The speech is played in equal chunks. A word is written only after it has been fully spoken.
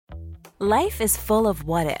Life is full of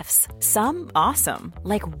what-ifs. Some awesome,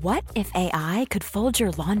 like what if AI could fold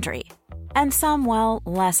your laundry? And some, well,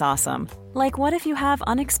 less awesome, like what if you have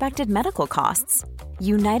unexpected medical costs?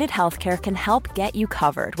 United Healthcare can help get you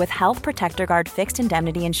covered with Health Protector Guard fixed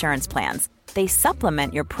indemnity insurance plans. They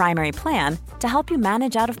supplement your primary plan to help you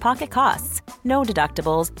manage out-of-pocket costs. No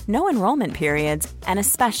deductibles, no enrollment periods, and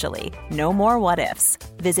especially no more what-ifs.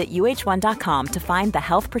 Visit uh1.com to find the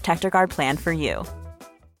Health Protector Guard plan for you.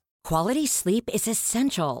 Quality sleep is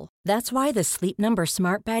essential. That's why the Sleep Number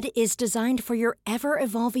Smart Bed is designed for your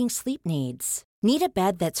ever-evolving sleep needs. Need a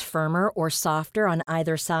bed that's firmer or softer on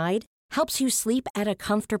either side? Helps you sleep at a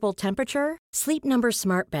comfortable temperature? Sleep Number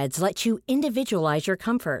Smart Beds let you individualize your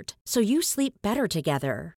comfort so you sleep better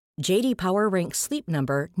together. J.D. Power ranks Sleep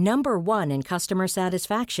Number number 1 in customer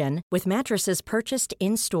satisfaction with mattresses purchased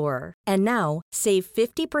in-store. And now, save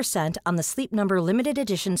 50% on the Sleep Number Limited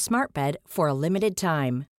Edition Smart Bed for a limited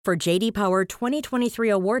time. For J.D. Power 2023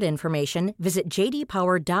 award information, visit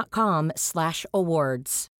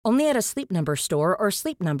jdpower.com/awards. Only at a Sleep Number store or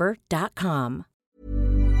sleepnumber.com.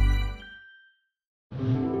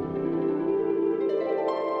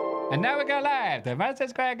 And now we go live to Madison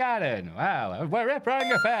Square Garden. Wow, we're Rip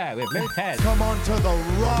Roaring Affair with Luke Head. Come on to the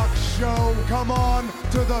rock show. Come on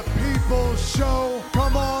to the people's show.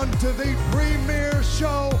 Come on to the premiere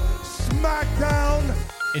show, SmackDown.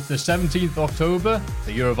 It's the 17th October,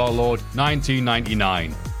 the year of our Lord,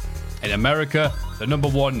 1999. In America, the number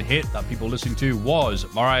one hit that people listening to was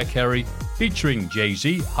Mariah Carey featuring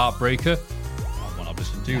Jay-Z, Heartbreaker. Not one I've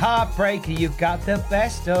listened to. Heartbreaker, you got the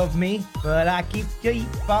best of me, but I keep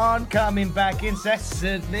on coming back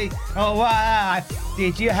incessantly. Oh, why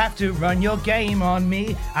did you have to run your game on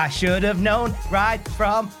me? I should have known right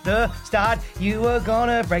from the start you were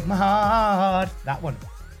gonna break my heart. That one.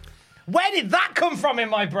 Where did that come from in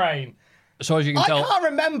my brain? So as you can tell, I can't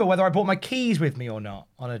remember whether I brought my keys with me or not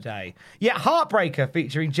on a day. Yeah, Heartbreaker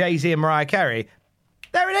featuring Jay-Z and Mariah Carey.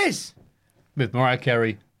 There it is. with Mariah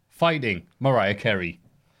Carey fighting Mariah Carey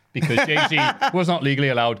because Jay-Z was not legally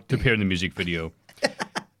allowed to appear in the music video.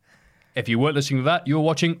 If you weren't listening to that, you were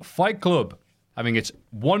watching Fight Club, having its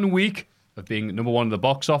 1 week of being number one in the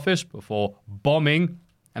box office before bombing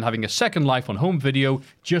and having a second life on home video,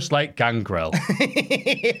 just like Gangrel.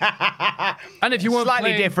 And if you weren't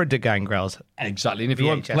slightly playing, different to Gangrel's. Exactly. And if you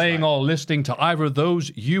weren't VHS playing line. or listening to either of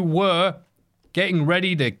those, you were getting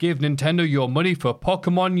ready to give Nintendo your money for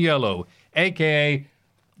Pokemon Yellow, aka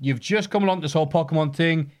you've just come along to this whole Pokemon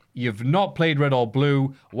thing, you've not played Red or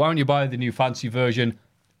Blue, why don't you buy the new fancy version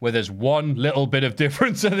where there's one little bit of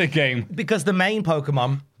difference in the game? Because the main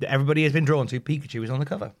Pokemon that everybody has been drawn to, Pikachu, is on the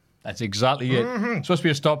cover. That's exactly it. It's supposed to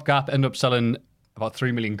be a stopgap, end up selling about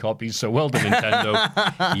 3 million copies, so well done,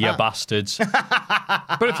 Nintendo, you bastards.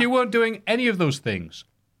 But if you weren't doing any of those things,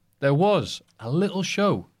 there was a little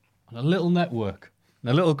show on a little network in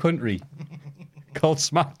a little country called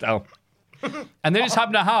SmackDown. And they just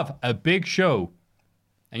happen to have a big show.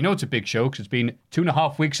 And you know it's a big show because it's been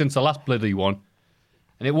 2.5 weeks since the last bloody one.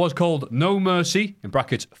 And it was called No Mercy, in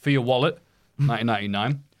brackets, for your wallet,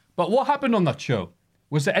 1999. But what happened on that show?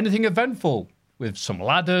 Was there anything eventful? With some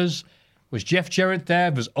ladders? Was Jeff Jarrett there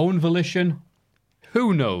of his own volition?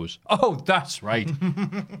 Who knows? Oh, that's right.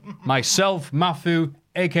 Myself, Matthew,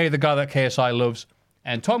 a.k.a. the guy that KSI loves,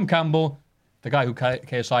 and Tom Campbell, the guy who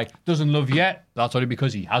KSI doesn't love yet. That's only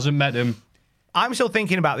because he hasn't met him. I'm still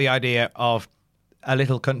thinking about the idea of a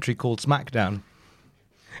little country called SmackDown,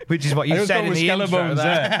 which is what you said in the intro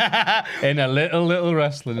there. In a little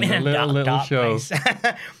wrestling, in a little dark show. place.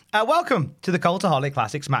 Welcome to the Cultaholic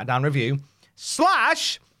Classic SmackDown review /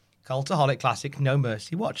 Cultaholic Classic No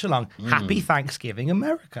Mercy watch along. Happy Thanksgiving,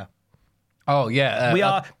 America. Oh, yeah. We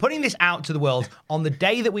are putting this out to the world on the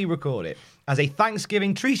day that we record it as a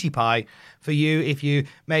Thanksgiving treaty pie for you if you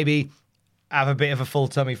maybe have a bit of a full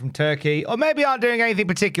tummy from turkey or maybe aren't doing anything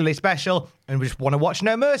particularly special and just want to watch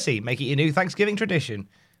No Mercy. Make it your new Thanksgiving tradition.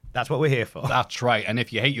 That's what we're here for. That's right. And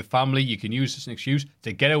if you hate your family, you can use this as an excuse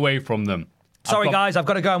to get away from them. Sorry, guys, I've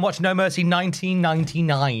got to go and watch No Mercy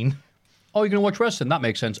 1999. Oh, you're going to watch wrestling? That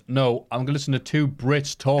makes sense. No, I'm going to listen to two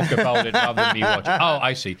Brits talk about it rather than me watch. Oh,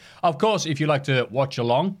 I see. Of course, if you like to watch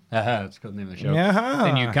along, that's the name of the show,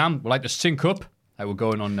 then you can. We like to sync up. We're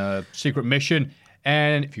going on a secret mission.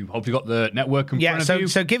 And if you hopefully got the network in front of you.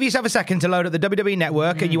 So give yourself a second to load up the WWE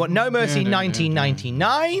network and you want No Mercy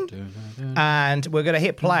 1999. And we're going to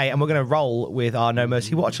hit play and we're going to roll with our No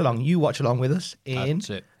Mercy watch along. You watch along with us in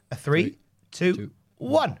That's it. a 3, 2,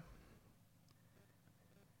 1.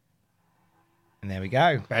 And there we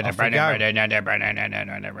go. Off we go.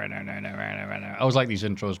 I always like these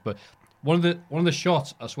intros, but one of the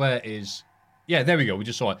shots, I swear, is... Yeah, there we go. We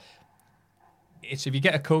just saw it. it's if you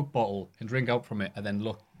get a Coke bottle and drink out from it and then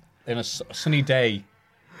look in a sunny day.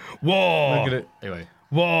 Whoa! Look at it. Anyway.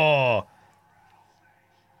 Whoa!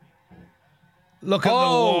 Look at the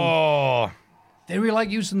war. They really like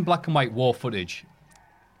using black and white war footage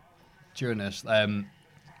during this.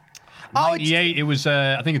 98, it was,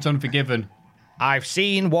 I think it's Unforgiven. I've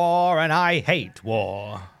seen war and I hate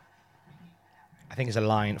war. I think it's a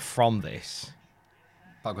line from this.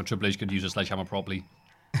 Back when Triple H could use a sledgehammer properly.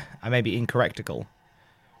 I may be incorrectical.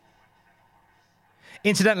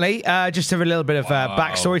 Incidentally, just to have a little bit of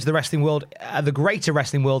backstory to the wrestling world, the greater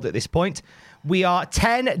wrestling world at this point, we are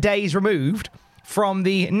 10 days removed from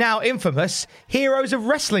the now infamous Heroes of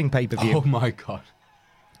Wrestling pay-per-view. Oh my God.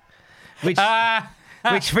 Which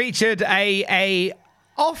featured a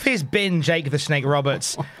off his bin Jake the Snake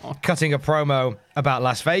Roberts cutting a promo about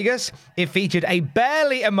Las Vegas. It featured a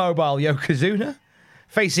barely immobile Yokozuna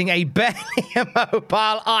facing a barely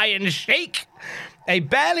immobile Iron Sheik, a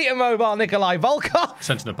barely immobile Nikolai Volkov,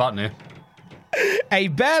 Sensing a pattern here. a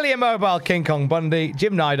barely immobile King Kong Bundy.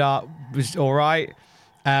 Jim Neidhart was all right.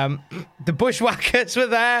 The Bushwhackers were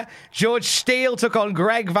there. George Steele took on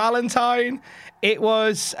Greg Valentine. It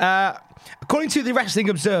was, according to the Wrestling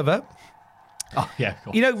Observer, Oh, yeah,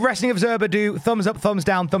 cool. you know, Wrestling Observer do thumbs up, thumbs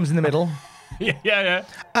down, thumbs in the middle. Yeah.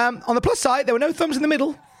 On the plus side, there were no thumbs in the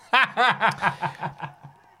middle.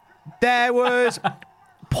 There was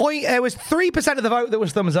 3% of the vote that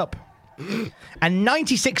was thumbs up, and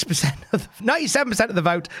 97% of the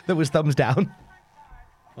vote that was thumbs down.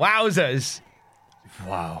 Wowzers!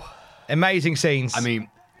 Wow. Amazing scenes. I mean,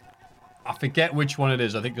 I forget which one it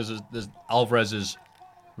is. I think there's Alvarez's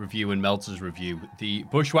review and Meltzer's review. The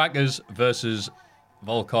Bushwhackers versus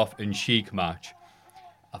Volkov and Sheik match.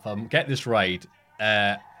 If I get this right,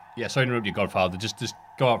 sorry to interrupt you, Godfather. Just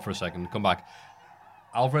go out for a second, come back.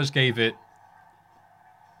 Alvarez gave it,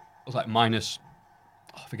 was like minus,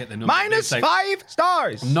 I forget the number. minus 5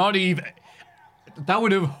 stars. Not even, that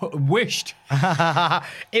would have wished.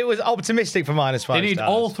 It was optimistic for minus 5 They need stars.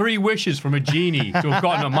 all 3 wishes from a genie to have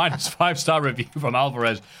gotten a minus 5-star review from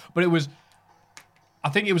Alvarez. But it was, I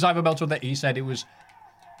think it was Ivan Meltzer that he said it was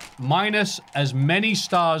minus as many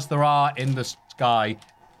stars there are in the sky,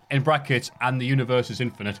 in brackets, and the universe is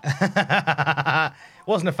infinite.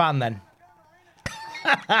 Wasn't a fan then.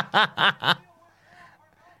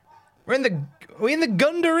 We're in the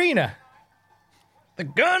Gund Arena. The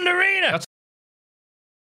Gund Arena. That's-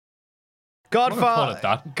 I'm gonna call it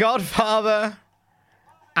that. Godfather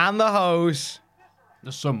and the Hose.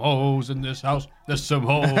 There's some hoes in this house. There's some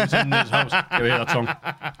hoes in this house. You hear that song?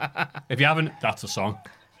 If you haven't, that's a song.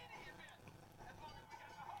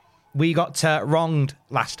 We got wronged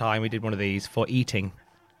last time we did one of these for eating.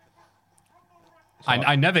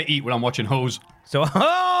 I never eat when I'm watching hoes. So,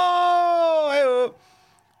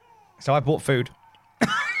 so I bought food.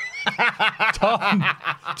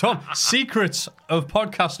 Tom, secrets of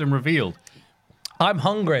podcasting revealed. I'm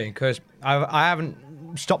hungry because I haven't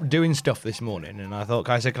stopped doing stuff this morning, and I thought,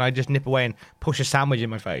 guys, can I just nip away and push a sandwich in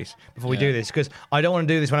my face before we do this? Because I don't want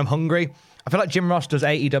to do this when I'm hungry. I feel like Jim Ross does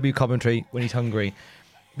AEW commentary when he's hungry.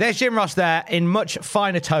 There's Jim Ross there in much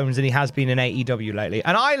finer tones than he has been in AEW lately,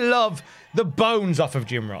 and I love the bones off of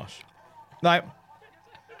Jim Ross. Like,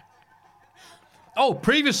 Oh,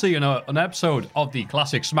 previously in an episode of the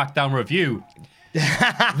classic SmackDown review,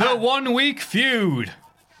 the 1 week feud.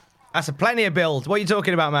 that's a plenty of build. What are you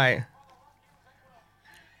talking about, mate?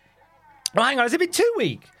 Oh, hang on, has it been 2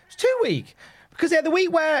 weeks? It's 2 weeks. Because the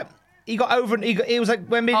week where he got over, it was like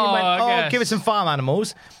when Minion went, give us some farm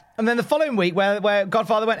animals. And then the following week where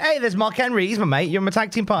Godfather went, hey, there's Mark Henry, he's my mate, you're my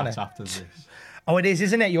tag team partner. That's after this. Oh, it is,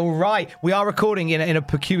 isn't it? You're right. We are recording in a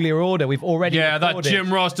peculiar order. We've already recorded. That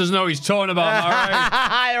Jim Ross doesn't know what he's talking about. All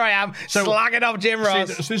right. Here I am, slagging off Jim Ross.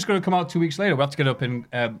 So this is going to come out 2 weeks later. We'll have to get up and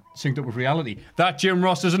synced up with reality. That Jim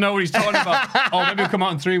Ross doesn't know what he's talking about. Oh, maybe it'll come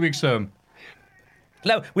out in 3 weeks. No,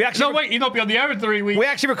 we actually. No, wait, he'll not be on the air in 3 weeks. We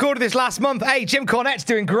actually recorded this last month. Hey, Jim Cornette's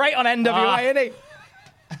doing great on NWA, isn't he?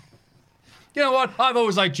 You know what? I've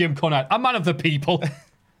always liked Jim Cornette. I'm man of the people.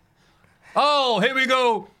 Oh, here we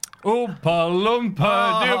go. Oompa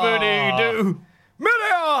loompa doobity doo.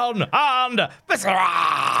 Million and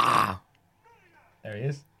Viscera. There he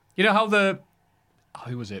is. You know how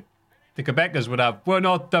who was it? The Quebecers would have, we're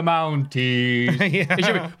not the Mounties. Yeah. It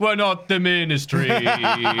should be, we're not the Ministry.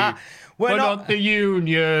 we're not the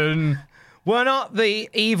Union. We're not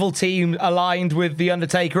the evil team aligned with The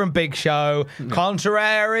Undertaker and Big Show,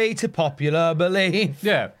 contrary to popular belief.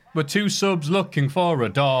 Yeah, we're 2 subs looking for a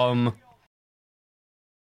Dom.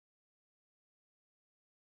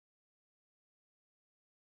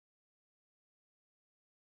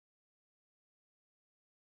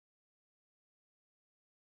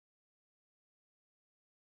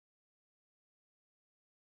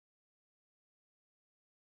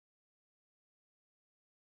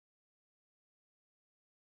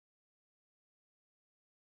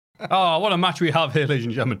 Oh, what a match we have here, ladies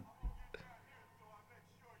and gentlemen.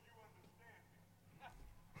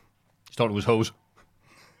 He's talking to his hose.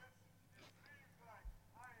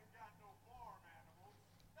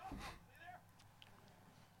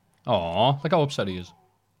 Aw, look how upset he is.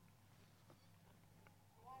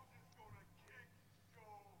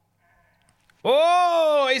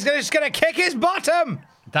 Oh, he's just going to kick his bottom.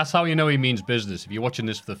 That's how you know he means business. If you're watching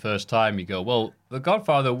this for the first time, you go, well, the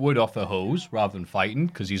Godfather would offer hose rather than fighting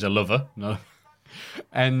because he's a lover. No.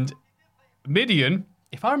 And Mideon,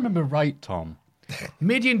 if I remember right, Tom,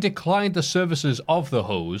 Mideon declined the services of the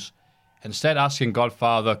hose, instead asking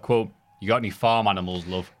Godfather, quote, you got any farm animals,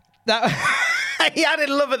 love? He added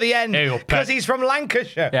love at the end because he's from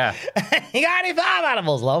Lancashire. Yeah. You got any farm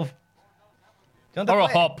animals, love? Or a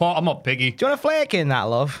hot pot. I'm not piggy. Do you want a flake in that,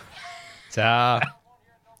 love?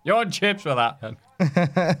 You're on chips for that, then.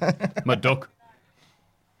 My duck.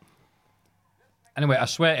 Anyway, I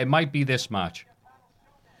swear it might be this match.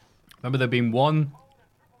 Remember there being one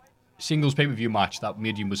singles pay-per-view match that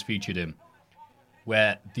Mideon was featured in,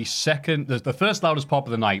 where the first loudest pop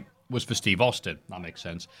of the night was for Steve Austin. That makes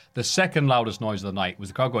sense. The second loudest noise of the night was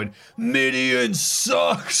the crowd going, Mideon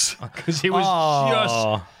sucks! Because he was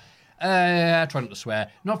just... trying not to swear.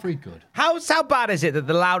 Not very good. How bad is it that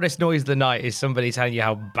the loudest noise of the night is somebody telling you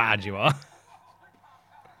how bad you are?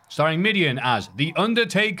 Starring Mideon as The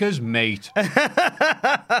Undertaker's mate.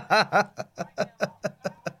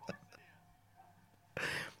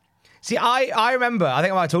 See, I remember, I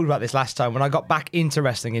think I talked about this last time, when I got back into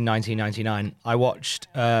wrestling in 1999, I watched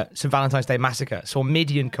St. Valentine's Day Massacre, saw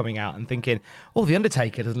Mideon coming out and thinking, oh, The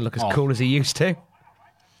Undertaker doesn't look as cool as he used to.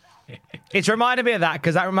 It's reminded me of that,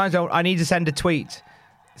 because that reminds me, I need to send a tweet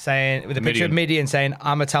saying with a picture of Mideon saying,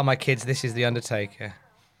 I'm going to tell my kids this is The Undertaker.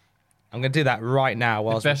 I'm going to do that right now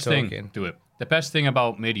whilst we're talking. Do it. The best thing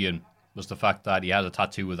about Mideon was the fact that he had a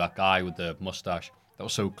tattoo with that guy with the mustache. That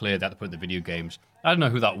was so clear they had to put in the video games. I don't know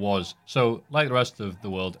who that was. So, like the rest of the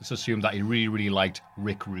world, it's assumed that he really, really liked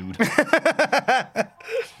Rick Rude. I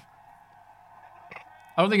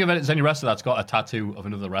don't think there's any wrestler that's got a tattoo of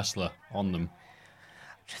another wrestler on them.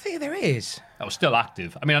 Do you think there is? That was still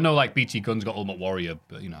active. I mean, I know like BT Gunn's got Ultimate Warrior,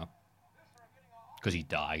 but you know, because he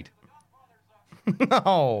died.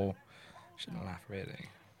 No. Shouldn't laugh, really.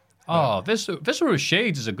 Oh, Viscera with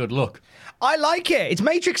shades is a good look. I like it. It's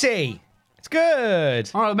Matrixy. It's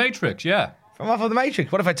good. Oh, the Matrix, yeah. From off of the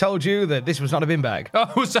Matrix. What if I told you that this was not a bin bag?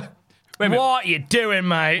 Oh, was that? Wait a minute. What are you doing,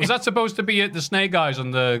 mate? Was that supposed to be the Snake Eyes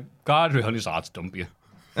on the guardrail? And he's like, "I'd dump you."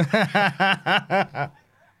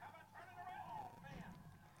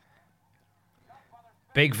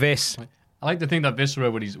 Big Vis. I like to think that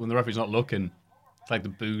Viscera, when the referee's not looking, it's like the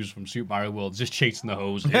booze from Super Mario World, just chasing the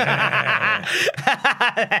hose. Turns around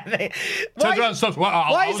and stops.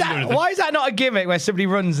 Why is that not a gimmick where somebody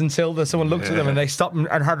runs until someone looks at them and they stop and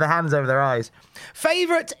have their hands over their eyes?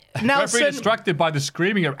 Favourite Nelson? Referee distracted by the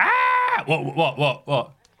screaming of, ah!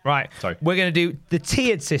 What? Right. Sorry. We're going to do the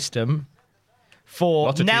tiered system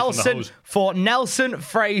for Nelson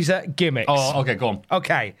Fraser gimmicks. Oh, okay, go on.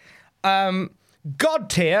 Okay. God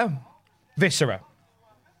tier, Viscera.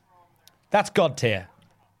 That's God tier.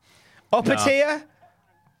 Upper tier,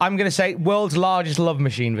 I'm going to say world's largest love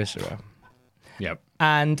machine, Viscera. Yep.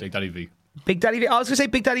 And Big Daddy V. Big Daddy V. I was going to say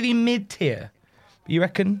Big Daddy V mid tier. You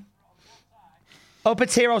reckon? Upper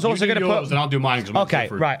tier, I was also going to put. And I'll do mine. Okay,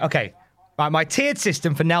 right. Okay. Right, my tiered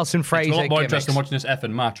system for Nelson Fraser. It's a lot more gimmicks. interesting watching this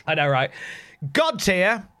effing match. I know, right? God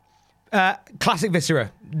tier, classic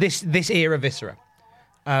Viscera. This era Viscera.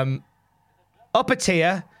 Upper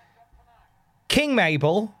tier, King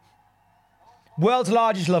Mabel, world's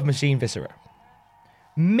largest love machine, Viscera.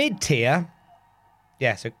 Mid tier,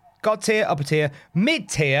 yeah, so God tier, upper tier. Mid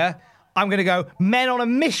tier, I'm going to go Men on a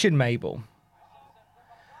Mission, Mabel.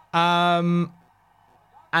 And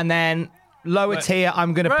then lower tier,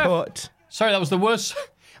 I'm going to put. Sorry, that was the worst.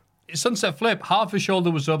 Sunset Flip, half his shoulder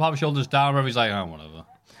was up, half his shoulders down, where he's like, oh, whatever.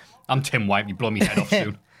 I'm Tim White, you blow me head off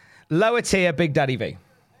soon. Lower tier, Big Daddy V.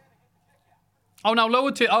 Oh, now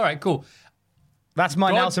lower tier. All right, cool. That's my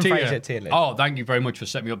God Nelson Fraser tier list. Oh, thank you very much for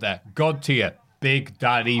setting me up there. God tier, Big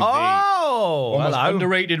Daddy V. Oh, One of the most hello.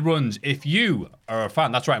 underrated runs. If you are a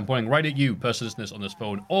fan, that's right, I'm pointing right at you, person listening on this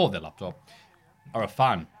phone or their laptop, are a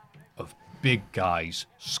fan of big guys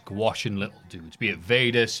squashing little dudes, be it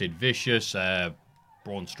Vader, Sid Vicious,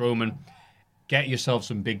 Braun Strowman, get yourself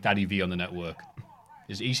some Big Daddy V on the network.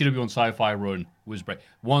 His ECW on Sci-Fi run was break.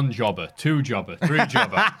 1 jobber, 2 jobber, 3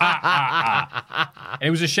 jobber. And it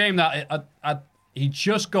was a shame that he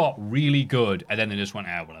just got really good, and then they just went,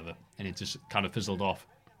 whatever. And it just kind of fizzled off.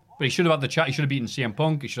 But he should have had the chat. He should have beaten CM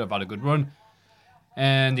Punk. He should have had a good run.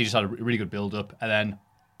 And he just had a really good build-up. And then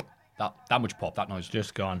That much pop, that noise.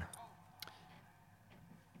 Just gone.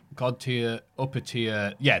 God tier, upper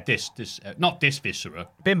tier. Yeah, this. Not this Viscera.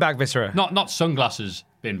 Bin bag Viscera. Not sunglasses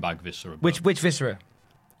bin bag Viscera. Which Viscera?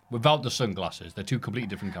 Without the sunglasses. They're two completely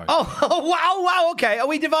different characters. Oh, wow, okay. Are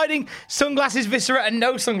we dividing sunglasses Viscera and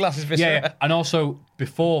no sunglasses Viscera? Yeah, and also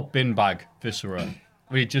before bin bag Viscera,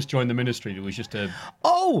 we just joined the ministry. It was just It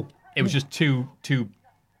was just two.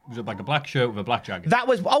 Was it like a black shirt with a black jacket? That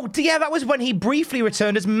was when he briefly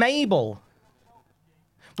returned as Mabel.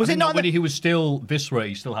 Was it not when he was still Viscera?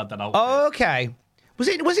 He still had that outfit. Oh, okay. Was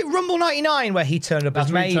it Rumble 99 where he turned up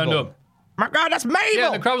as when he Mabel? turned up. My God, that's Mabel.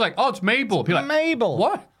 Yeah, the crowd was like, "Oh, it's Mabel." People Mabel.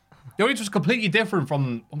 What? The audience was completely different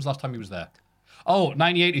from when was the last time he was there? Oh,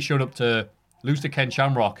 98 he showed up to lose to Ken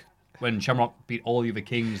Shamrock when Shamrock beat all the other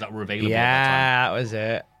kings that were available at that time. Yeah, that was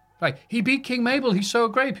it. Like, he beat King Mabel. He's so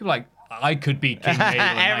great. People are like, I could beat King Mabel in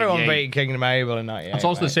Everyone 98. beat King Mabel in 98. It's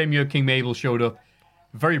also the same year King Mabel showed up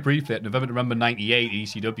very briefly at November 98 at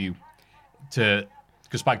ECW because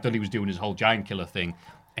Spike Dudley was doing his whole Giant Killer thing.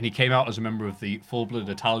 And he came out as a member of the full-blooded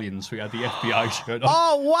Italians, so he had the FBI shirt on.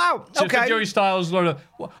 Oh, wow. Just Okay. Joey Styles,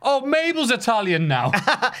 oh, Mabel's Italian now.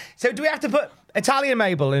 So do we have to put Italian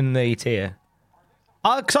Mabel in the tier?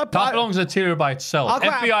 That belongs in a tier by itself.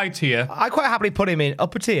 FBI tier. I quite happily put him in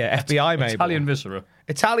upper tier, FBI Mabel. Italian Viscera.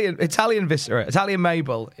 Italian Viscera. Italian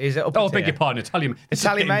Mabel is upper tier. Oh, beg your pardon, Italian.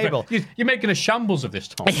 Italian Mabel. You're making a shambles of this,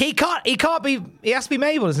 Tom. He can't be, he has to be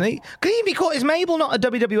Mabel, doesn't he? Can he be caught? Is Mabel not a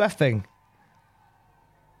WWF thing?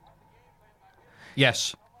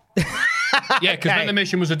 Yes. Yeah, because when the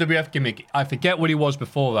mission was a WF gimmick, I forget what he was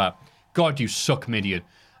before that. God, you suck, Midian.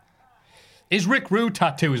 His Rick Rude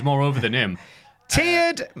tattoo is more over than him.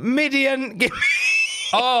 Tiered Midian.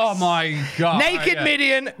 Oh my God. Naked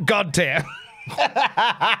Midian, God tier.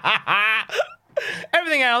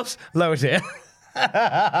 Everything else, lower tier.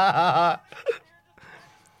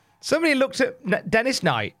 Somebody looked at Dennis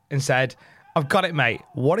Knight and said, I've got it, mate.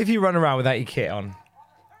 What if you run around without your kit on?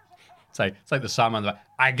 It's like the Sandman.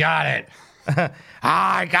 I got it.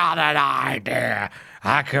 I got an idea.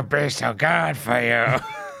 I could be so good for you.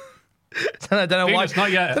 I don't know Venus, why.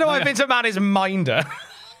 not yet. I don't know why Vince McMahon is Minder.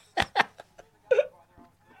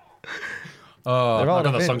 Oh, They're all I got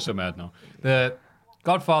a that bit- song so mad now. The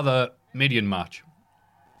Godfather Midian match.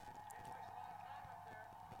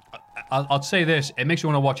 I'd say this. It makes you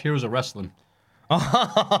want to watch Heroes of Wrestling.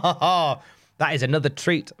 That is another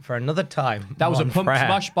treat for another time. That was a on pump Prayer.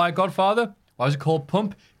 smash by Godfather. Why was it called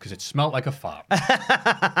Pump? Because it smelled like a fart.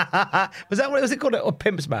 Was it called? Or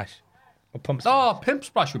Pimp Smash? Or Pump Smash? Oh, Pimp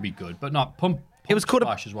Splash would be good, but not Pump. It was called a-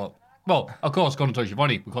 Splash as well. Well, of course, Gordon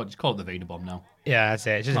Giovanni. We call it the Vader Bomb now. Yeah, that's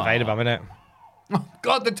it. It's just a Vader Bomb, isn't it?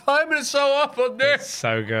 God, the timing is so off on this.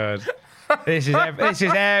 So good. This is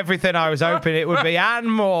everything I was hoping it would be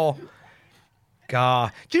and more.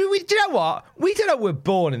 God, do you know what? We don't know we're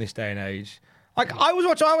born in this day and age. Like I was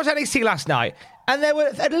watching NXT last night, and there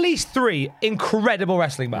were at least 3 incredible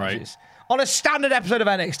wrestling matches on a standard episode of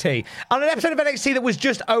NXT, on an episode of NXT that was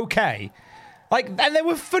just okay. Like, and there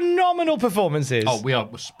were phenomenal performances. Oh, we're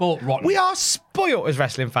sport rotten. We are spoilt as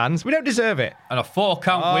wrestling fans. We don't deserve it. And a 4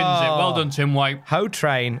 count wins it. Well done, Tim White. Ho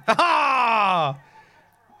Train. Ah!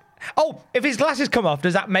 Oh, if his glasses come off,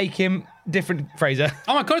 does that make him different, Fraser?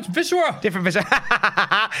 Oh my God, it's Viscera. Different Fraser.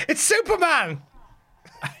 It's Superman.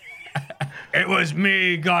 It was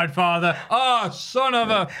me, Godfather. Oh, son of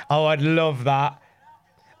a. Oh, I'd love that.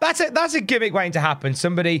 That's a gimmick waiting to happen.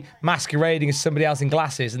 Somebody masquerading as somebody else in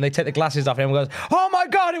glasses, and they take the glasses off, and everyone goes, "Oh my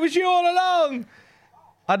God, it was you all along."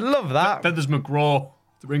 I'd love that. Feathers McGraw,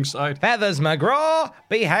 the ringside. Feathers McGraw,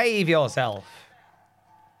 behave yourself.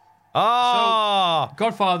 Oh,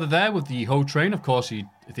 Godfather there with the Ho Train. Of course,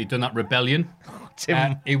 if he'd done that rebellion,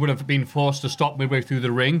 Tim. he would have been forced to stop midway through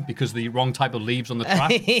the ring because the wrong type of leaves on the track.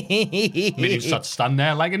 Made him start to stand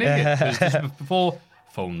there like an idiot. This was before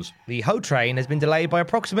phones. The Ho Train has been delayed by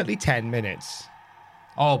approximately 10 minutes.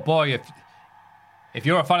 Oh boy, if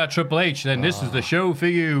you're a fan of Triple H, then this is the show for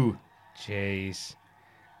you. Jeez.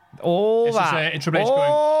 All It's just, that. Triple H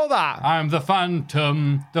all that. I'm the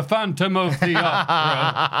Phantom of the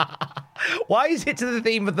Opera. Why is it to the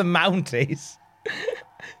theme of the Mounties?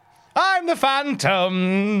 I'm the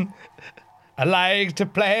Phantom. I like to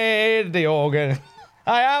play the organ.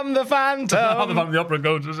 I am the How the Phantom. Phantom of the Opera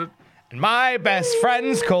goes, is it? And my best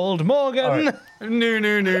friend's called Morgan.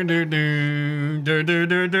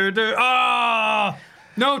 Ah!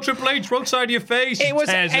 No, Triple H, wrong side of your face. It was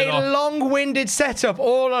Tears it a off. long-winded setup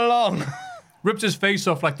all along. Ripped his face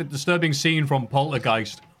off like the disturbing scene from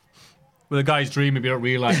Poltergeist. Where the guy's dreaming, but you don't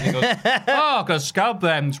realise. He goes, oh, I've got a scalp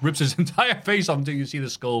there, and rips his entire face off until you see the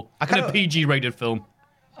skull. In a PG-rated film.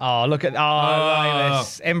 Oh, look at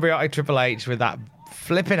this embryotic Triple H with that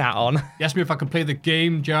flipping hat on. You asked me if I can play the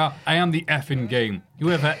game, Jar. I am the effing game.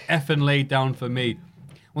 Whoever effing laid down for me.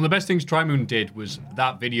 One of the best things Trymoon did was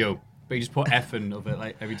that video, but he just put effing of it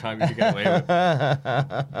like every time he could get away with it.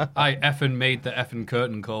 I effing made the effing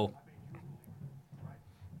curtain call.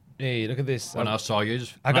 Hey, look at this. When I saw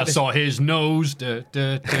his nose.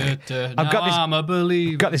 I'm a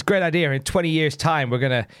believer. Got this great idea. In 20 years' time, we're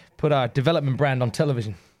going to put our development brand on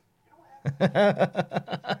television.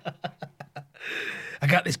 I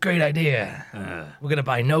got this great idea. We're going to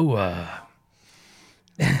buy Noah.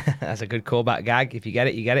 That's a good callback gag. If you get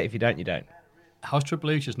it, you get it. If you don't, you don't. How's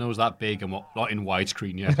Triple H's nose that big and not in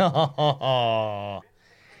widescreen yet?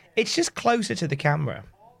 It's just closer to the camera.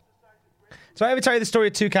 So I ever tell you the story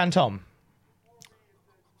of Toucan Tom?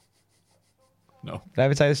 No. Did I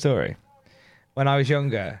ever tell you the story? When I was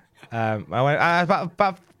younger, I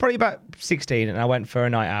was probably about 16, and I went for a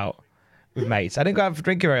night out with mates. I didn't go out for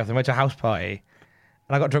drinking very often. I went to a house party,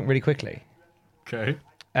 and I got drunk really quickly. Okay.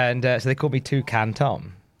 And so they called me Toucan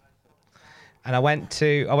Tom. And I went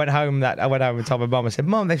home and told my mum. I said,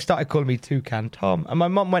 "Mum, they've started calling me Toucan Tom." And my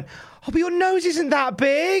mum went, "Oh, but your nose isn't that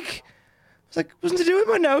big." I was like, "Wasn't to do with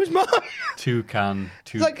my nose, Mum." Toucan.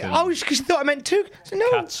 Like, oh, because she thought I meant two. So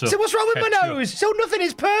no. Catsup, So what's wrong with my nose? So nothing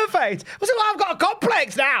is perfect. I was like, well, I've got a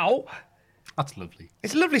complex now. That's lovely.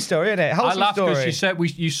 It's a lovely story, isn't it? I Wholesome laughed because story. she said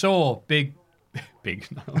you saw big nose.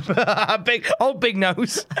 big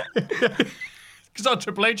nose. Because on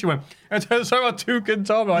Triple H, you went, and so about Toucan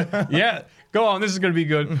Tom. Like, yeah, go on, this is going to be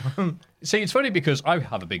good. See, it's funny because I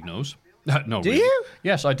have a big nose. No, Do really. you?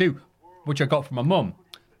 Yes, I do, which I got from my mum.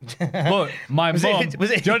 But my mum...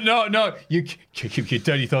 was it- No, you keep your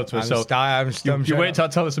dirty thoughts to yourself. You wait till I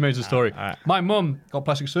tell this amazing story. All right. My mum got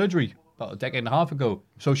plastic surgery about a decade and a half ago,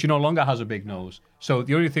 so she no longer has a big nose. So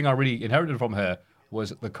the only thing I really inherited from her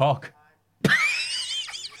was the cock.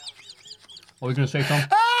 What were you going to say, Tom?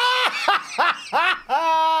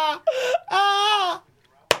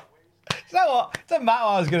 You know what? It doesn't matter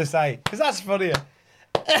what I was going to say, because that's funnier.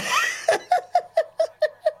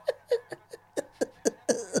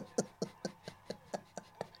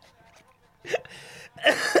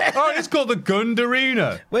 Oh, it's called the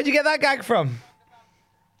Gundarina. Where'd you get that gag from?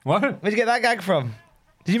 What? Where'd you get that gag from?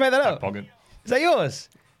 Did you make that up? Pocket. Is that yours?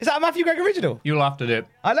 Is that a Matthew Gregg original? You laughed at it.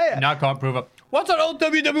 I later. Now I can't prove it. What's that old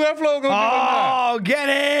WWF logo doing there? Oh, get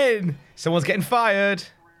in! Someone's getting fired.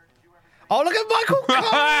 Oh, look at Michael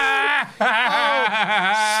Cole!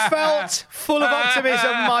 Felt full of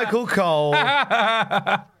optimism, Michael Cole.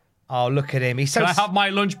 Oh, look at him. He's so Can I have my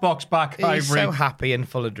lunchbox back, he's Ivory? so happy and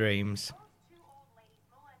full of dreams.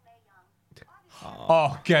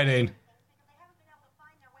 Oh, get in.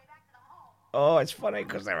 Oh, it's funny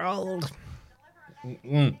because they're old.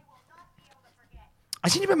 I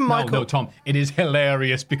seem to remember Michael. No, Tom. It is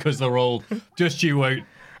hilarious because they're old. Just you wait.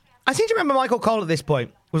 I seem to remember Michael Cole at this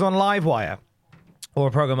point was on Livewire, or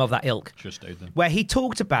a program of that ilk, Just stayed there. where he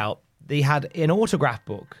talked about he had an autograph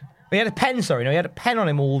book. He had a pen, he had a pen on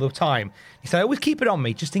him all the time. He said, "I always keep it on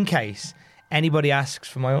me just in case anybody asks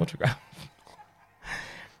for my autograph."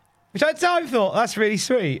 Which at the time thought, that's really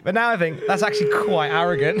sweet. But now I think that's actually quite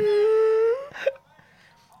arrogant.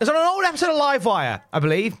 It's on an old episode of Livewire, I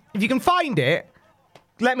believe. If you can find it,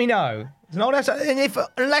 let me know. It's an old episode. And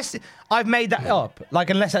unless I've made that up,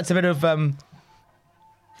 unless that's a bit of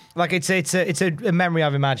it's a memory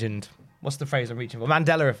I've imagined. What's the phrase I'm reaching for?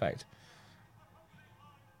 Mandela effect.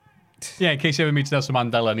 Yeah, in case you ever meet Nelson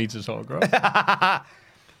Mandela, needs a autograph.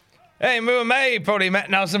 Hey, Moo and May probably met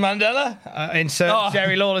Nelson Mandela. Insert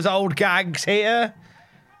Jerry Lawler's old gags here.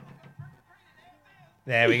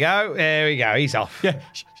 There we go. He's off. Yeah.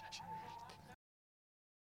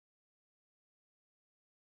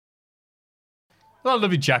 I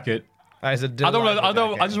love your jacket. That is a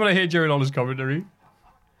I just want to hear Jerry Lawler's commentary.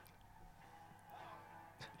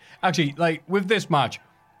 Actually, with this match,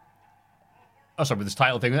 with this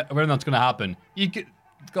title thing, when that's going to happen, you could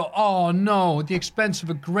go, oh no, at the expense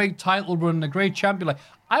of a great title run and a great champion.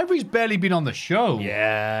 Ivory's barely been on the show.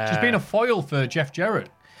 Yeah. She's been a foil for Jeff Jarrett.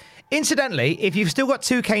 Incidentally, if you've still got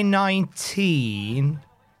 2K19...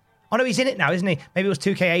 Oh, no, he's in it now, isn't he? Maybe it was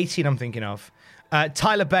 2K18 I'm thinking of.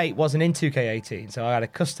 Tyler Bate wasn't in 2K18, so I had a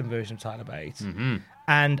custom version of Tyler Bate. Mm-hmm.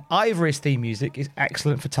 And Ivory's theme music is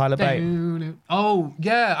excellent for Tyler Bate. Oh,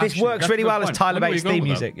 yeah. This works really well as Tyler Bates' theme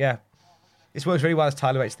music, yeah. This works really well as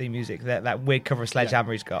Tyler Bates' theme music, that weird cover of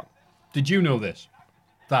Sledgehammer he's got. Did you know this?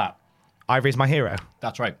 That Ivory's my hero.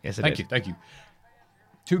 That's right. Yes, I Thank did. you.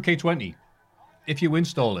 2K20, if you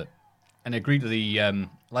install it and agree to the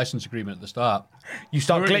license agreement at the start, You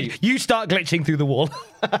start glitching through the wall.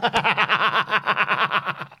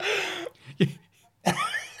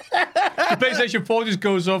 The PlayStation 4 just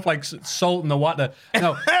goes off like salt in the water.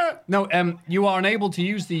 No, you are unable to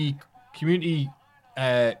use the community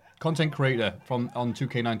content creator on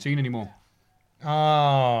 2K19 anymore.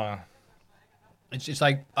 Oh. It's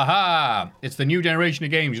like, aha, it's the new generation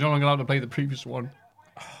of games. You're no longer allowed to play the previous one.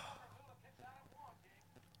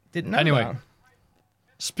 Didn't know Anyway, that.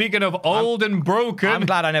 speaking of old and broken... I'm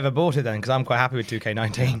glad I never bought it then, because I'm quite happy with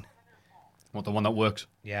 2K19. What, the one that works?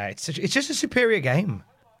 Yeah, it's just a superior game.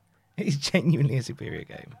 It's genuinely a superior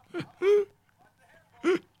game.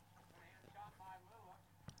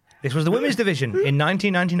 This was the women's division in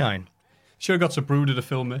 1999. Should have got Sabruder to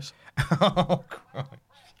film this. Oh, Christ.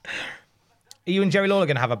 Are you and Jerry Lawler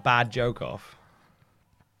going to have a bad joke off?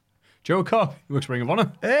 Joe Cobb, he works for Ring of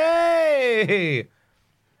Honor. Hey!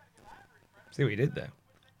 See what you did there.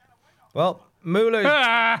 Well, Moolah...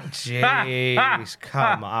 Jeez,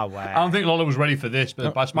 come on. I don't think Lawler was ready for this,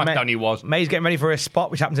 but by SmackDown he was. May's getting ready for a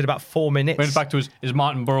spot, which happens in about 4 minutes. Went back to his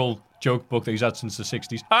Martin Burrell joke book that he's had since the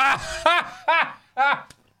 60s. I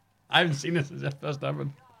haven't seen this since it first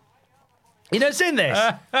happened. You never seen this?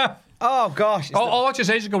 Oh, gosh. I'll watch this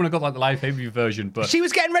ages ago when I got like the live pay-per-view version, but... She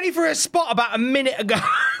was getting ready for a spot about a minute ago.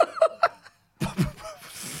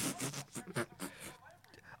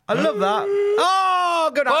 I love that.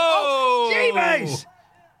 Oh, good. Oh, Jeeves.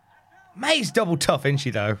 May's double tough, isn't she,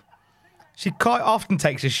 though? She quite often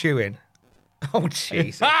takes a shoe in. Oh,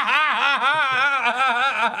 Jesus.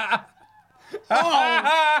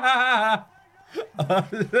 Oh.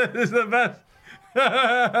 This is the best.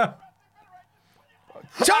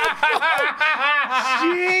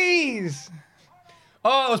 Jeez.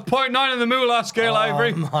 Oh, it was 0.9 on the Moolah scale,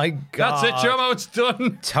 Ivory. Oh, my God. That's it, Jomo. It's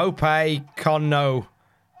done. Tope con no.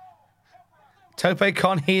 Tope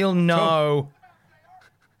con heel no.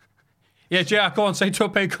 Yeah, Jack, go on, say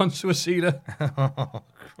Tope con Suicida. Oh,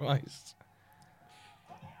 Christ.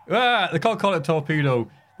 They can't call it torpedo.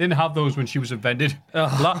 They didn't have those when she was invented.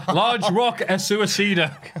 Large rock a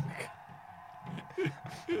Suicida.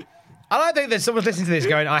 I don't think that someone's listening to this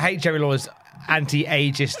going, I hate Jerry Lawler's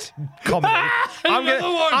anti-ageist comedy. I'm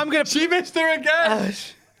gonna. She missed her again.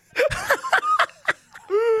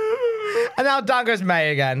 And now down goes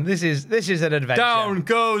May again. This is an adventure. Down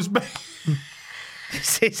goes May.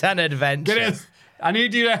 This is an adventure. Get it. I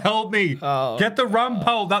need you to help me. Oh. Get the ramp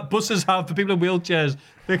out that buses have for people in wheelchairs.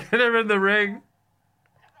 They get her in the ring.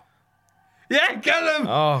 Yeah, get him.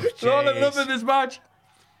 Oh, They're all in jeez. love in this match.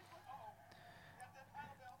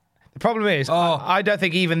 The problem is, I don't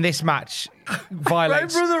think even this match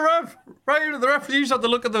violates. Right for the ref. Right, the ref used to have to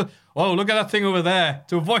look at the. Oh, look at that thing over there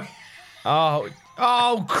to avoid. Oh,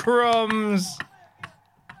 crumbs.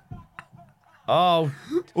 Oh.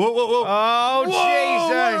 Whoa, whoa, whoa. Oh, Whoa, Jesus.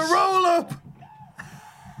 what a roll up.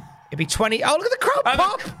 It'd be 20. Oh, look at the crowd And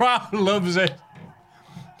pop. the crowd loves it.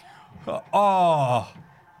 Oh.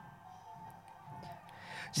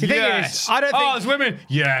 See, the thing Yes. is, I don't think. Oh, it's women.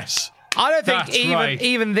 Yes. I don't think That's right.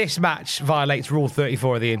 even this match violates Rule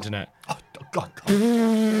 34 of the internet. Oh, God.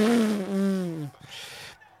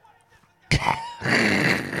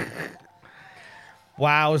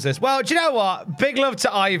 Wowzers. Well, do you know what? Big love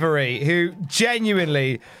to Ivory, who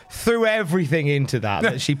genuinely threw everything into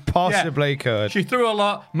that she possibly could. She threw a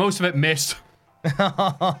lot. Most of it missed.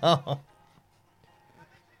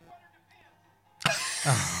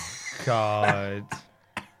 God.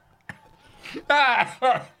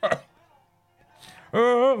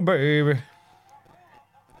 Oh, baby.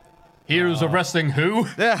 Heroes of Wrestling who?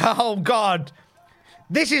 Oh, God.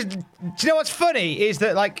 This is... Do you know what's funny? Is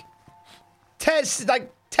that,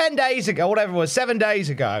 10 days ago, whatever it was, 7 days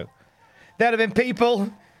ago, there'd have been people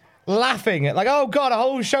laughing at, oh, God, a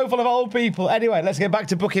whole show full of old people. Anyway, let's get back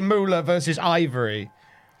to booking Moolah versus Ivory.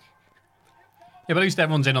 Yeah, but at least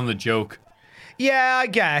everyone's in on the joke. Yeah, I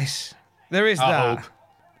guess. There is I that. hope.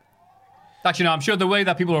 Actually, no, I'm sure the way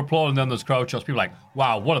that people are applauding on those crowd shots, people are like,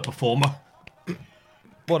 wow, what a performer.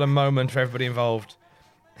 What a moment for everybody involved.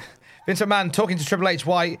 Vince McMahon talking to Triple H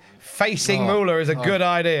why facing Moolah is a good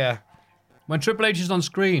idea. When Triple H is on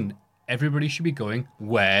screen, everybody should be going,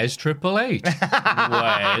 where's Triple H?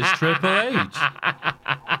 Where's Triple H?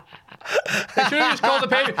 They should have just called the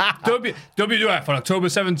pay WWF on October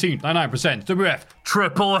 17th, 99%. WF,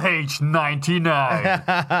 Triple H 99.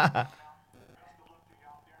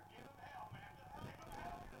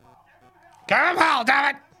 Come on,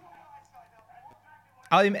 damn it!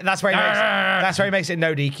 Oh, that's where he makes it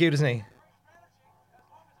no DQ, doesn't he?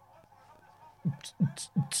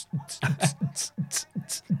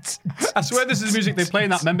 I swear this is music they play in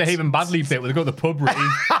that Men Behaving Badly bit where they go to the pub rave.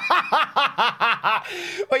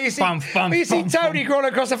 Well, you see, Bum, bum, you see bum, Tony crawling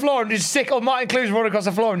across the floor and just sick, or Martin Clues rolling across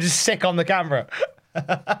the floor and just sick on the camera.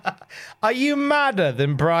 Are you madder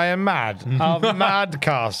than Brian Mad of Mad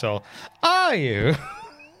Castle? Are you?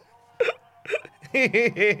 God,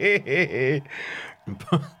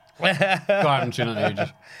 I haven't seen it in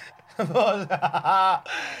ages.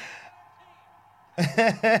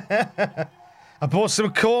 I bought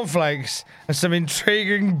some cornflakes and some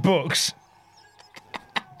intriguing books.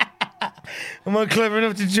 Am I clever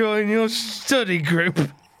enough to join your study group? It's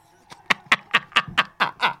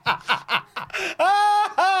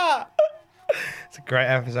a great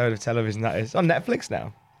episode of television, that is. On Netflix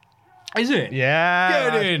now. Is it?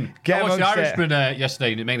 Yeah. Get in. I watched The Irishman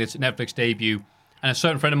yesterday, and it made its Netflix debut. And a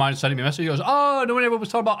certain friend of mine sent me a message. He goes, "Oh, no one ever was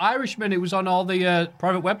talking about Irishman. It was on all the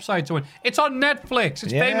private websites." I went, "It's on Netflix.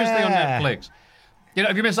 It's famously on Netflix." You know,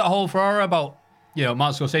 if you missed that whole Ferrara about, Martin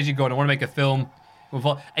Scorsese going, "I want to make a film."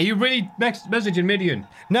 Are you really messaging Midian?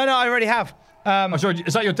 No, I already have. Sorry,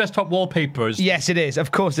 is that your desktop wallpapers? Yes, it is.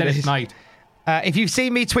 Of course it is. Night. If you've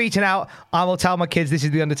seen me tweeting out, I will tell my kids this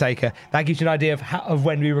is The Undertaker. That gives you an idea of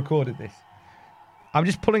when we recorded this. I'm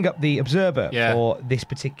just pulling up the Observer for this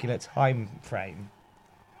particular time frame.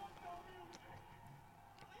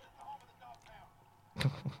 I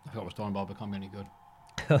forgot what's talking about, but it can't be any good.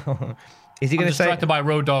 Is he going to say? Distracted by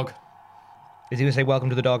Road Dog. Is he going to say "Welcome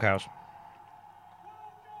to the Doghouse"?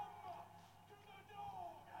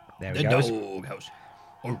 There we go. Doghouse.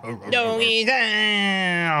 Doggy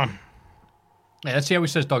down. Yeah, let's see how he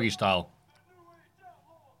says doggy style.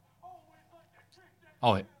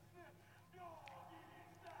 Oh, wait.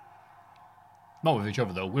 Not with each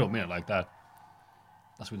other, though. We don't mean it like that.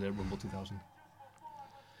 That's what we did at Rumble 2000.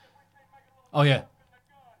 Oh, yeah.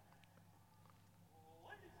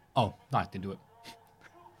 Oh, nice. Didn't do it.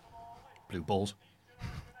 Blue balls.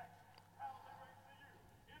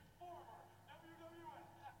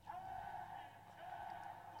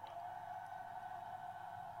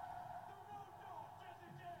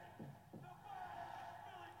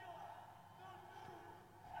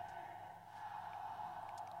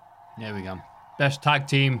 There we go. Best tag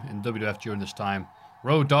team in WWF during this time.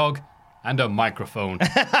 Road Dogg and a microphone.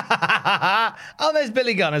 Oh, there's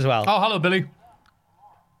Billy Gunn as well. Oh, hello, Billy.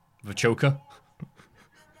 With a choker.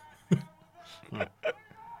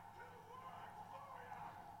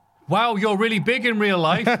 Wow, you're really big in real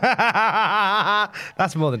life.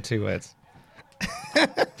 That's more than 2 words.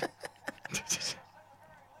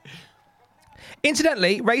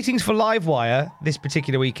 Incidentally, ratings for Livewire this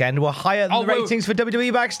particular weekend were higher than the ratings for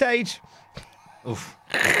WWE Backstage. Oof.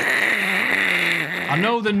 I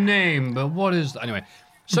know the name, but what is... Anyway,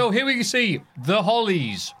 so here we can see The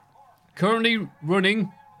Hollies currently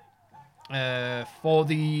running for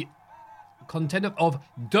the contender of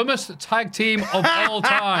dumbest tag team of all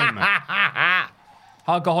time.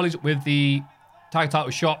 Hardcore Hollies with the tag title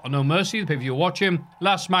shot on No Mercy, the pay-per-view you're watching.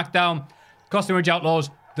 Last SmackDown, Costume Ridge Outlaws,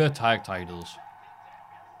 the tag titles.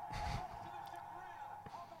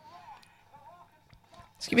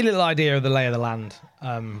 Let's give you a little idea of the lay of the land.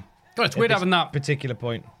 God, it's weird having that particular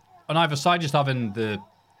point. on either side, just having the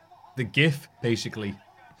GIF, basically.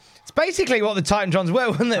 It's basically what the Titantrons were,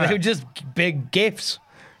 wasn't it? Right. They were just big GIFs.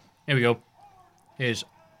 Here we go. Here's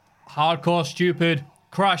Hardcore Stupid,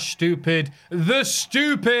 Crash Stupid, The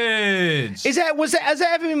Stupids. Has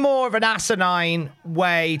there ever been more of an asinine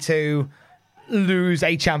way to lose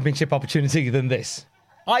a championship opportunity than this?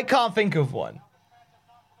 I can't think of one.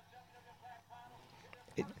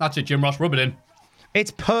 That's it, Jim Ross. Rub it in.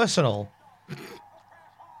 It's personal.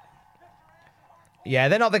 Yeah,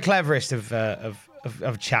 they're not the cleverest of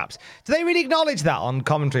chaps. Do they really acknowledge that on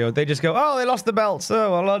commentary, or they just go, "Oh, they lost the belts.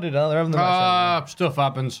 Oh, well, I don't know. They're having the match." Stuff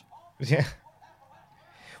happens. Yeah.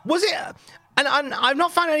 Was it? And I've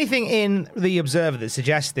not found anything in the Observer that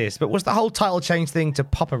suggests this, but was the whole title change thing to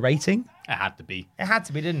pop a rating? It had to be. It had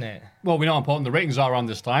to be, didn't it? Well, we know how important the ratings are around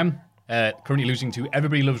this time. Currently losing to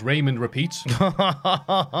Everybody Loves Raymond repeats.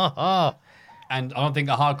 And I don't think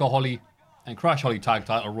a Hardcore Holly and Crash Holly tag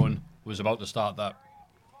title run was about to start that.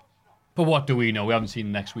 But what do we know? We haven't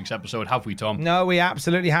seen next week's episode, have we, Tom? No, we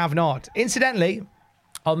absolutely have not. Incidentally,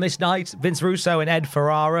 on this night, Vince Russo and Ed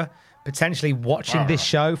Ferrara potentially watching this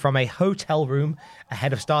show from a hotel room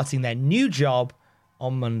ahead of starting their new job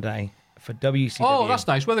on Monday for WCW. Oh, that's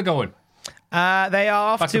nice. Where are they going? They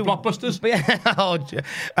are off Back to Blockbusters?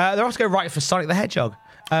 They're off to go right for Sonic the Hedgehog.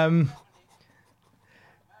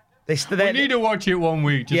 We need to watch it one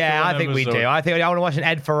week. Just yeah, for one I think we episode. do. I think I want to watch an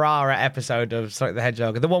Ed Ferrara episode of Sonic the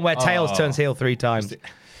Hedgehog. The one where Tails turns heel 3 times.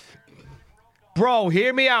 Bro,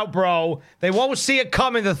 hear me out, bro. They won't see it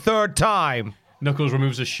coming the 3rd time. Knuckles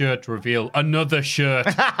removes a shirt to reveal another shirt.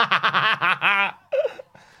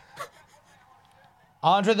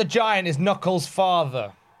 Andre the Giant is Knuckles'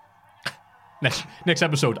 father. Next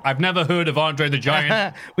episode. I've never heard of Andre the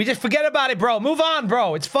Giant. We just forget about it, bro. Move on,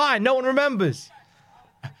 bro. It's fine. No one remembers.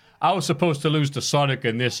 I was supposed to lose to Sonic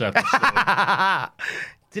in this episode.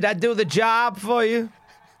 Did I do the job for you?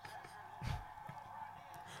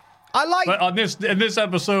 But in this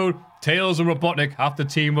episode, Tails and Robotnik have to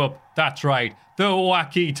team up. That's right. The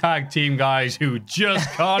wacky tag team guys who just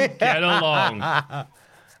can't get along. I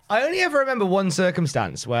only ever remember one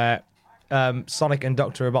circumstance where Sonic and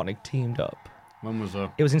Dr. Robotnik teamed up. When was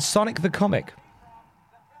that? It was in Sonic the Comic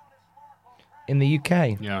in the UK.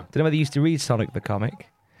 Yeah. Don't know whether you used to read Sonic the Comic.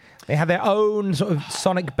 They had their own sort of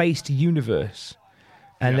Sonic-based universe,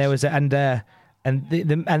 and there was and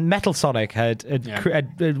Metal Sonic had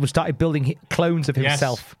started building clones of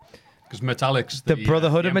himself. Because Metallics, the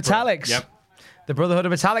Brotherhood of Emperor. Metallics. Yep. The Brotherhood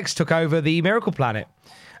of Metallics took over the Miracle Planet,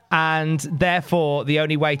 and therefore the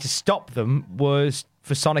only way to stop them was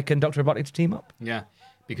for Sonic and Dr. Robotnik to team up. Yeah,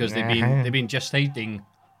 because they've been gestating.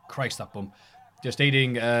 Christ, that bump.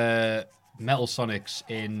 Gestating Metal Sonics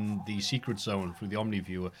in the Secret Zone through the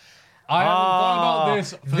Omniviewer. I haven't thought about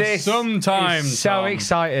this for some time. Is so Tom.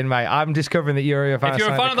 exciting, mate. I'm discovering that you're a fan. If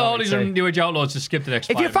you're a fan of the Holidays Holidays and New Age Outlaws, just skip the next.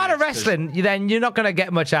 If you're a fan of minutes, wrestling, then you're not going to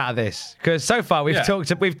get much out of this, because so far we've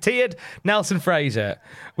tiered Nelson Fraser,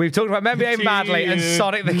 we've talked about Men Behaving Badly and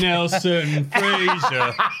Sonic the Nelson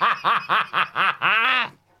Fraser.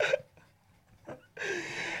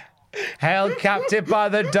 held captive by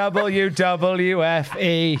the WWFE.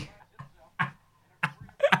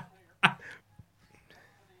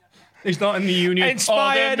 He's not in the union.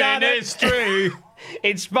 Inspired or the ministry.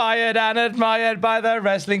 Inspired and admired by the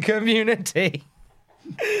wrestling community.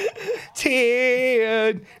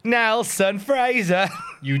 Tiered Nelson Fraser.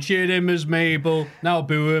 You cheered him as Mabel, now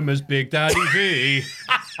boo him as Big Daddy V.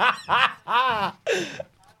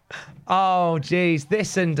 Oh, jeez.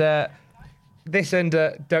 This and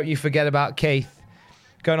Don't You Forget About Keith.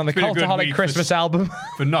 Going on the been a good Cultaholic week Christmas album.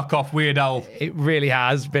 For knockoff Weird Al. It really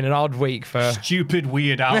has been an odd week for... Stupid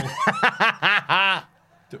Weird Al.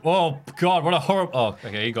 Oh, God, what a horrible... Oh,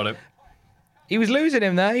 okay, he got it. He was losing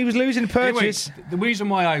him there. He was losing purchase. Anyway, the reason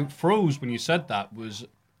why I froze when you said that was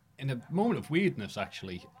in a moment of weirdness,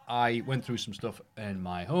 actually. I went through some stuff in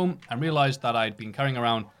my home and realised that I'd been carrying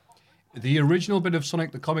around the original bit of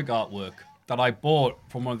Sonic the Comic artwork that I bought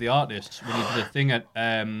from one of the artists when he did a thing at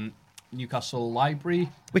Newcastle Library.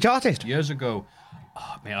 Which artist? Years ago.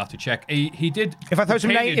 Oh, man, I'll have to check. He did... If I throw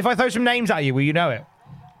some names at you, will you know it?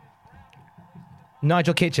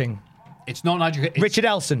 Nigel Kitching. It's not Nigel... Richard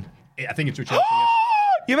Elson. I think it's Richard Elson, yes.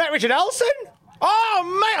 You met Richard Elson?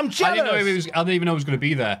 Oh, mate, I'm jealous. I didn't even know he was going to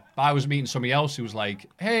be there. But I was meeting somebody else who was like,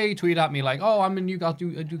 hey, tweeted at me like, oh, I'm in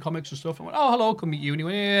Newcastle, I do comics and stuff. I went, oh, hello, come meet you. And he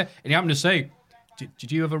went, yeah. And he happened to say,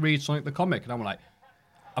 did you ever read Sonic the Comic? And I'm like,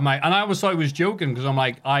 and I always thought he was joking because I'm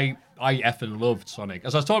like, I effing loved Sonic.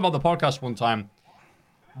 As I was talking about the podcast one time,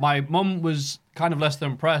 my mum was kind of less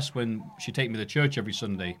than impressed when she'd take me to church every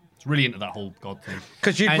Sunday. It's really into that whole God thing.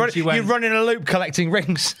 Because you'd run in a loop collecting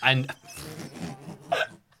rings. And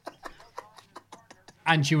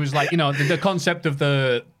she was like, you know, the concept of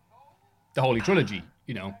the Holy Trilogy,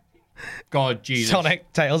 you know, God, Jesus,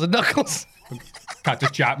 Sonic, Tails, and Knuckles.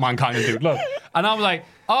 Cactus Jack, Mankind, and Dude Love. And I was like,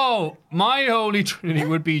 oh, my Holy Trinity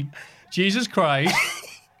would be Jesus Christ,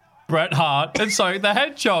 Bret Hart, and Sonic the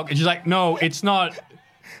Hedgehog. And she's like, no, it's not.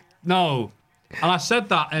 No. And I said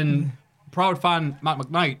that, and proud fan Matt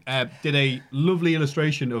McKnight did a lovely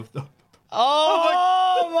illustration of the...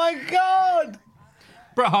 Oh my God!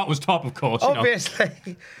 Bret Hart was top, of course. Obviously.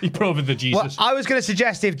 You know. He proved the Jesus. Well, I was going to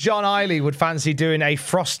suggest if John Eiley would fancy doing a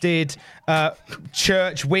frosted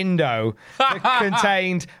church window that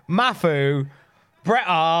contained Mafu, Bret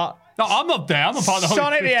Hart... No, I'm not there. I'm a part of the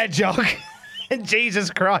Sonic the Hedgehog. Jesus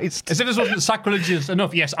Christ. As if this wasn't sacrilegious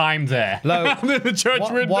enough, yes, I'm there. Look, the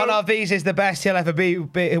church window. One of these is the best he'll ever be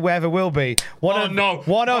whoever will be. One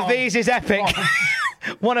of these is epic.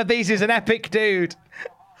 One of these is an epic dude.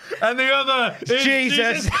 And the other is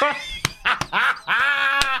Jesus.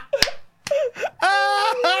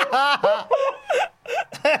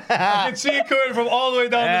 I could see it coming from all the way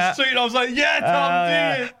down the street. I was like, yeah, Tom,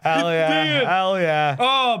 do it. Hell yeah. Hell yeah.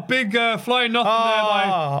 Oh, big flying nothing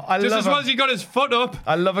there. Just as well as he got his foot up.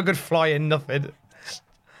 I love a good flying nothing.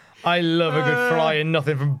 I love a good flying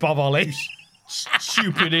nothing from Bob Ollie.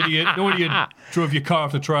 Stupid idiot. No one drove your car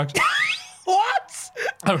off the tracks. What?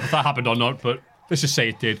 I don't know if that happened or not, but let's just say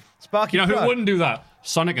it did. Sparky, you know who wouldn't do that?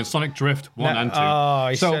 Sonic and Sonic Drift 1 and 2. Oh,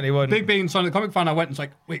 he certainly wouldn't. Big being Sonic the Comic fan, I went and was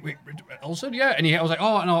like, wait, Elson? Yeah. And I was like,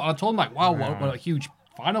 oh, no. I told him, like, wow, what a huge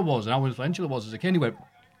fan I was and how influential it was as a kid. And he went,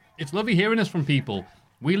 it's lovely hearing this from people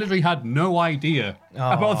We literally had no idea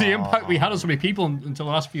about the impact we had on so many people until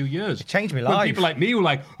the last few years. It changed my when life. People like me were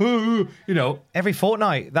like, you know. Every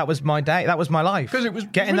fortnight, that was my day. That was my life. Because it was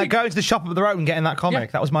going to the shop up the road and getting that comic.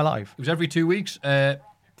 Yeah. That was my life. It was every 2 weeks,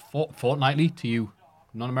 fortnightly to you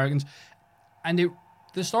non-Americans. And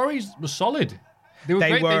the stories were solid. They were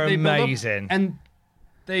great. Were they built up, amazing. and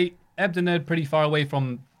they ebbed and ebbed pretty far away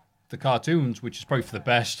from the cartoons, which is probably for the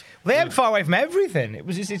best. They ebbed far away from everything. It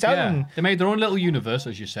was just its own. They made their own little universe,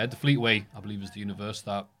 as you said. The Fleetway, I believe, is the universe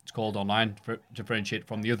that it's called online to differentiate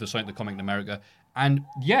from the other Sonic the Comic in America. And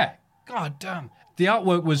yeah, god damn. The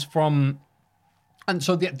artwork was from... And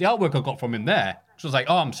so the artwork I got from him there, so I was like,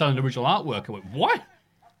 oh, I'm selling the original artwork. I went, what?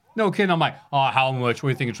 No kidding. I'm like, oh, how much?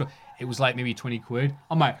 What do you think? It was like maybe 20 quid.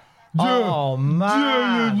 I'm like... Oh,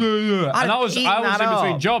 man. And I was in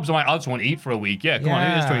between up. jobs. I'm like, I just want to eat for a week. Yeah, come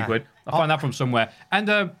on, here's 20 quid. I'll find that from somewhere. And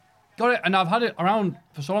got it, and I've had it around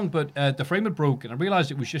for so long, but the frame had broken. I realised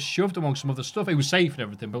it was just shoved amongst some other stuff. It was safe and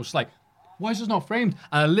everything, but it was like, why is this not framed?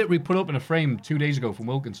 And I literally put it up in a frame 2 days ago from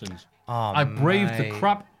Wilkinson's. I braved the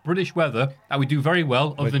crap British weather that we do very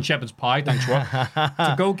well, other than shepherd's pie, thanks, Rob,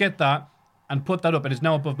 to go get that and put that up, and it's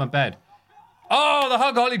now above my bed. Oh, the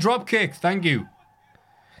Hog Holly drop kick. Thank you.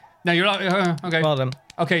 Now you're like, okay. Well done.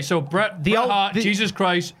 Okay, so Bret Hart, Jesus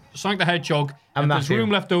Christ, Sonic the Hedgehog, and there's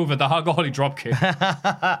room left over, the Hog Holly dropkick.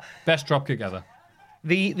 Best dropkick ever.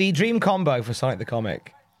 The dream combo for Sonic the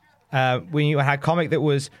Comic, when you had a comic that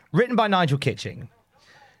was written by Nigel Kitching,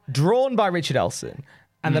 drawn by Richard Elson,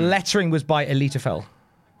 and the lettering was by Elita Fell.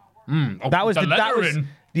 Oh, that was the lettering.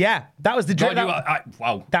 That was the dream.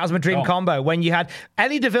 Wow. That was my dream combo. When you had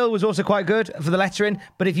Ellie DeVille was also quite good for the lettering,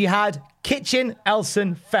 but if you had Kitchen,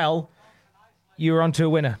 Elson, Fell, you were onto a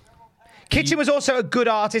winner. Kitchen was also a good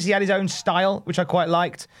artist. He had his own style, which I quite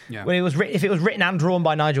liked. Yeah. When it was if it was written and drawn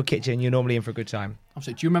by Nigel Kitchen, you're normally in for a good time.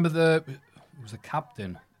 Do you remember it was the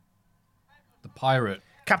captain, the pirate?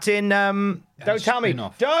 Captain, don't tell me.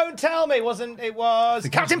 Don't tell me. It was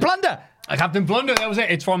Captain Plunder. Captain Plunder, that was it.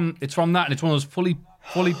 It's from that, and it's one of those fully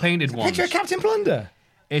painted ones. Picture of Captain Plunder.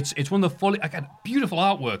 It's one of the fully beautiful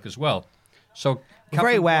artwork as well. So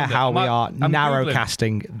very aware how we are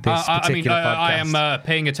narrowcasting this particular podcast. I am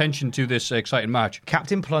paying attention to this exciting match.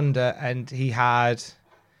 Captain Plunder, and he had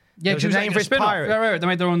because his name for his pirate. They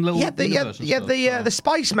made their own little universe. The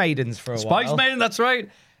Spice Maidens for a while. Spice Maiden, that's right.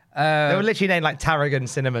 They were literally named like Tarragon,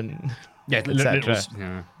 Cinnamon, etc.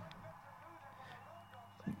 Yeah.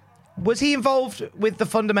 Was he involved with the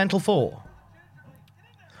Fundamental Four?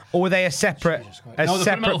 Or were they a separate being? No, the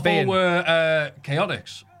Fundamental Four were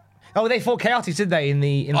Chaotix. Oh, they fought Chaotix, did they, in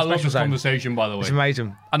the I love this conversation, by the way. It's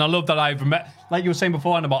amazing. And I love that I've met, like you were saying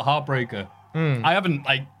beforehand about Heartbreaker. I haven't,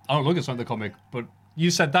 I don't look at Sonic the Comic, but you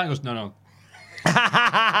said that and goes, no.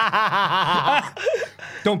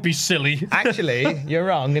 Don't be silly. Actually, you're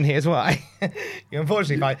wrong, and here's why. You're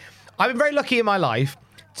unfortunately fine. I've been very lucky in my life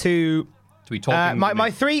to be talking.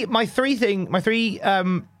 My three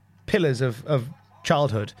pillars of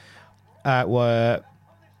childhood were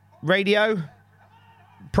radio,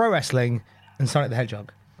 pro wrestling, and Sonic the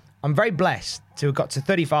Hedgehog. I'm very blessed to have got to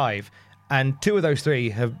 35, and two of those three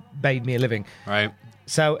have made me a living. Right.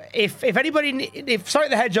 So if Sonic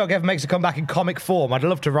the Hedgehog ever makes a comeback in comic form, I'd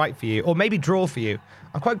love to write for you, or maybe draw for you.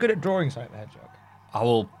 I'm quite good at drawing Sonic the Hedgehog. I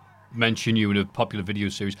will mention you in a popular video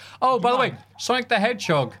series. Oh, by the way, Sonic the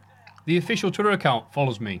Hedgehog, the official Twitter account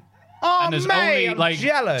follows me. Oh, and there's mate, only like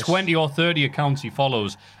jealous. 20 or 30 accounts he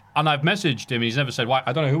follows. And I've messaged him and he's never said why.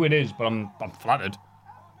 I don't know who it is, but I'm flattered.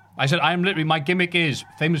 I said, I am literally, my gimmick is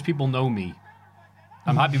famous people know me.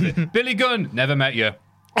 I'm happy with it. Billy Gunn, never met you.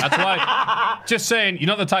 That's why. Just saying, you're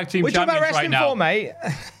not the tag team champions right now. For, mate?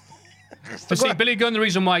 But see, Billy Gunn, the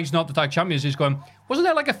reason why he's not the tag champions is going, wasn't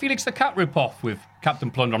there like a Felix the Cat ripoff with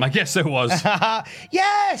Captain Plunder? I'm like, yes, there was.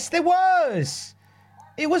 Yes, there was.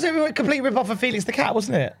 It was a complete rip-off of Felix the Cat,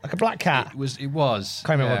 wasn't it? Like a black cat. It was.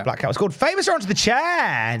 Can't remember what the black cat was called. Famous or onto the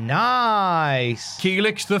chair. Nice.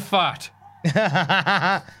 Keelix the Fat.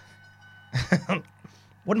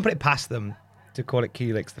 Wouldn't put it past them to call it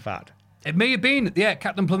Keelix the Fat. It may have been, yeah,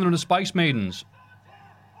 Captain Plunder and the Spice Maidens.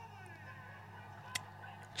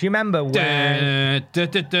 Do you remember when...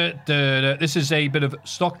 This is a bit of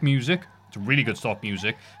stock music. It's really good stock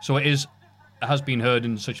music. So it has been heard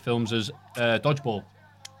in such films as Dodgeball.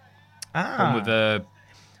 With,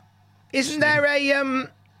 isn't there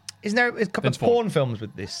a couple of porn films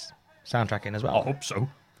with this soundtrack in as well? I hope so.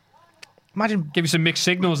 Imagine... Give you some mixed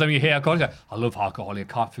signals, then you hear alcoholic. I love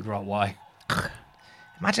alcoholic. I can't figure out why.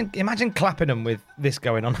 Imagine clapping them with this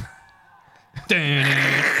going on.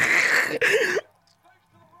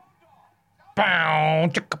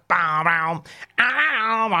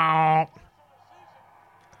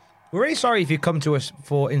 We're really sorry if you come to us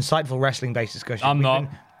for insightful wrestling-based discussion. I'm not.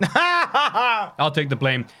 I'll take the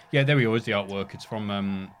blame. Yeah, there we go. It's the artwork. It's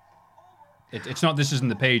from. It's not. This isn't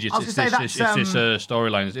the page. It's this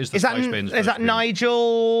storyline. It's the is that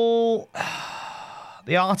Nigel?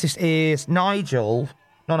 The artist is Nigel.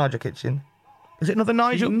 Not Nigel Kitchen. Is it another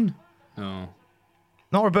Nigel? Keaton? No.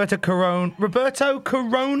 Not Roberto Corona. Roberto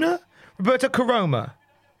Corona? Roberto Coroma.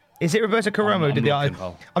 Is it Roberto Coroma who did the art?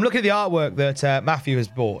 I'm looking at the artwork that Matthew has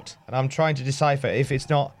bought, and I'm trying to decipher if it's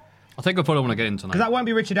not. I'll take a photo when I get in tonight. Because that won't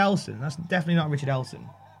be Richard Elson. That's definitely not Richard Elson.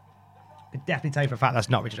 I could definitely tell you for a fact that's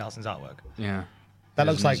not Richard Elson's artwork. Yeah. That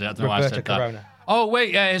looks like Roberto Corona. Oh,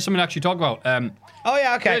 wait, here's something to actually talk about. Oh,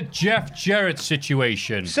 yeah, okay. The Jeff Jarrett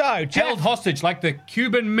situation. So, held hostage like the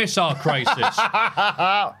Cuban Missile Crisis.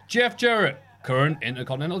 Jeff Jarrett, current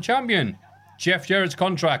Intercontinental Champion. Jeff Jarrett's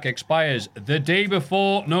contract expires the day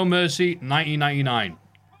before No Mercy 1999.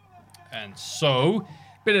 And so,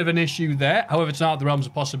 bit of an issue there. However, it's not out of the realms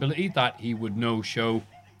of possibility that he would no-show.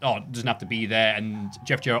 Oh, doesn't have to be there. And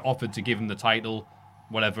Jeff Jarrett offered to give him the title,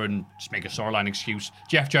 whatever, and just make a storyline excuse.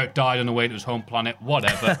 Jeff Jarrett died on the way to his home planet,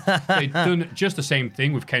 whatever. They've done just the same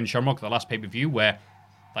thing with Ken Shamrock, the last pay-per-view, where,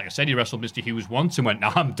 like I said, he wrestled Mr. Hughes once and went,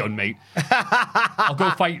 nah, I'm done, mate. I'll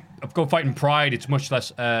go fight in Pride. It's much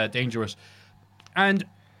less dangerous. And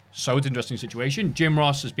so it's an interesting situation. Jim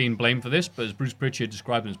Ross has been blamed for this, but as Bruce Pritchard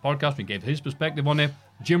described in his podcast, we gave his perspective on it.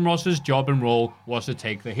 Jim Ross's job and role was to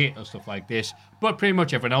take the hit or stuff like this, but pretty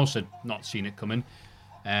much everyone else had not seen it coming.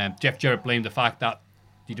 Jeff Jarrett blamed the fact that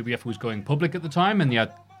DWF was going public at the time and they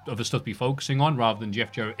had other stuff to be focusing on rather than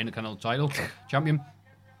Jeff Jarrett Intercontinental title champion.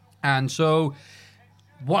 And so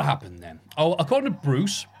what happened then? Oh, according to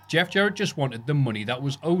Bruce, Jeff Jarrett just wanted the money that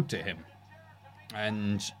was owed to him.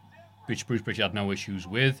 And which Bruce Pritchard had no issues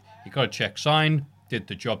with. He got a check signed, did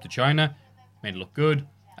the job to China, made it look good,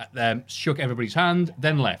 shook everybody's hand,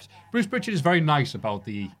 then left. Bruce Pritchard is very nice about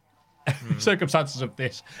the circumstances of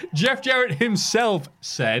this. Jeff Jarrett himself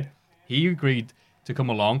said he agreed to come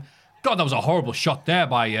along. God, that was a horrible shot there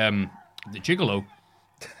by the Gigolo.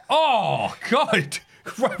 Oh, God.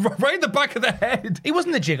 Right in the back of the head. He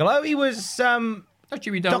wasn't the Gigolo. He was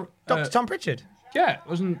Dr. Tom Pritchard. Yeah,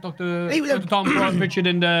 wasn't Dr. Tom Pritchard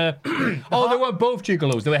and... they weren't both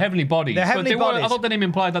Gigolos. They were Heavenly Bodies. They're Heavenly Bodies. I thought the name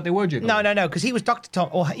implied that they were Gigolos. No, because he was Dr. Tom,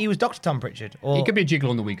 or he was Dr. Tom Pritchard. Or he could be a Gigolo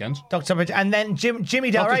on the weekends. Dr. Tom Pritchard. And then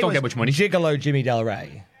Jimmy Del Rey don't get much money. Gigolo Jimmy Del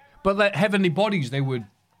Rey. But like Heavenly Bodies, they would...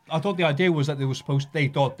 I thought the idea was that they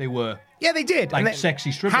thought they were... Yeah, they did. Like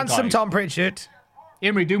sexy stripper Handsome guys. Tom Pritchard. He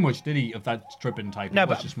didn't really do much, did he, of that stripping type? No,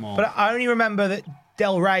 but I only remember that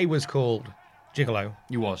Del Rey was called Gigolo.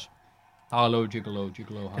 He was. Hello,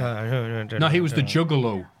 Gigolo. No, he was the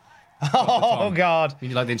Juggalo. Oh, God.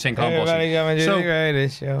 You like the Insane Clown Posse.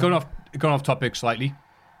 So, going off topic slightly.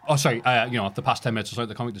 Oh, sorry, off the past 10 minutes or so,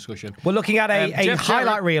 the comic discussion. We're looking at a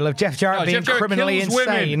highlight reel of Jeff Jarrett being criminally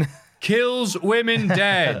insane. Kills women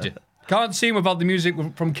dead. Can't see him without the music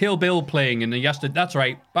from Kill Bill playing in the yesterday. That's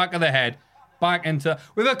right, back of the head, back into...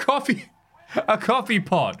 With a coffee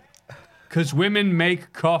pot. Because women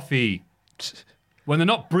make coffee. When they're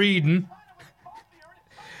not breeding...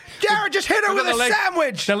 Jarrett just hit her with a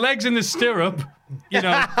sandwich. The legs in the stirrup,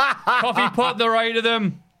 coffee pot to the right of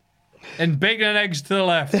them, and bacon and eggs to the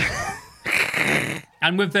left,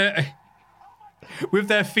 and with their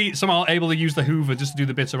feet somehow able to use the Hoover just to do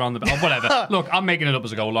the bits around the whatever. Look, I'm making it up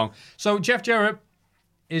as I go along. So Jeff Jarrett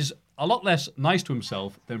is a lot less nice to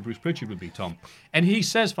himself than Bruce Pritchard would be, Tom, and he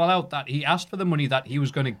says flat out that he asked for the money that he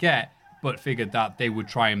was going to get, but figured that they would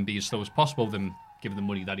try and be as slow as possible with him. Give the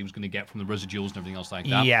money that he was going to get from the residuals and everything else like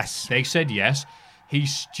that. Yes. They said yes. He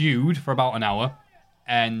stewed for about an hour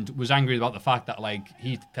and was angry about the fact that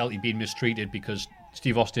he felt he'd been mistreated because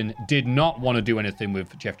Steve Austin did not want to do anything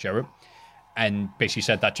with Jeff Jarrett and basically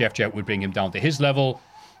said that Jeff Jarrett would bring him down to his level.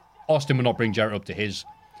 Austin would not bring Jarrett up to his.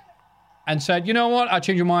 And said, you know what? I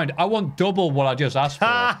changed your mind. I want double what I just asked for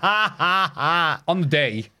on the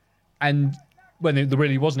day. And when there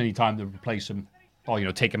really wasn't any time to replace him or,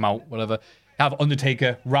 take him out, whatever. Have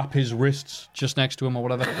Undertaker wrap his wrists just next to him or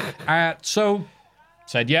whatever. So,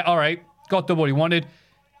 said, yeah, all right. Got double what he wanted.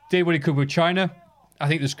 Did what he could with China. I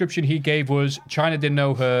think the description he gave was China didn't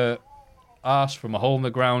know her ass from a hole in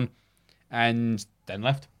the ground and then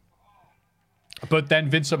left. But then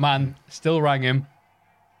Vince McMahon still rang him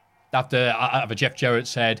after Jeff Jarrett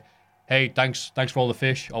said, hey, thanks for all the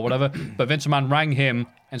fish or whatever. But Vince McMahon rang him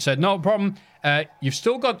and said, no problem. You've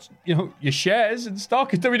still got, your shares in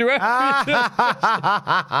stock at WWF.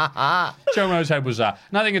 Showing his head was that.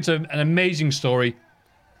 And I think it's an amazing story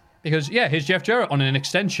because, here's Jeff Jarrett on an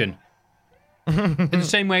extension. In the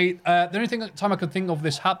same way, the only time I could think of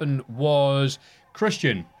this happen was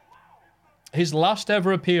Christian his last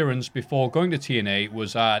ever appearance before going to TNA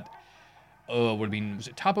was at, was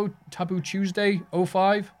it Taboo Tuesday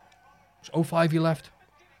 05? It was 05 he left?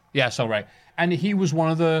 Yes, all right. And he was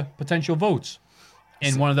one of the potential votes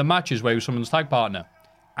in one of the matches where he was someone's tag partner.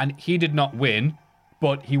 And he did not win,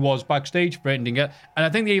 but he was backstage threatening it. And I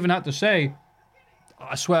think they even had to say,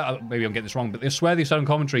 I swear, maybe I'm getting this wrong, but they swear they said on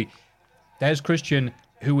commentary, there's Christian,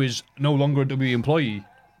 who is no longer a WWE employee,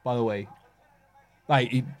 by the way.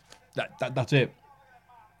 Like, that's it.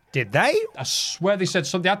 Did they? I swear they said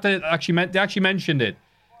something. They actually mentioned it.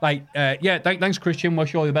 Like, thanks, Christian.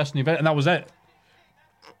 Wish you all the best in the event. And that was it.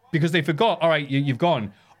 Because they forgot, all right, you've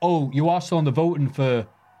gone. Oh, you are still on the voting for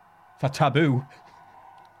Taboo.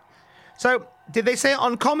 So, did they say it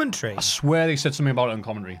on commentary? I swear they said something about it on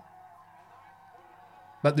commentary.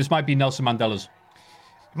 But this might be Nelson Mandela's.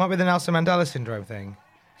 It might be the Nelson Mandela syndrome thing.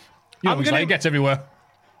 You know, he gets everywhere.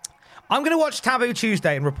 I'm going to watch Taboo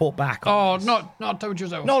Tuesday and report back. Oh, not Taboo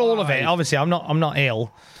Tuesday. Not all of it. Obviously, I'm not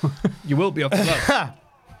ill. You will be up for that.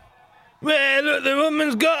 Well, look, the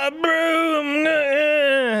woman's got a broom.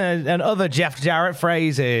 And other Jeff Jarrett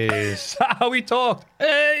phrases. That's how he talked.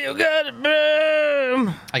 Hey, you got a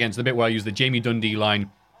broom. Again, it's the bit where I used the Jamie Dundee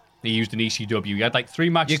line. He used an ECW. He had like 3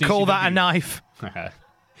 matches. You call that a knife?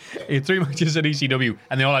 He had 3 matches at ECW,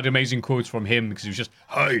 and they all had amazing quotes from him because he was just,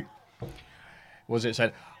 hey. What was it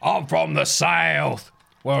said? I'm from the South,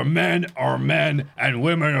 where men are men and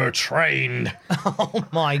women are trained. Oh,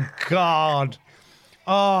 my God.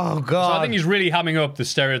 Oh, God. So I think he's really hamming up the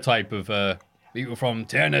stereotype of people from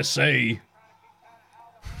Tennessee.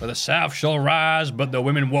 Where the South shall rise, but the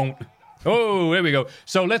women won't. Oh, here we go.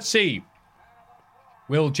 So let's see.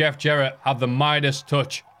 Will Jeff Jarrett have the Midas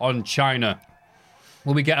touch on China?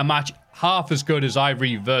 Will we get a match half as good as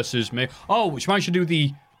Ivory versus me? Oh, which might should do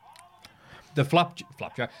the flapjack.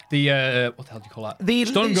 The what the hell do you call that? The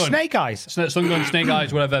stun gun. Snake Eyes. Stun gun, Snake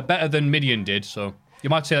Eyes, whatever. Better than Midian did. So you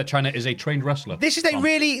might say that China is a trained wrestler. This is a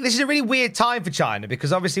really weird time for China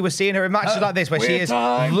because obviously we're seeing her in matches like this where she is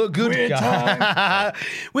the good guy.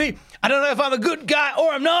 I don't know if I'm a good guy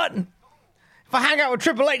or I'm not. If I hang out with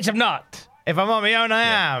Triple H, I'm not. If I'm on my own, I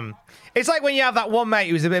am. It's like when you have that one mate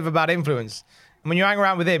who's a bit of a bad influence. And when you hang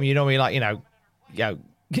around with him, you normally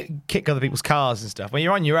kick other people's cars and stuff. When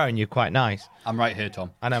you're on your own, you're quite nice. I'm right here,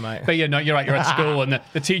 Tom. I know, mate. But yeah, no, you're right. You're at school, and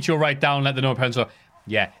the teacher will write down, let the know parents go,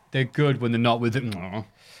 yeah, they're good when they're not with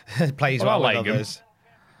it. Plays well with others.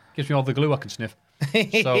 Gives me all the glue I can sniff.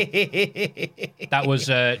 So that was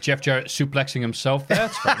Jeff Jarrett suplexing himself there.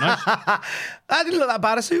 It's very nice. That didn't look that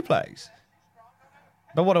bad a suplex.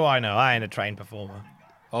 But what do I know? I ain't a trained performer.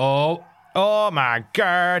 Oh my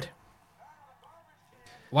God.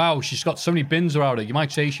 Wow, she's got so many bins around her. You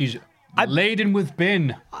might say she's laden with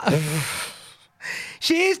bin.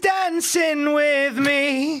 She's dancing with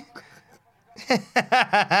me.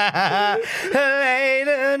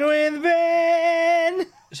 Laden with bin.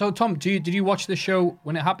 So, Tom, did you watch the show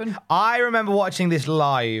when it happened? I remember watching this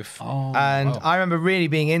live. I remember really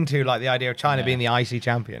being into like the idea of China being the IC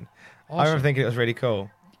champion. Awesome. I remember thinking it was really cool.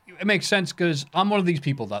 It makes sense because I'm one of these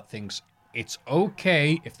people that thinks it's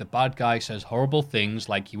okay if the bad guy says horrible things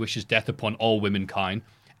like he wishes death upon all womankind,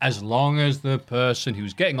 as long as the person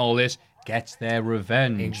who's getting all this gets their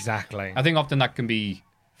revenge. Exactly. I think often that can be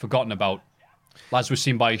forgotten about. As was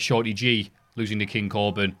seen by Shorty G losing to King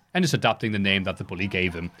Corbin and just adapting the name that the bully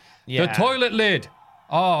gave him. Yeah. The toilet lid.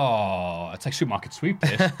 Oh, it's like supermarket sweep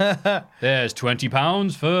this. There's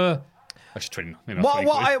 £20 for... Actually, 20,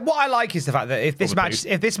 what I like is the fact that if this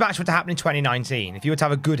match were to happen in 2019, if you were to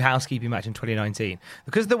have a good housekeeping match in 2019,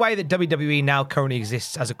 because of the way that WWE now currently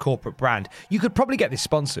exists as a corporate brand, you could probably get this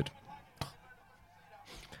sponsored.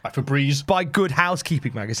 By Febreze. By Good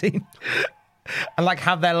Housekeeping magazine. And like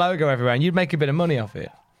have their logo everywhere and you'd make a bit of money off it.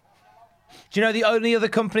 Do you know the only other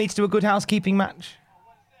company to do a Good Housekeeping match?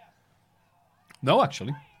 No,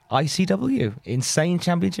 actually. ICW, Insane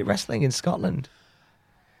Championship Wrestling in Scotland.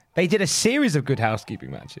 They did a series of Good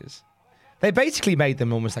Housekeeping matches. They basically made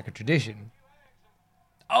them almost like a tradition.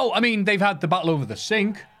 Oh, I mean, they've had the battle over the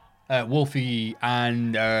sink, Wolfie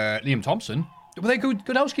and Liam Thompson. Were they good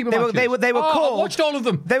housekeeping matches? They were called... I watched all of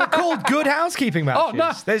them. They were called Good Housekeeping matches. Oh,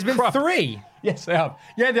 no. There's been 3. Yes, they have.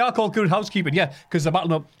 Yeah, they are called Good Housekeeping, yeah, because the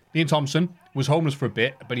battle up, Liam Thompson was homeless for a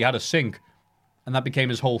bit, but he had a sink, and that became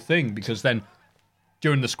his whole thing, because then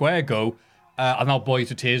during the square go... and I'll bore you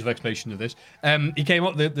to tears of explanation of this. He came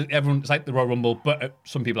up, everyone, it's like the Royal Rumble, but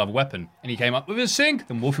some people have a weapon. And he came up with his sink.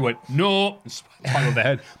 Then Wolfie went, no, and spined their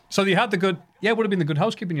head. So they had the good, it would have been the Good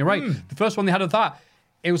Housekeeping, you're right. The first one they had of that,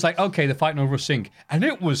 it was like, okay, they're fighting over a sink. And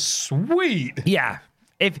it was sweet. Yeah.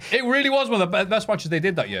 It really was one of the best matches they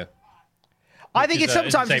did that year. I think it's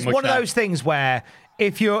sometimes say it's much one of there. those things where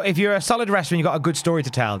if you're a solid wrestler and you've got a good story to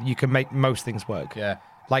tell, you can make most things work. Yeah.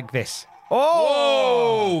 Like this.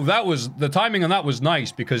 Oh! Oh, the timing on that was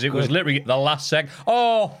nice because it was literally the last sec.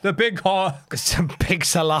 Oh, the big heart. Some big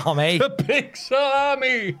salami. The big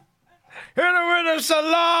salami. Hit it with a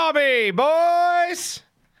salami, boys!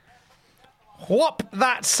 Whop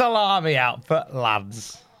that salami out, but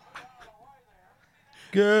lads.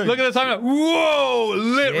 Good. Look at the timing. Whoa,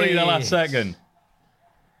 literally the last Jeez. second.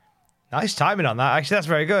 Nice timing on that. Actually, that's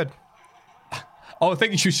very good. Oh, I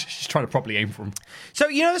think she's trying to properly aim for him. So,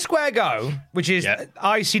 you know the Square Go, which is Yeah.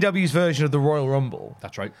 ICW's version of the Royal Rumble.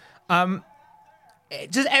 That's right.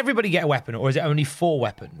 Does everybody get a weapon, or is it only 4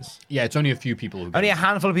 weapons? Yeah, it's only a few people who Only a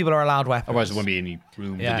handful of people are allowed weapons. Otherwise, there won't be any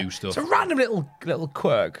room to do stuff. It's a random little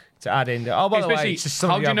quirk to add in. Oh, by the way, it's just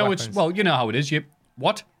some how of do you know weapons. it's... Well, you know how it is.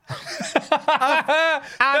 What?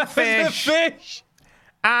 And fish. The fish.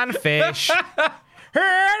 And fish.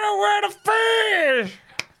 Where the fish?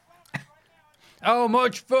 How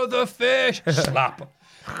much for the fish? Slap.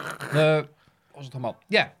 What was I talking about?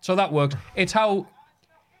 Yeah, so that works. It's how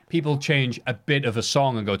people change a bit of a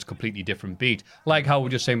song and go to a completely different beat. Like how we were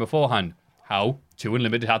just saying beforehand, how 2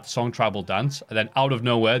 Unlimited had the song Tribal Dance, and then out of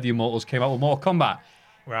nowhere, the Immortals came out with Mortal Kombat.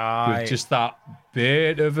 Right. With just that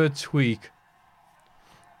bit of a tweak.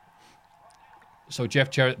 So Jeff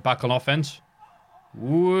Jarrett back on offense.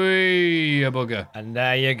 Wee, a bugger. And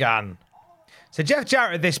there you gone. So Jeff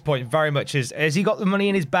Jarrett at this point very much has he got the money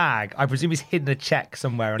in his bag? I presume he's hidden a check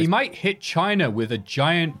somewhere. He might hit China with a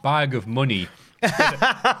giant bag of money with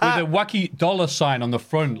a wacky dollar sign on the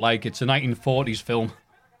front like it's a 1940s film.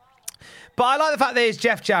 But I like the fact that it's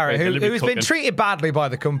Jeff Jarrett, Very who's deliberate been cooking. treated badly by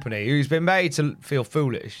the company, who's been made to feel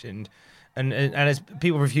foolish, and as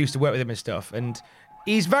people refuse to work with him and stuff. And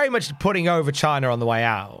he's very much putting over China on the way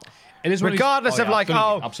out. It is one of these- Regardless oh, of yeah, like,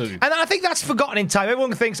 absolutely. And I think that's forgotten in time.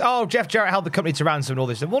 Everyone thinks, oh, Jeff Jarrett held the company to ransom and all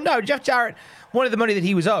this stuff. Well, no, Jeff Jarrett wanted the money that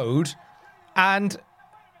he was owed and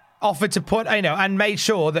offered to put, and made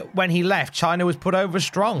sure that when he left, China was put over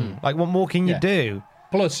strong. Like, what more can you Yeah. do?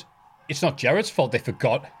 Plus, it's not Jarrett's fault they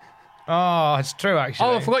forgot. Oh, it's true, actually.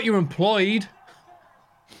 Oh, I forgot you were employed.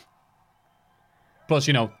 Plus,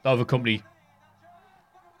 the other company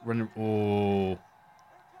running. Oh.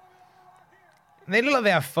 They look like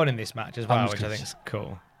they have fun in this match as well, just which I gonna think is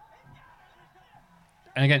cool.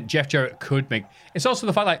 And again, Jeff Jarrett could make. It's also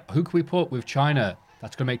the fact like, who can we put with China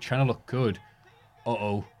that's going to make China look good?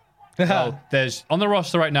 Uh-oh. Well, there's on the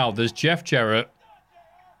roster right now. There's Jeff Jarrett.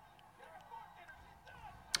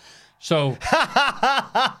 So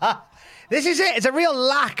This is it. It's a real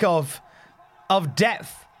lack of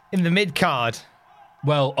depth in the mid card.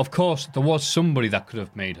 well, of course, there was somebody that could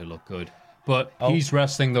have made her look good, but he's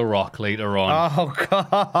wrestling The Rock later on. Oh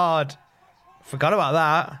God, forgot about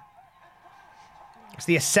that. It's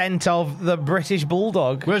the ascent of the British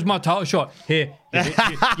Bulldog. Where's my title shot? Here,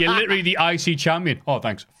 you're literally the IC champion. Oh,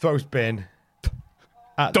 thanks. Throws bin.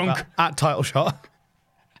 Dunk. At title shot.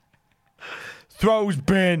 Throws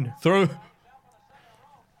bin. Throw.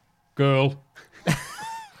 Girl.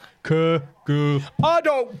 Girl. I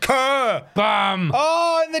don't care. Bam.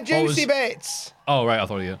 Oh, and the juicy was- bits. Oh, right, I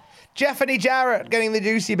thought you. Jeffany Jarrett getting the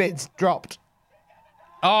juicy bits dropped.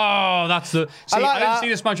 Oh, that's the. See, like I didn't that. see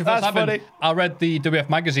this match at That's first happen. funny. I read the WF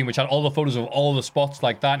magazine, which had all the photos of all the spots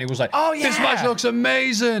like that, and it was like, Oh, this yeah. match looks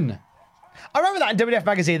amazing. I remember that in WF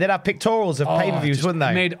magazine. They'd have pictorials of pay-per-views, just wouldn't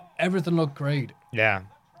they? Made everything look great Yeah.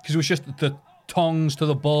 because it was just the tongs to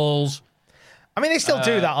the balls. I mean, they still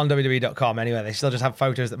do that on WWE.com anyway. They still just have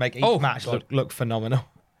photos that make each match look phenomenal.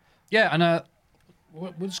 Yeah, and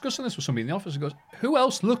we're discussing this with somebody in the office. Who goes, who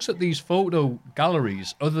else looks at these photo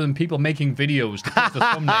galleries other than people making videos to put the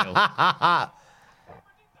thumbnail?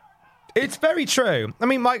 It's very true. I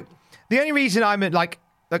mean, the only reason I'm like,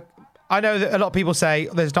 I know that a lot of people say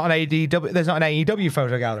there's not an AEW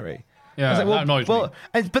photo gallery. I Yeah, was like, that annoys me.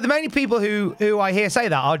 But the many people who I hear say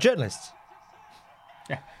that are journalists.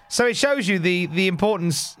 Yeah. So it shows you the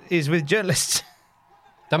importance is with journalists.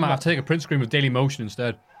 Damn it, I have to take a print screen with Daily Motion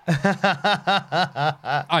instead.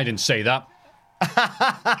 I didn't say that.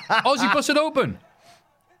 Ozzy busted open.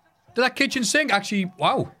 Did that kitchen sink actually?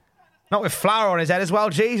 Wow. Not with flour on his head as well.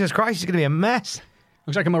 Jesus Christ, he's going to be a mess.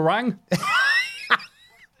 Looks like a meringue.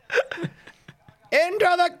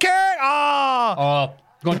 Into the cake! Oh! Oh,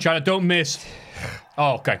 go on, China, don't miss.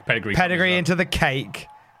 Oh, okay, pedigree. Pedigree into the cake.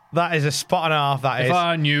 That is a spot and a half, that If is.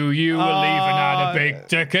 I knew you were leaving out a big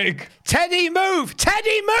cake. Teddy, move!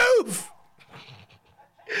 Teddy, move!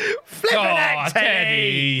 Flippin' heck,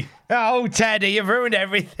 Teddy! Oh, Teddy, you've ruined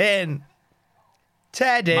everything.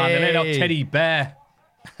 Teddy. Man, they laid out Teddy Bear.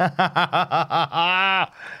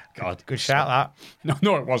 God. Good shout, that.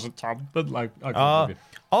 No, it wasn't, Tom. But like, I can't believe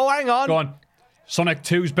it. Oh, hang on. Go on. Sonic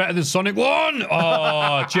 2's better than Sonic 1.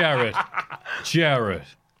 Oh, Jared.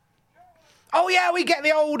 Oh, yeah, we get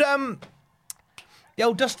the old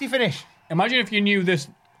dusty finish. Imagine if you knew this,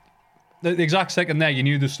 the exact second there, you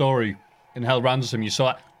knew the story in Hell Ransom. You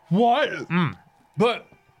saw that. What? But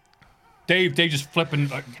Dave just flipping,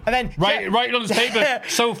 like, And then right on his table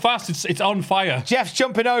so fast it's on fire. Jeff's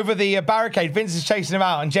jumping over the barricade. Vince is chasing him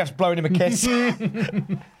out, and Jeff's blowing him a kiss.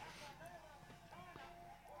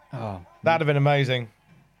 That'd have been amazing.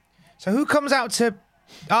 So who comes out to...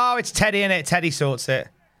 Oh, it's Teddy, innit? Teddy sorts it.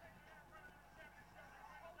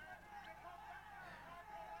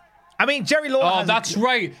 I mean, Jerry Lawler has That's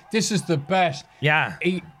right. This is the best. Yeah.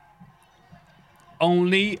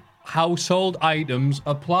 Only household items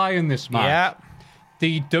apply in this match. Yeah.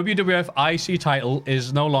 The WWF IC title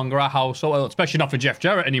is no longer a household, especially not for Jeff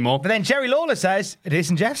Jarrett anymore. But then Jerry Lawler says, it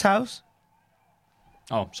isn't Jeff's house.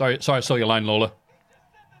 Oh, sorry, I saw your line, Lola.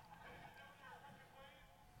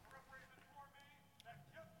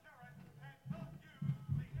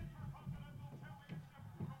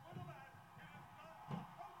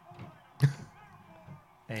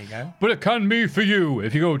 There you go. But it can be for you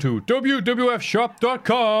if you go to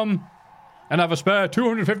WWFshop.com and have a spare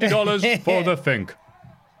 $250 for the Think.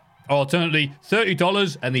 Alternately,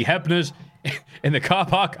 $30 and the Hebners in the car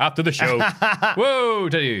park after the show. Whoa,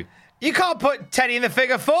 Teddy. You can't put Teddy in the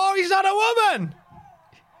figure 4. He's not a woman.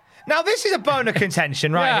 Now, this is a bone of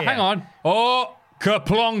contention right here. Hang on. Oh,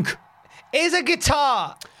 kerplonk. Is a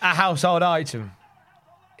guitar a household item?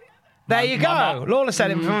 There you go. Mama. Lawler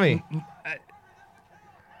said it for me.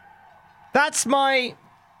 That's my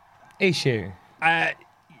issue.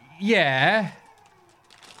 Yeah.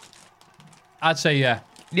 I'd say yeah.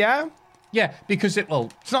 Yeah? Yeah, because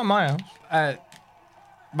It's not my house.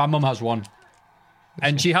 my mum has one.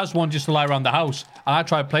 And she has one just to lie around the house. And I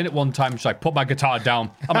tried playing it one time. She's like, put my guitar down.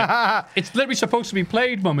 I'm like, it's literally supposed to be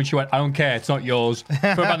played, Mum. And she went, I don't care. It's not yours. Put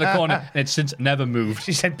it around the corner. And it's since never moved.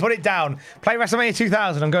 She said, put it down. Play WrestleMania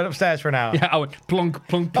 2000. I'm going upstairs for an hour. Yeah, I went plunk,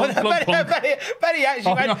 plunk, plunk, plunk, plunk. Betty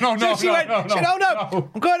actually went, no.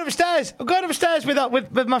 I'm going upstairs. I'm going upstairs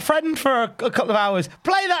with my friend for a couple of hours.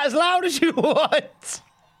 Play that as loud as you want.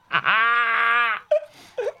 I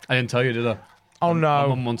didn't tell you, did I? Oh, My no.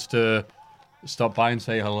 mum wants to stop by and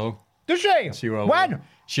say hello. Does she? See where I When? will.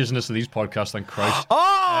 She doesn't listen to these podcasts, thank Christ.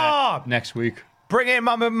 Oh! Next week. Bring in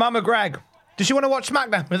Mama Greg. Does she want to watch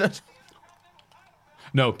SmackDown with us?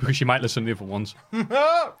 No, because she might listen to the other ones.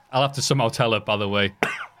 I'll have to somehow tell her, by the way.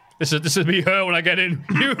 This is me, her, when I get in.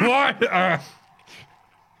 You what?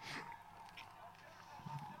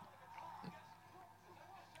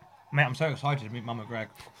 Mate, I'm so excited to meet Mama Greg.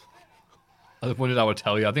 I wondered I would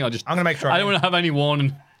tell you. I think I'll just... I'm going to make sure I don't want to have any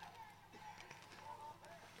warning.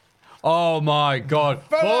 Oh my God.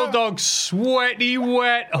 Bulldog's sweaty,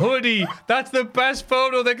 wet hoodie. That's the best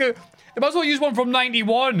photo they could... They might as well use one from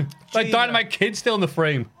 91. Like Gee, Dynamite Kid's still in the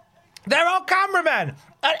frame. There are cameramen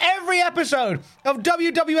at every episode of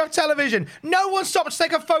WWF television. No one stopped to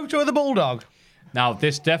take a photo of the Bulldog. Now,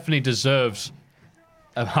 this definitely deserves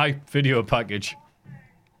a hype video package.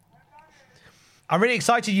 I'm really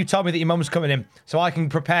excited you told me that your mum's coming in so I can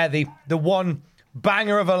prepare the one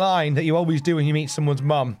banger of a line that you always do when you meet someone's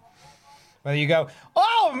mum. Where you go,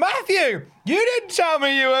 oh, Matthew, you didn't tell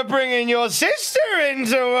me you were bringing your sister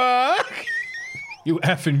into work. You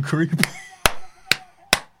effing creep.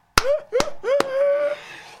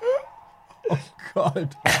 Oh,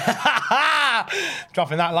 God.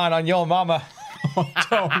 Dropping that line on your mama.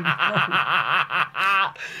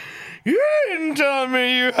 You didn't tell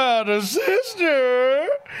me you had a sister,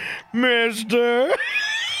 mister.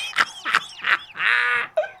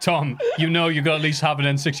 Tom, you know you got to at least have an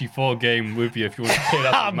N64 game with you if you want to play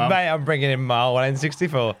that with Mum. Mate, I'm bringing in my old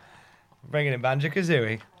N64. I'm bringing in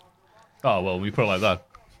Banjo-Kazooie. Oh, well, we put it like that.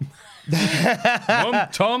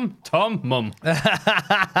 Mum, Tom, Mum.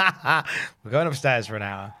 We're going upstairs for an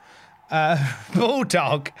hour.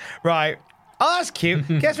 Bulldog. Right. Oh, that's cute.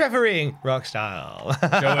 Guest refereeing. Rock style.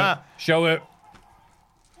 Show it.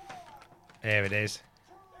 Here it is.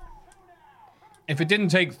 If it didn't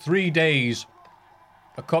take 3 days,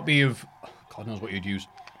 a copy of... God knows what you'd use.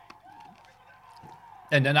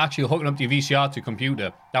 And then actually hooking up your VCR to a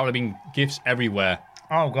computer, that would have been GIFs everywhere.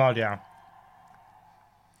 Oh, God, yeah.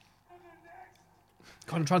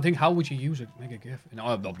 God, I'm trying to think, how would you use it? Make a GIF? No,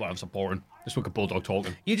 I'm supporting. Just look at Bulldog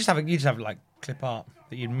talking. You just have like clip art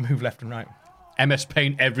that you move left and right. MS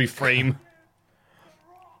Paint every frame.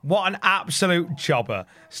 What an absolute jobber.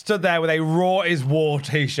 Stood there with a Raw is War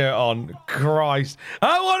t-shirt on. Christ.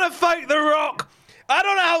 I want to fight The Rock. I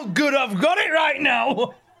don't know how good I've got it right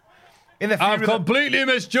now. in the I've feud with completely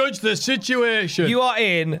misjudged the situation. You are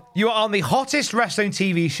on the hottest wrestling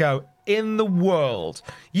TV show in the world.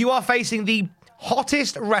 You are facing the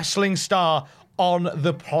hottest wrestling star on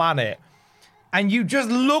the planet. And you just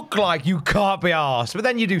look like you can't be arsed. But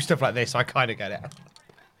then you do stuff like this, so I kind of get it.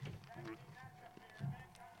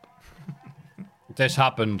 This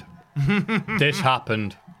happened. This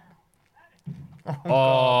happened.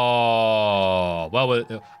 Oh,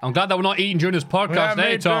 well, I'm glad that we're not eating during this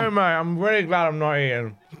podcast, Tom? mate. I'm really glad I'm not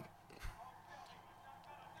eating.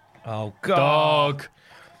 Oh, God. Dog.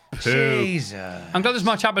 Poo. Jesus. I'm glad this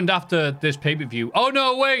match happened after this pay-per-view. Oh,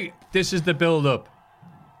 no, wait. This is the build-up.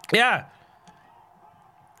 Yeah.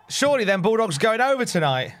 Surely then Bulldog's going over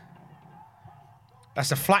tonight. That's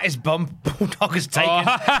the flattest bump Bulldog has taken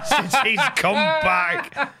since he's come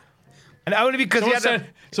back. And only because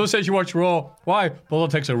Someone says you watch Raw. Why?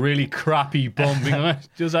 Bulldog takes a really crappy bump.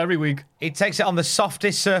 Just every week. he takes it on the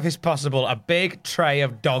softest surface possible, a big tray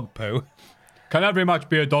of dog poo. Can every match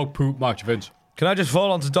be a dog poop match, Vince? Can I just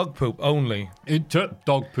fall onto dog poop only? Into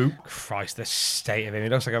dog poop. Christ, the state of him. He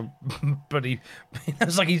looks like a bloody... He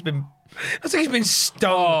looks like he's been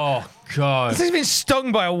stung. Oh, God. Looks like he's been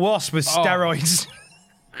stung by a wasp with steroids.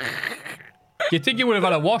 You'd think you would have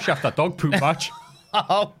had a wash after that dog poop match.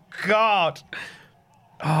 Oh, God.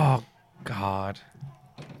 Oh, God.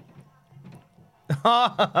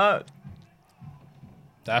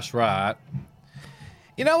 That's right.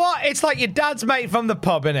 You know what? It's like your dad's mate from the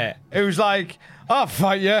pub, innit? Who's like, I'll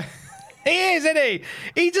fight you. He is, isn't he?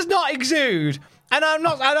 He does not exude. And I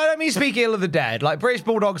don't mean speak ill of the dead. Like, British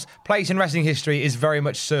Bulldog's place in wrestling history is very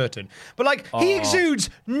much certain. But, like, he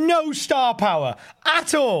exudes no star power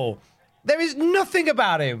at all. There is nothing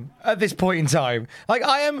about him at this point in time. Like,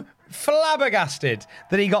 I am flabbergasted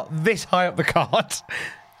that he got this high up the card.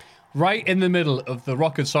 Right in the middle of the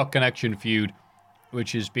Rock and Sock Connection feud,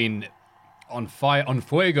 which has been on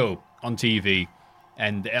fuego on TV.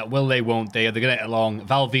 And will they, won't they? They're going to get along.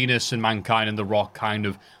 Val Venus and Mankind and The Rock, kind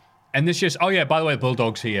of. And this just, oh yeah, by the way,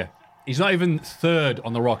 Bulldog's here. He's not even third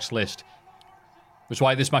on The Rock's list. That's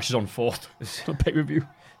why this match is on fourth on pay-per-view.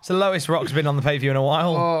 It's the lowest Rock's been on the pay-per-view in a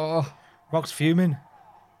while. Rock's fuming.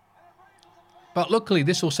 But luckily,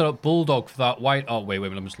 this will set up Bulldog for that white... Oh, wait,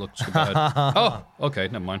 let me just look. Oh, okay,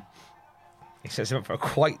 never mind. He sets him up for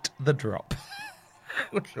quite the drop.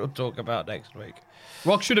 Which we'll talk about next week.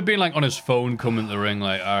 Rock should have been, like, on his phone coming to the ring,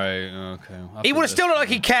 like, all right, okay. He would have still looked like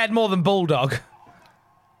he cared more than Bulldog.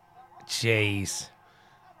 Jeez.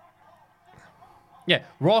 Yeah,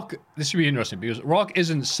 Rock, this should be interesting because Rock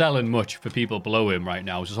isn't selling much for people below him right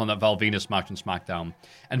now. He's just on that Val Venus match on SmackDown.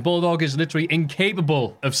 And Bulldog is literally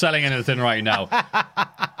incapable of selling anything right now.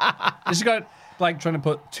 This is got like trying to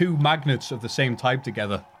put two magnets of the same type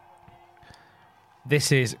together.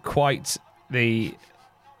 This is quite the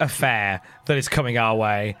affair that is coming our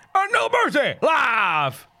way. And No Mercy,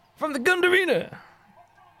 live from the Gund Arena.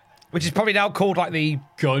 Which is probably now called like the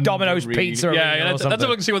Gund Domino's Arena. Pizza Arena. Yeah, let's have a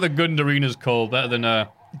look and see what the Gund Arena's called. Better than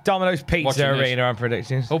Domino's Pizza watching this. Arena, I'm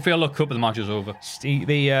predicting. Hopefully I'll look up and the match is over.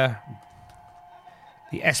 The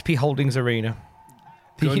SP Holdings Arena.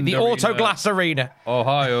 The Gund Arena. Autoglass Arena.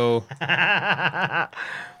 Ohio.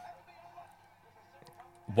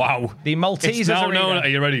 Wow. The Maltesers It's now Arena. known. Are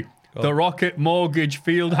you ready? The Rocket Mortgage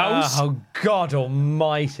Field House. Oh, God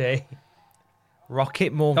almighty.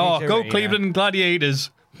 Rocket Mortgage Oh, Arena. go Cleveland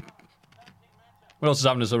Gladiators. What else is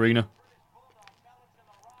happening in this arena?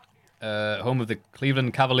 Home of the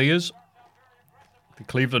Cleveland Cavaliers. The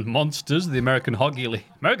Cleveland Monsters. The American Hockey League.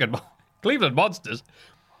 Cleveland Monsters.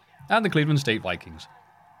 And the Cleveland State Vikings.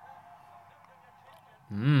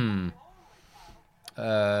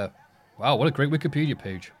 Wow, what a great Wikipedia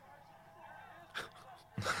page.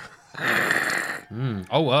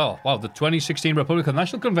 Oh, wow. Wow, the 2016 Republican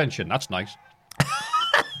National Convention. That's nice.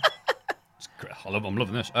 It's great. I'm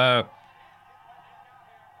loving this.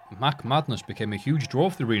 Mac Madness became a huge draw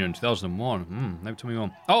for the arena in 2001. Never tell me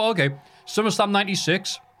more. Oh, okay. SummerSlam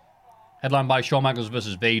 96. Headlined by Shawn Michaels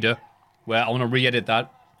versus Vader. Where I want to re-edit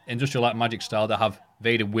that. Industrial Light Magic style to have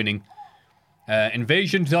Vader winning.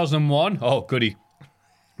 Invasion 2001. Oh, goody.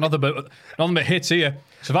 Nothing but hits here.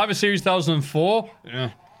 Survivor Series 2004.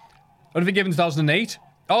 What have they given 2008?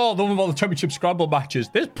 Oh, the one with all the championship scramble matches.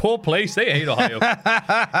 This poor place. They hate Ohio.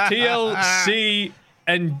 TLC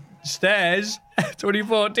and Stairs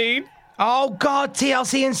 2014. Oh, God,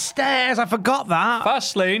 TLC and Stairs. I forgot that.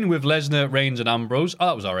 Fastlane with Lesnar, Reigns, and Ambrose. Oh,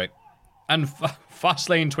 that was all right. And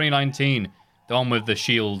Fastlane 2019. The one with the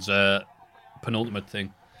Shield's penultimate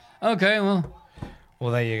thing. Okay, well.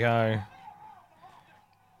 Well, there you go.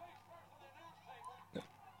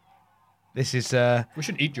 This is. We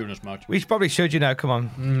should eat during this match. We probably should, Come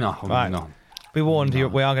on. No, Right. no. Be warned,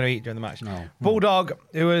 we are going to eat during the match. No. Bulldog,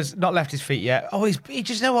 who has not left his feet yet. Oh, he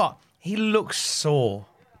just, you know what? He looks sore.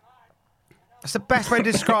 That's the best way to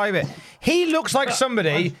describe it. He looks like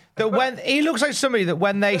somebody that when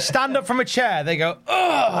they stand up from a chair, they go,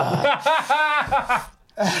 ugh.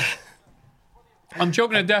 I'm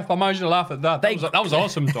choking to death. I managed to laugh at that. That was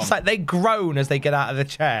awesome, Tom. It's like they groan as they get out of the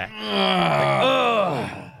chair.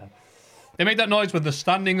 They make that noise when they're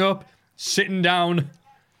standing up, sitting down,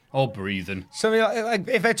 or breathing. Something like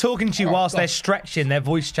if they're talking to you whilst they're stretching, their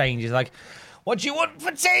voice changes. Like, what do you want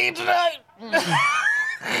for tea tonight?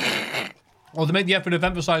 Or they make the effort of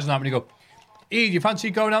emphasising that when you go, do you fancy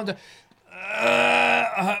going out to...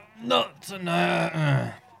 not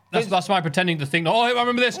tonight. That's my pretending to think, I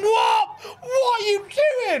remember this. What? What are you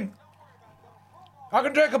doing? I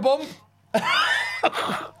can drink a bump.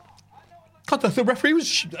 God, the referee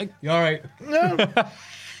was... You all right? No.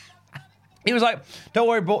 He was like, don't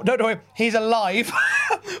worry, he's alive.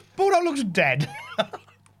 Bulldog looks dead.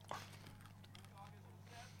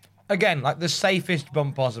 Again, like the safest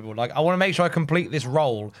bump possible. Like, I want to make sure I complete this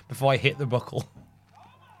roll before I hit the buckle.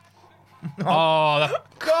 Oh,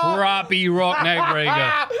 that crappy rock neck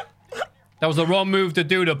breaker. That was the wrong move to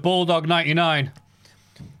do to Bulldog 99.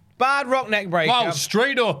 Bad rock neck breaker. Wow,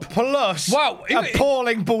 straight up. Plus, Wow.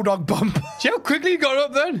 appalling Bulldog bump. See how quickly he got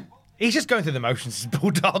up then? He's just going through the motions,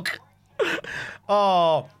 Bulldog.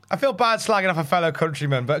 Oh, I feel bad slagging off a fellow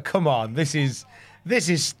countryman, but come on, this is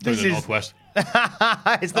the Northwest.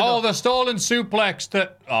 It's the the stolen suplex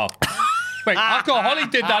to... Oh. Wait, I thought Holly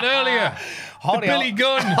did that earlier. Billy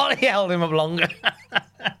Gunn. Holly held him up longer.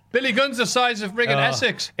 Billy Gunn's the size of friggin'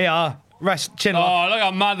 Essex. Yeah, rest, chin lock. Oh, look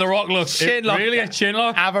how mad the Rock looks. Chin lock. Really, a chin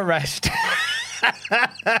lock? Have a rest.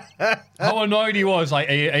 How annoyed he was. Like,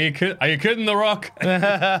 are you kidding, The Rock?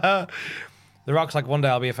 The Rock's like, one day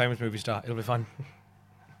I'll be a famous movie star. It'll be fun.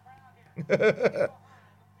 But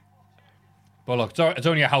look, it's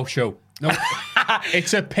only a house show. No,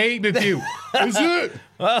 it's a pay-per-view. Is it?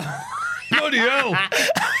 Bloody hell.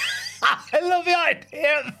 I love the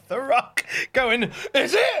idea of The Rock going,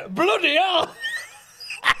 is it? Bloody hell.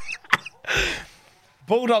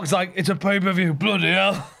 Bulldog's like, it's a pay-per-view. Bloody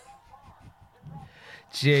hell.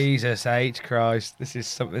 Jesus H. Christ. This is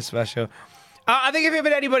something special. I think if it had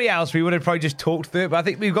been anybody else, we would have probably just talked through it. But I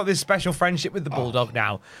think we've got this special friendship with the Bulldog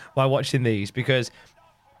now while watching these because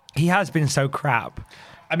he has been so crap.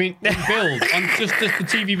 I mean, in build, on just the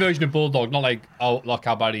TV version of Bulldog, not like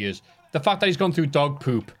how bad he is. The fact that he's gone through dog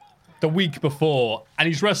poop the week before and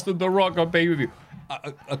he's wrestled The Rock on pay-per-view.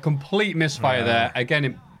 A complete misfire there.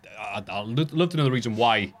 Again, I'd love to know the reason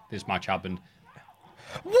why this match happened.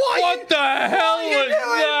 What the hell was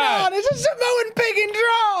that? Man? It's a Samoan pig in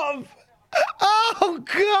drop. Oh,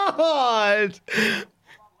 God.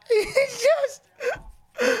 It's just...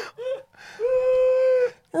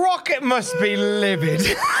 Rocket must be livid.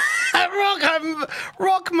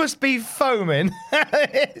 Rock must be foaming.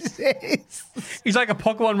 He's like a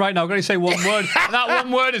Pokemon right now. I'm going to say one word. And that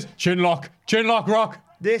one word is chinlock. Chinlock, Rock.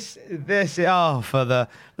 This, for the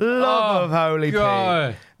love of Holy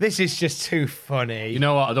God. Pete. This is just too funny. You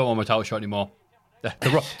know what? I don't want my title shot anymore.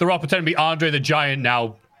 The Rock pretending to be Andre the Giant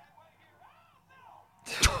now.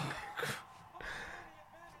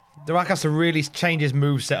 The Rock has to really change his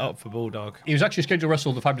move set up for Bulldog. He was actually scheduled to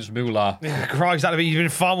wrestle the Fabulous Moolah. Christ, that'd be even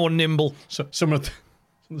far more nimble. So, some of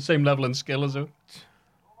the same level and skill as him.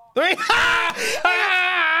 The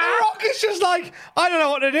Rock is just like, I don't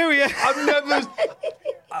know what to do here.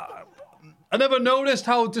 I never noticed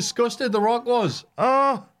how disgusted The Rock was.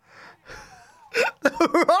 Oh.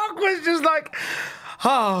 The Rock was just like,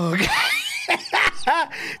 oh, okay.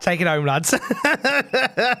 Take it home, lads.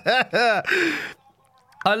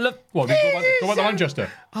 I love. What? Go back to Manchester.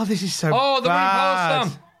 Oh, this is so. Oh, the bad. running power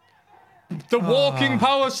slam. The walking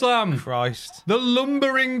power slam. Christ. The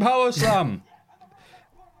lumbering power slam.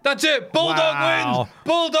 That's it. Bulldog wins.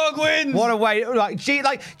 Bulldog wins. What a way! Like, gee, you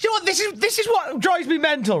know what? This is what drives me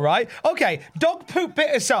mental, right? Okay, dog poop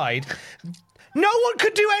bit aside. No one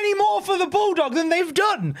could do any more for the Bulldog than they've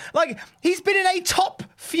done. Like, he's been in a top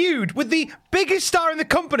feud with the biggest star in the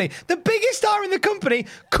company. The biggest star in the company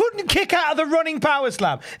couldn't kick out of the running power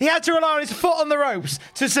slam. He had to rely on his foot on the ropes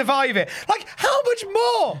to survive it. Like, how much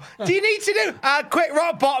more do you need to do? Quick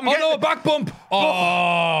rock bottom. Back bump.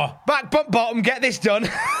 Oh. Back bump bottom, get this done.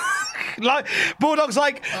 Like, Bulldog's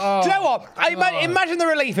like, do you know what? Imagine the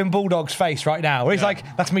relief in Bulldog's face right now. Where he's like,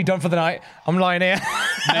 that's me done for the night. I'm lying here.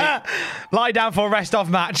 Lie down for a rest-off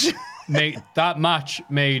match. Mate, that match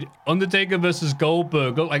made Undertaker versus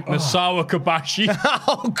Goldberg look like Masawa Kobashi.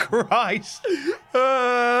 Oh, Christ. Do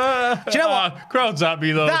you know what? Crowd's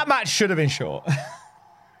happy, though. That match should have been short.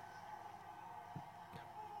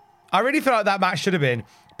 I really feel like that match should have been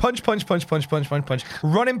punch, punch, punch, punch, punch, punch, punch,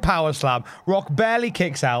 running power slam. Rock barely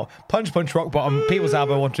kicks out. Punch, punch, rock bottom. People's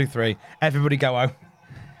elbow, 1, 2, 3. Everybody go home.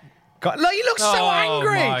 God, look, he looks so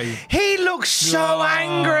angry. He looks so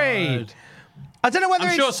angry. I don't know whether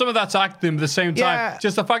I'm sure some of that's acting, but at the same time, Yeah.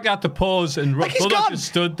 just the fact they had to pause and Bulldog just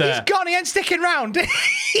stood there. He's gone. He ain't sticking round.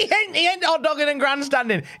 he ain't hot dogging and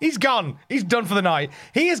grandstanding. He's gone. He's done for the night.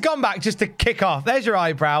 He has gone back just to kick off. There's your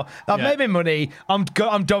eyebrow. I've made me money. I'm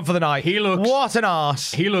done for the night. What an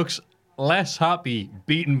arse. He looks less happy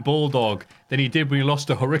beating Bulldog than he did when he lost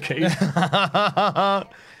to Hurricane.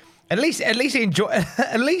 At least he enjoyed.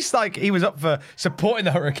 At least like he was up for supporting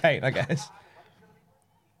the Hurricane, I guess.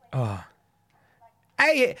 Oh.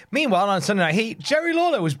 Hey, meanwhile on Sunday Night Heat, Jerry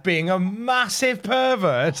Lawler was being a massive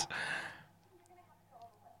pervert.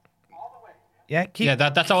 Yeah,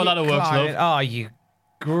 that's how a ladder works, love. Oh, you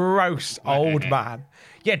gross old man.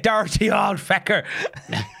 You dirty old fecker.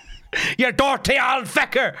 You dirty old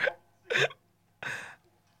fecker.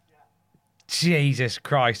 Jesus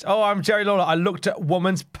Christ. Oh, I'm Jerry Lawler. I looked at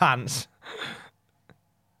woman's pants.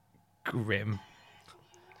 Grim.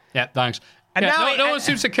 Yeah, thanks. And now no one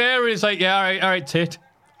seems to care. He's like, yeah, all right, tit.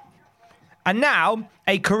 And now,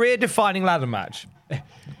 a career-defining ladder match.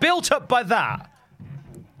 Built up by that.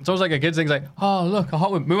 It's always like a kid's thing. It's like, oh, look, a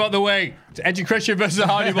hot one. Move out the way. It's Edge and Christian versus the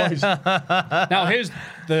Hardy Boys. Now, here's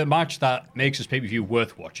the match that makes this pay-per-view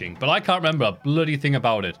worth watching. But I can't remember a bloody thing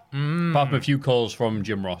about it. Apart from a few calls from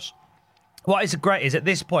Jim Ross. What is great is at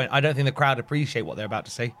this point, I don't think the crowd appreciate what they're about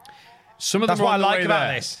to see. Some of That's them what are I on the like way about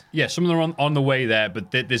there. this. Yeah, some of them are on the way there,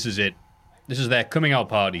 but this is it. This is their coming out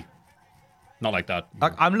party. Not like that.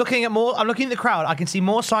 I'm looking at the crowd. I can see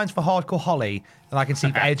more signs for Hardcore Holly than I can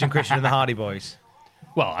see for Edge and Christian and the Hardy Boys.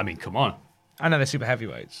 Well, I mean, come on. I know they're super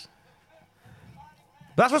heavyweights.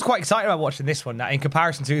 But that's what's quite exciting about watching this one, that in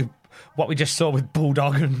comparison to what we just saw with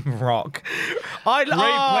Bulldog and Rock. Great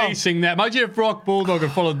placing there. Imagine if Rock Bulldog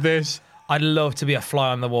had followed this. I'd love to be a fly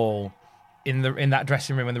on the wall in that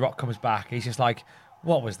dressing room when The Rock comes back. He's just like,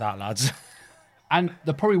 what was that, lads? And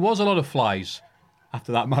there probably was a lot of flies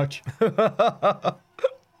after that match.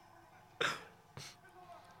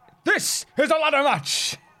 This is a ladder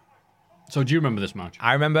match. So do you remember this match?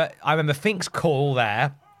 I remember Fink's call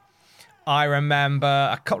there. I remember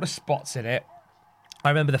a couple of spots in it. I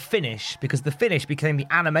remember the finish, because the finish became the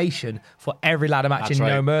animation for every ladder match That's in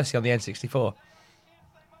right. No Mercy on the N64.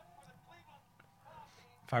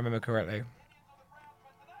 If I remember correctly.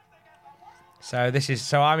 So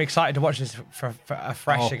I'm excited to watch this for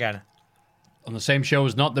fresh again. On the same show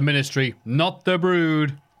as Not the Ministry, Not the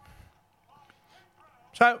Brood.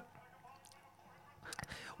 So,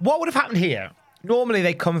 what would have happened here? Normally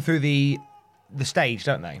they come through the stage,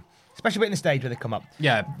 don't they? Especially in the stage where they come up.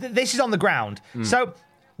 Yeah. This is on the ground. So,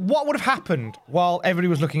 what would have happened while everybody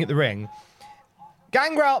was looking at the ring?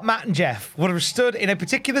 Gangrel, Matt, and Jeff would have stood in a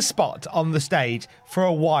particular spot on the stage for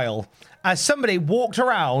a while as somebody walked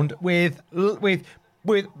around with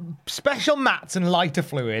special mats and lighter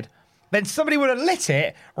fluid. Then somebody would have lit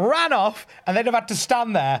it, ran off, and they'd have had to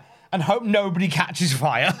stand there and hope nobody catches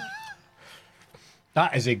fire.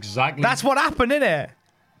 That is exactly... That's what happened, isn't it?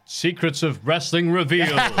 Secrets of Wrestling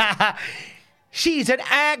revealed. She's an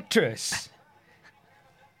actress.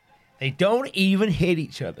 They don't even hit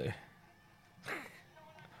each other.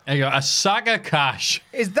 There you go, a sack of cash.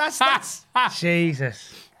 That's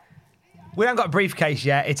Jesus. We haven't got a briefcase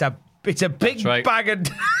yet. It's a big right. bag of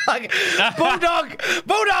like, Bulldog.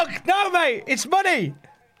 No, mate, it's money.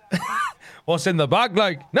 What's in the bag?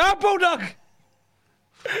 Like, no, Bulldog.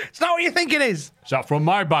 It's not what you think it is. Is that from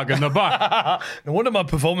my bag in the back? No wonder my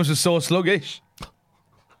performance was so sluggish.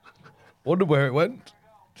 Wonder where it went.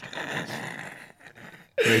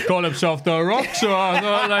 He called himself the Rock, so I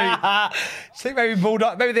thought, like... I think maybe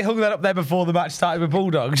Bulldog. Maybe they hung that up there before the match started with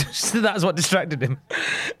Bulldog. That's what distracted him.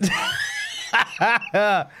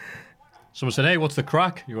 Someone said, hey, what's the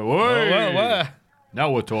crack? You go, hey. Well,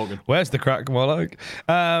 Now we're talking. where's the crack, more like?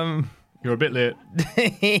 You're a bit late.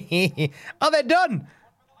 Oh, they're done.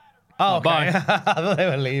 Oh, okay. Bye. I thought they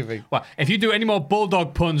were leaving. Well, if you do any more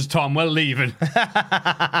Bulldog puns, Tom, we're leaving.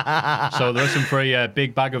 So there's some for a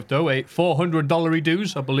big bag of dough, $400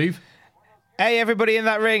 dues, I believe. Hey, everybody in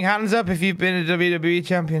that ring, hands up if you've been a WWE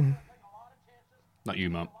champion. Not you,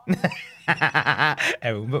 Matt.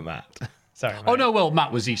 Everyone but Matt. Sorry, mate. Oh, no, well,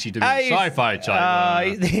 Matt was ECW Sci-Fi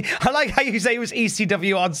champion. I like how you say he was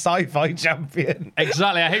ECW on Sci-Fi champion.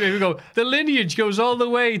 Exactly. I hate when people go, the lineage goes all the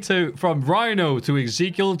way from Rhino to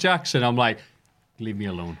Ezekiel Jackson. I'm like, leave me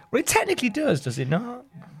alone. Well, it technically does it not?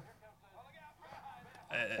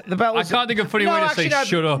 The belt was, I can't think of a funny way to say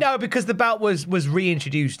shut up. No, because the belt was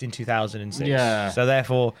reintroduced in 2006. Yeah. So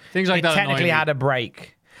therefore, Things like it that annoy technically me. had a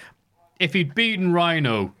break. If he'd beaten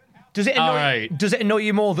Rhino, Does it annoy? All right. Does it annoy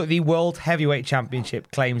you more that the World Heavyweight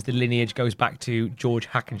Championship claims the lineage goes back to George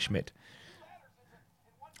Hackenschmidt?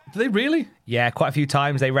 do they really? Yeah, quite a few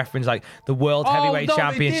times they reference like the World Heavyweight no,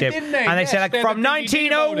 Championship, they did, didn't they? and they say Yes, like they had from the DVD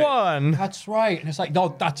about it. 1901. That's right. And it's like,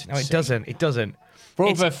 no, that's No, it insane. doesn't. It doesn't. For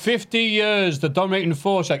over 50 years, the dominating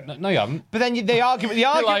force. Like, no, you haven't. But then the argument, You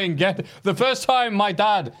lying get the first time my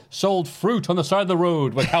dad sold fruit on the side of the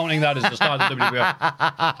road, we're counting that as the start of the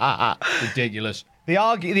WWF. Ridiculous. the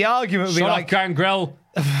argument would be Son like, of Gangrel.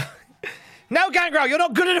 no, Gangrel, you're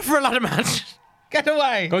not good enough for a ladder match. Get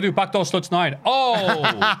away. Go do Backdoor Sluts 9.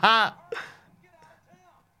 Oh!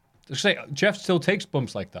 Say, Jeff still takes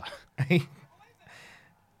bumps like that. He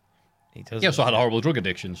does. He also had a horrible drug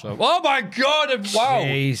addiction, so... Oh my God! Wow!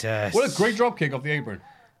 Jesus. What a great drop kick off the apron.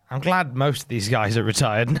 I'm glad most of these guys are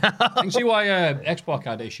retired now. I can see why X-Pac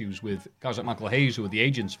had issues with guys like Michael Hayes, who were the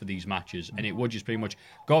agents for these matches, and it would just pretty much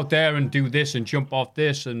go out there and do this and jump off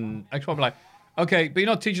this, and X-Pac would be like, okay, but you're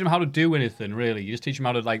not teaching them how to do anything, really. You just teach them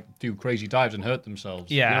how to, like, do crazy dives and hurt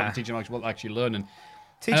themselves. Yeah. You're not teaching them what they're actually learning.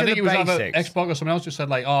 Teach And I them think the it was either basics. X-Pac or someone else just said,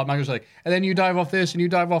 like, oh, Michael was like, and then you dive off this and you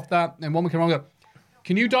dive off that, and one week came along and go,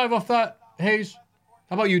 can you dive off that, Hayes?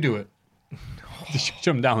 How about you do it? Just shut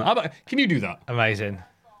him down. How about, can you do that? Amazing.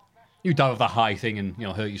 You dive off that high thing and,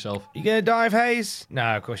 hurt yourself. You gonna dive, Hayes?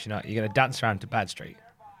 No, of course you're not. You're gonna dance around to Bad Street.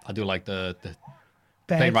 I do like the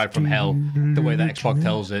plane ride from hell, the way that X-Pac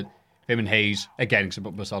tells it. Him and Hayes, again, because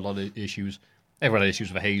must have a lot of issues. Everyone had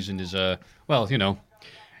issues with Hayes and his,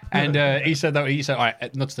 And he said, all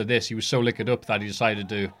right, nuts to this. He was so liquored up that he decided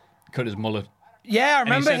to cut his mullet. Yeah, I And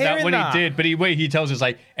he remember said hearing that when that. he did, but he tells us,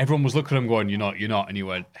 like, everyone was looking at him going, you're not. And he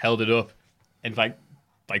went, held it up, and, like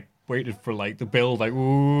waited for, like, the build, like,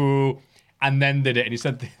 ooh. And then did it, and he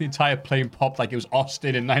said the entire plane popped like it was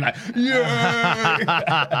Austin in 99.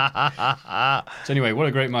 Yeah! So anyway, what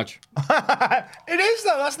a great match. It is,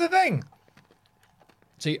 though. That's the thing.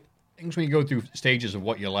 See, I think when you go through stages of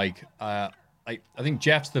what you like, I think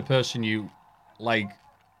Jeff's the person you like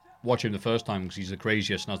watching the first time because he's the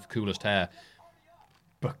craziest and has the coolest hair.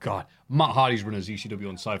 But God, Matt Hardy's run as ECW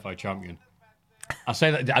on Sci-Fi Champion. I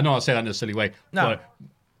say that in a silly way, No. but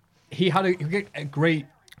he had a great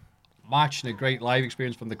match and a great live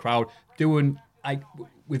experience from the crowd, doing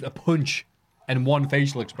with a punch and one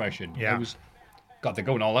facial expression. Yeah. It was, God, they're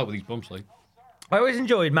going all out with these bumps, like. I always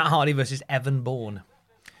enjoyed Matt Hardy versus Evan Bourne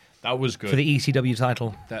That was good. for the ECW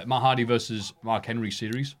title. The Matt Hardy versus Mark Henry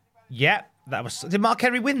series. Yeah, that was. Did Mark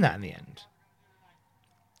Henry win that in the end?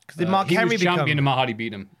 Because did Mark he Henry was champion and become Matt Hardy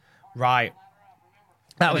beat him. right?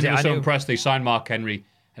 That was And it. they were I so knew. impressed they signed Mark Henry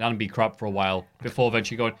and Adam B. Crap for a while before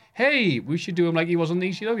eventually going, hey, we should do him like he was on the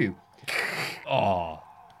ECW. Oh.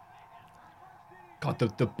 God,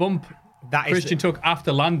 the bump That is Christian took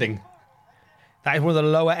after landing. that is one of the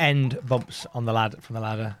lower end bumps on the ladder from the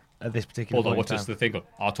ladder at this particular Hold on, point. what's in this time. the thing?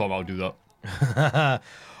 I told him I would do that.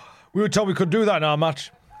 We were told we could do that in our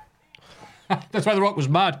match. That's why The Rock was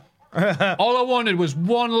mad. All I wanted was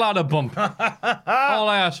one ladder bump. All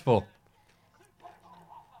I asked for.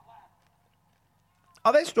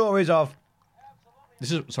 Are there stories of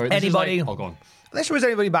Anybody- Oh, go on. was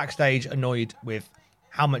anybody backstage annoyed with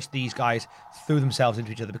how much these guys threw themselves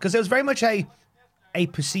into each other? Because there was very much a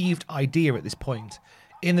perceived idea at this point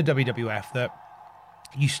in the WWF that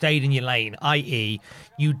you stayed in your lane, i.e.,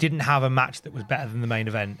 you didn't have a match that was better than the main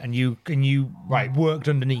event, and you Right. worked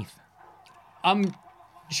underneath. I'm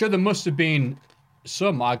sure there must have been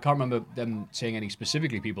some. I can't remember them saying any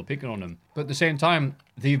specifically, people picking on them. But at the same time,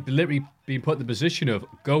 they've literally been put in the position of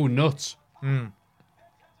go nuts.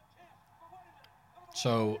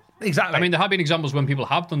 So, Exactly. I mean, there have been examples when people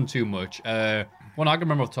have done too much. One I can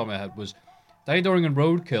remember off the top of my head was Danny Doring and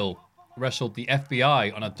Roadkill wrestled the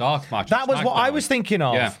FBI on a dark match. that on was what I SmackDown. was thinking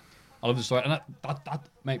of. Yeah, I love the story, and that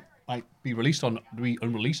might be released be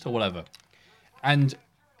unreleased or whatever. And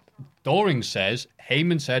Doring says,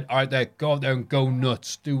 Heyman said, "All right, there, go out there and go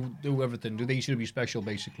nuts, do everything, do the ECW special,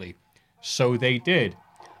 basically." So they did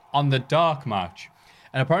on the dark match,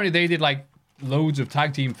 and apparently they did like loads of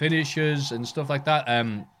tag team finishes and stuff like that.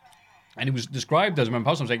 And it was described as, I remember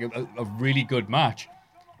Paulson saying, a really good match,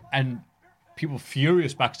 and people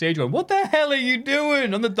furious backstage going, "What the hell are you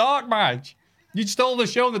doing on the dark match? You stole the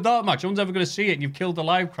show in the dark match. No one's ever going to see it, and you've killed the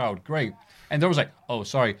live crowd. Great." And there was like, "Oh,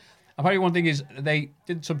 sorry." Apparently, one thing is they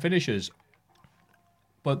did some finishes,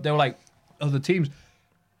 but they were like other teams.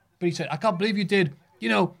 But he said, "I can't believe you did,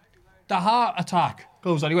 the heart attack."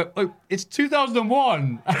 Goes on. He went, "Oh, it's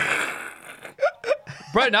 2001."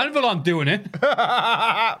 Brett Anvil aren't doing it.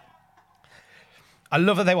 I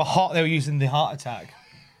love that they were hot. They were using the heart attack.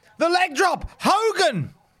 The leg drop.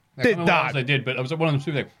 Hogan did that. They did, but I was at one of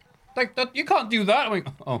them too. Like that, you can't do that. I'm like,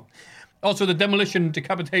 oh. Also, the demolition,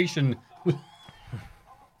 decapitation.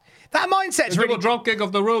 That mindset's The really. drop kick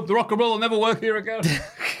off the rope. The rock and roll will never work here again.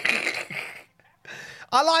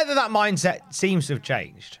 I like that mindset seems to have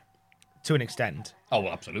changed to an extent. Oh,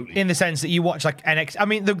 well, absolutely. In the sense that you watch like NXT. I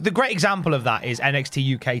mean, the great example of that is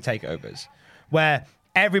NXT UK takeovers, where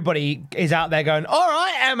everybody is out there going, "All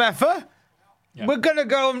right, MFer, we're gonna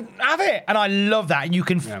go and have it," and I love that. And you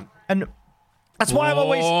can, and that's why I'm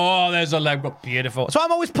always. Oh, there's a leg. Beautiful. So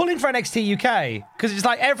I'm always pulling for NXT UK because it's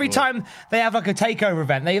like every time they have like a takeover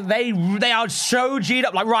event, they are so G'd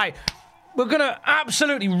up. Like, right, we're gonna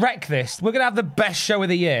absolutely wreck this. We're gonna have the best show of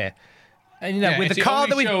the year, and you know, with the card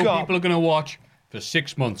that we've got, people are gonna watch for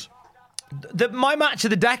 6 months. My match of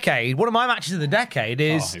the decade. One of my matches of the decade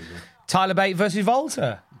is Tyler Bate versus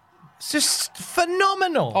Volta. It's just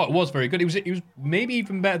phenomenal. Oh, it was very good. It was maybe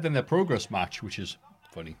even better than their Progress match, which is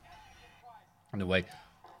funny in a way.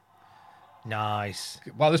 Nice.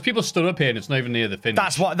 Well, there's people stood up here and it's not even near the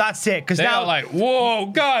finish. That's it. Because they now, are like, whoa,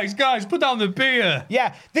 guys, put down the beer.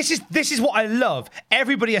 Yeah, this is what I love.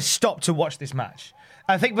 Everybody has stopped to watch this match.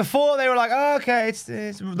 I think before they were like, oh, okay, it's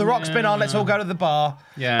the Rock's been on, let's all go to the bar.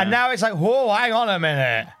 Yeah. And now it's like, whoa, hang on a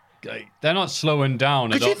minute. They're not slowing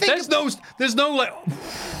down at all. There's no like.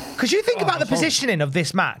 Because you think about the positioning of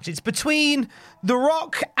this match, it's between The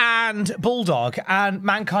Rock and Bulldog and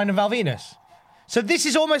Mankind and Val Venus. So this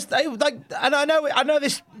is almost like, and I know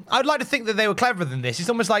this. I'd like to think that they were cleverer than this. It's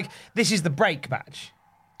almost like this is the break match.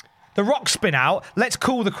 The Rock spin out. Let's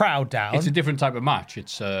cool the crowd down. It's a different type of match.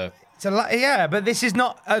 Yeah, but this is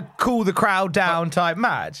not a cool the crowd down type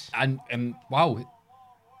match. And wow,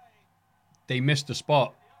 they missed the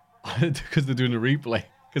spot because they're doing a replay.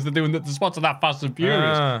 Because they're doing the spots are that Fast and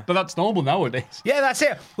Furious, but that's normal nowadays. Yeah, that's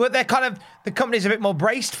it. Well, they're kind of the company's a bit more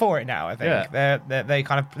braced for it now. I think they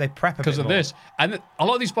prep a bit because of more. this, and a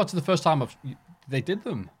lot of these spots are the first time they did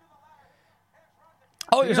them.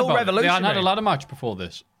 Oh, it was all revolutionary. They hadn't had a ladder match before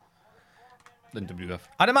this. Than WF.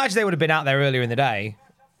 I'd imagine they would have been out there earlier in the day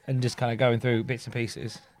and just kind of going through bits and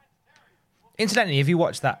pieces. Incidentally, have you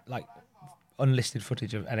watched that like unlisted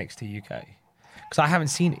footage of NXT UK? Because I haven't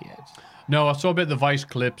seen it yet. No, I saw a bit of the Vice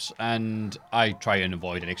clips, and I try and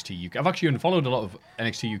avoid NXT UK. I've actually unfollowed a lot of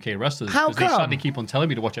NXT UK wrestlers because they sadly keep on telling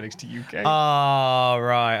me to watch NXT UK. Oh,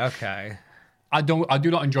 right, okay. I do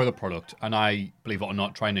not enjoy the product, and I, believe it or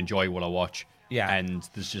not, try and enjoy what I watch. Yeah. And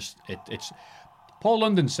there's just it's. Paul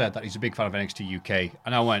London said that he's a big fan of NXT UK,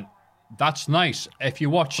 and I went, "That's nice. If you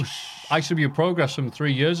watch ICW Progress from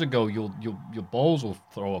 3 years ago, your balls will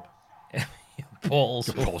throw up." Your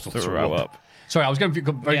balls will throw up. Sorry, I was getting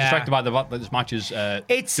very distracted by the fact that this match is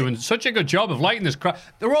doing such a good job of lighting this crowd.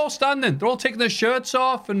 They're all standing. They're all taking their shirts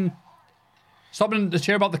off and stopping to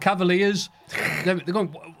cheer about the Cavaliers. They're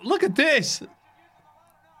going, look at this.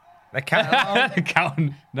 They're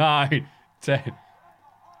counting 9, 10.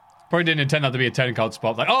 Probably didn't intend that to be a 10-count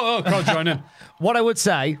spot. Like, crowd join in. What I would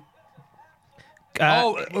say...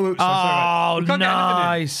 sorry.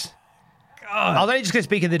 Nice. I was only just going to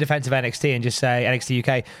speak in the defense of NXT and just say NXT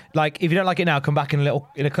UK. Like, if you don't like it now, come back in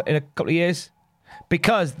a couple of years,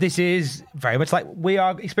 because this is very much like we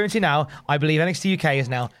are experiencing now. I believe NXT UK is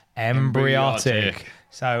now embryonic.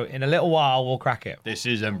 So in a little while, we'll crack it. This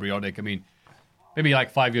is embryonic. I mean, maybe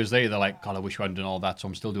like 5 years later, they're like, God, I wish we hadn't done all that. So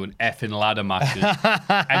I'm still doing effing ladder matches.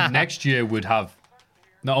 And next year would have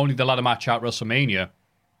not only the ladder match at WrestleMania,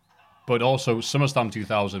 but also SummerSlam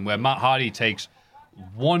 2000, where Matt Hardy takes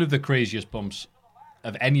one of the craziest bumps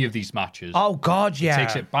of any of these matches. Oh, God, yeah. He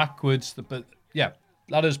takes it backwards. But yeah,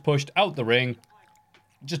 ladder's pushed out the ring,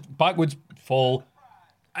 just backwards fall.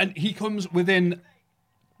 And he comes within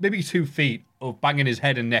maybe 2 feet of banging his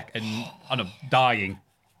head and neck and dying.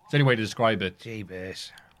 It's any way to describe it.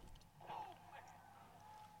 Jeebus.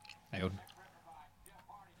 Hang on.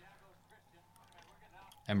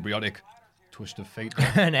 Embryonic twist of fate.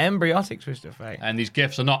 An embryonic twist of fate. And these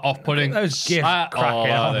gifs are not off-putting. Those gifs cracking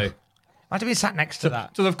are on. they? Imagine being sat next to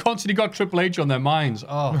that. So they've constantly got Triple H on their minds.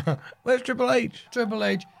 Oh, Where's Triple H? Triple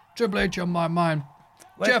H on my mind.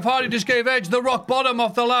 Jeff Hardy just gave Edge the rock bottom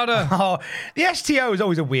off the ladder. Oh, the STO was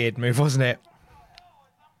always a weird move, wasn't it?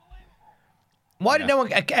 Why did no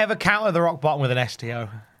one ever counter the rock bottom with an STO?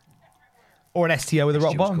 Or an STO with a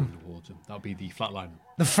rock bottom? That would be the flatliner.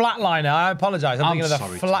 The flatliner. I apologise. I'm thinking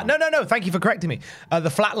of the flat. No. Thank you for correcting me. The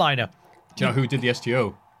flatliner. Do you know who did the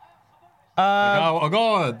STO?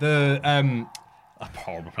 The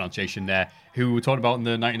horrible pronunciation there. Who we were talking about in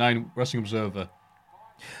the 99 Wrestling Observer.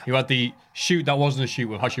 You had the shoot that wasn't a shoot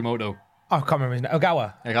with Hashimoto. Oh, I can't remember his name.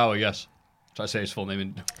 Ogawa. Ogawa, yes. Try to say his full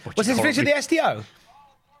name. Was this finish with the STO?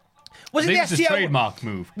 Was it I think the it's a STO? trademark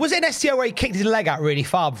move. Was it an STO where he kicked his leg out really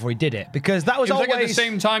far before he did it? Because that was It was always like at the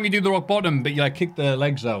same time you do the rock bottom, but you like kick the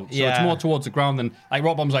legs out. So Yeah. it's more towards the ground than like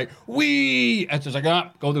rock bottom's like, wee! It's just like,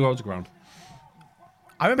 go towards the ground.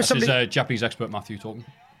 I remember This somebody. is Japanese expert Matthew talking.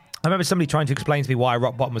 I remember somebody trying to explain to me why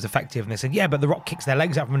rock bottom was effective, and they said, "Yeah, but the Rock kicks their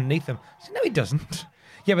legs out from underneath them." I said, "No, he doesn't."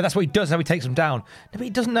 Yeah, but that's what he does. How he takes them down. No, but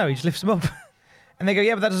he doesn't know. He just lifts them up. And they go,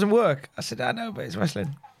 "Yeah, but that doesn't work." I said, "I know, but it's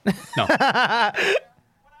wrestling." No.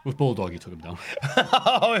 With Bulldog, he took him down.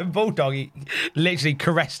 Oh, and Bulldog, he literally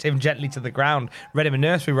caressed him gently to the ground, read him a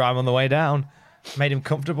nursery rhyme on the way down, made him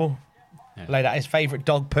comfortable, laid out his favourite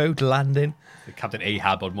dog poo to land in. The Captain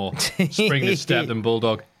Ahab on more spring and step than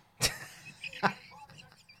Bulldog.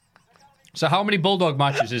 So how many Bulldog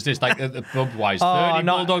matches is this, like, pub-wise? 30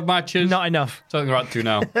 Bulldog matches? Not enough. Something we're at to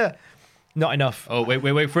now. Not enough. Oh,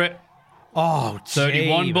 wait for it. Oh,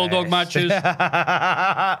 31 Jeebus. Bulldog matches.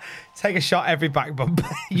 Take a shot every back bump.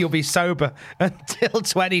 You'll be sober until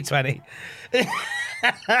 2020.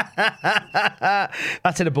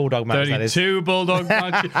 That's in a Bulldog match, that is. 32 Bulldog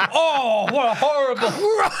matches. Oh, what a horrible...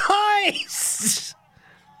 Christ!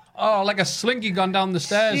 Oh, like a slinky gone down the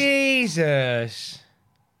stairs. Jesus.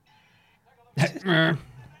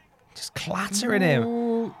 Just clattering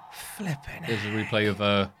him. Flipping. There's a replay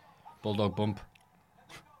of Bulldog Bump.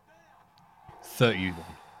 31.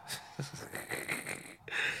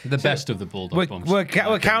 The best of the Bulldog Bumps. We're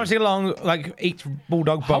counting along like each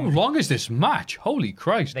Bulldog How bump. long is this match? Holy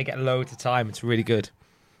Christ. They get loads of time. It's really good.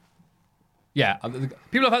 Yeah,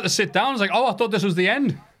 people have had to sit down. It's like, oh, I thought this was the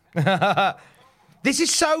end. This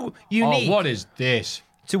is so unique Oh, what is this?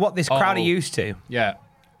 to what this crowd are Uh-oh. used to. Yeah.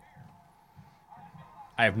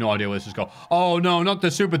 I have no idea where this is going. Oh, no, not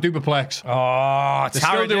the Super Duperplex. Oh, They're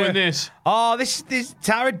still doing this. Oh, this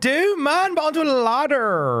Tara Doom, man, but onto a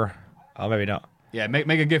ladder. Oh, maybe not. Yeah, make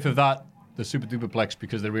a gif of that, the Super Duperplex,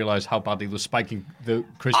 because they realised how badly they were spiking the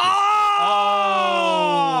Christian. Oh!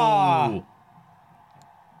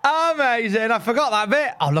 Amazing. I forgot that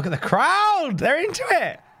bit. Oh, look at the crowd. They're into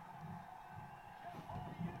it.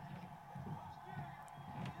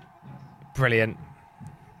 Brilliant.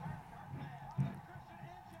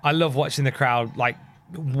 I love watching the crowd like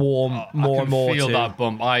warm more and more I can feel to that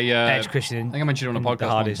bump. Edge Christian. I think I mentioned it on a the podcast one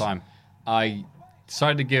Hardys. time. I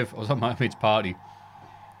decided to give... I was at my mate's party,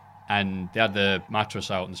 and they had the mattress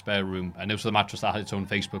out in the spare room, and it was the mattress that had its own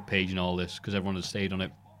Facebook page and all this, because everyone had stayed on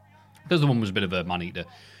it. Because the one was a bit of a man-eater.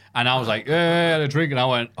 And I was like, I had a drink, and I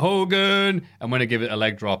went, Hogan! I'm going to give it a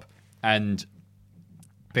leg drop. And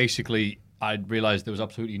basically, I realised there was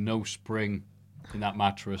absolutely no spring in that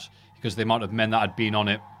mattress, because the amount of men that had been on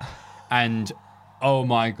it. And, oh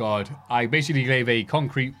my God, I basically gave a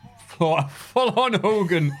concrete full-on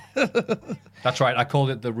Hogan. That's right, I called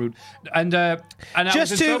it the root. And I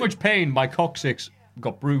was in so much pain, my coccyx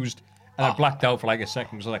got bruised, and I blacked out for like a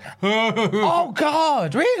second. So I was like, Oh,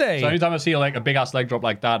 God, really? so anytime I see like a big-ass leg drop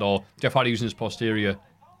like that, or Jeff Hardy using his posterior.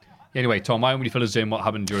 Anyway, Tom, why don't you fill us in what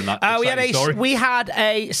happened during that exciting story? We had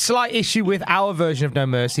a slight issue with our version of No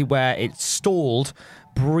Mercy where it stalled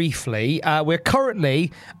briefly. We're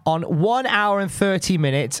currently on 1 hour and 30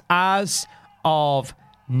 minutes as of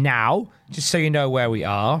now, just so you know where we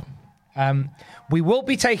are. We will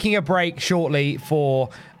be taking a break shortly for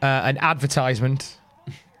an advertisement,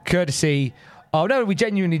 courtesy... Oh, no, we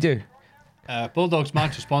genuinely do. Bulldogs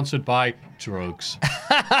match is sponsored by drugs.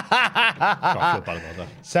 I feel bad about that.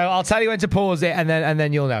 So I'll tell you when to pause it, and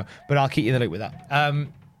then you'll know. But I'll keep you in the loop with that.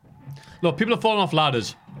 Look, people are falling off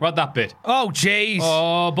ladders. We're at that bit. Oh, jeez.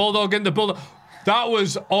 Oh, Bulldog in the Bulldog. That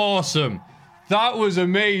was awesome. That was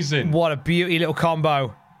amazing. What a beauty little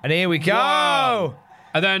combo. And here we go. Wow.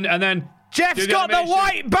 And then Jeff's do the got the animation.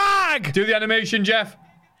 white bag. Do the animation, Jeff.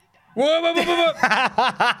 Whoa.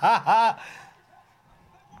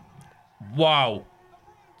 Wow.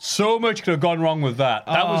 So much could have gone wrong with that.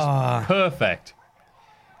 That was perfect.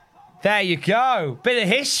 There you go. Bit of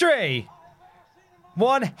history.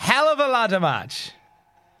 One hell of a ladder match.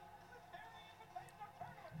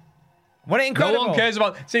 Wasn't it incredible? No one cares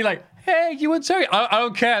about... See, like, hey, you and Terry. I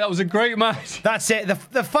don't care. That was a great match. That's it.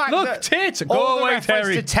 The fact Look, that tit. Go all the away, reference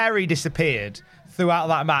Terry. to Terry disappeared throughout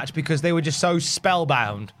that match because they were just so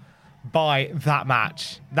spellbound by that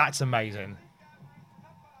match. That's amazing.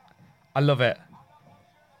 I love it.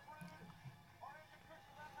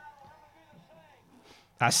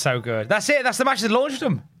 That's so good. That's it. That's the match that launched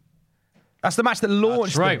them. That's the match that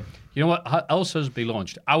launched. That's right. them. You know what else has been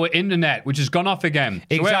launched? Our internet, which has gone off again. So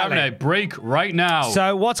we're Exactly. having a break right now.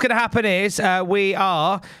 So what's going to happen is we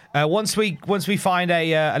are once we find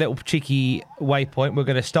a little cheeky waypoint, we're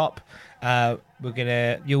going to stop. We're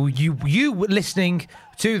gonna you listening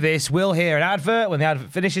to this will hear an advert. When the advert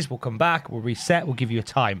finishes, we'll come back. We'll reset. We'll give you a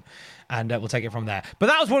time. And we'll take it from there. But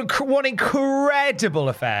that was one incredible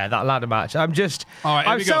affair, that ladder match. I'm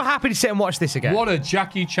so happy to sit and watch this again. What a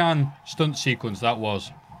Jackie Chan stunt sequence that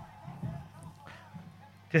was.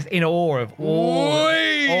 Just in awe of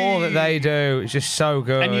all that they do. It's just so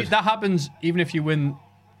good. And that happens even if you win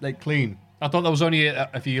like clean. I thought that was only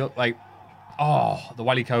if you like, the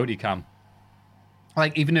Wile E. Coyote cam.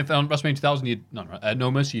 Like, even if on WrestleMania 2000, No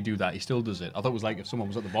Mercy, you do that. He still does it. I thought it was like if someone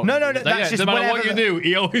was at the bottom. No, that's just no matter what you do,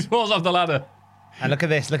 he always falls off the ladder. And look at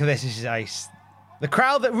this. This is ace. The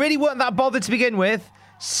crowd that really weren't that bothered to begin with,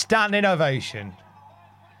 standing ovation.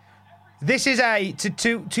 This is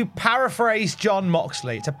to paraphrase John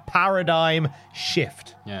Moxley, it's a paradigm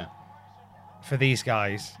shift. Yeah. For these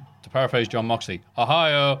guys. To paraphrase John Moxley,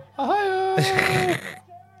 Ohio.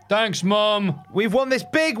 Thanks, Mum. We've won this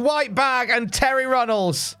big white bag and Terry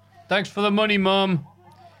Runnels. Thanks for the money, Mum.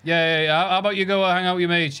 Yeah. How about you go hang out with your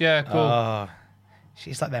mates? Yeah, cool. Oh,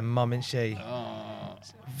 she's like their mum, isn't she?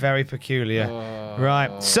 Very peculiar.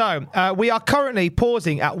 Right. So, we are currently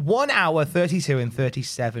pausing at 1 hour, 32 and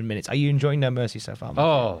 37 minutes. Are you enjoying No Mercy so far, Mark?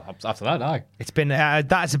 Oh, after that, aye. It's been,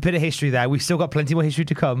 that's a bit of history there. We've still got plenty more history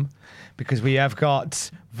to come because we have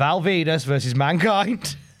got Val Venis versus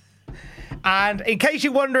Mankind. And in case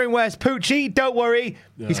you're wondering where's Poochie, don't worry.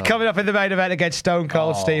 He's coming up in the main event against Stone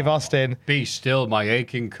Cold Steve Austin. Be still, my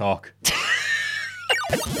aching cock.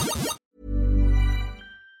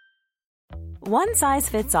 One size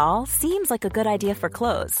fits all seems like a good idea for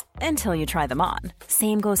clothes until you try them on.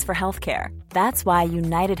 Same goes for healthcare. That's why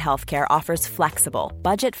United Healthcare offers flexible,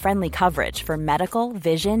 budget-friendly coverage for medical,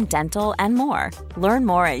 vision, dental, and more. Learn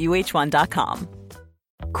more at uh1.com.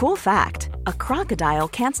 Cool fact, a crocodile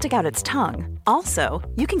can't stick out its tongue. Also,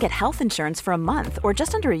 you can get health insurance for a month or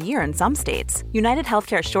just under a year in some states. United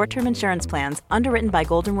Healthcare short-term insurance plans, underwritten by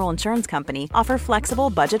Golden Rule Insurance Company, offer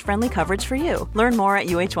flexible, budget-friendly coverage for you. Learn more at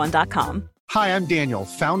uh1.com. Hi, I'm Daniel,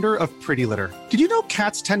 founder of Pretty Litter. Did you know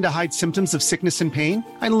cats tend to hide symptoms of sickness and pain?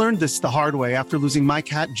 I learned this the hard way after losing my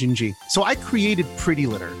cat, Gingy. So I created Pretty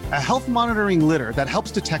Litter, a health monitoring litter that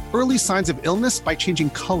helps detect early signs of illness by changing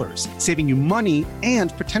colors, saving you money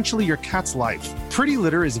and potentially your cat's life. Pretty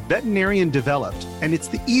Litter is veterinarian developed, and it's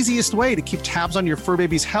the easiest way to keep tabs on your fur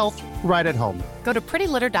baby's health right at home. Go to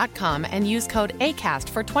prettylitter.com and use code ACAST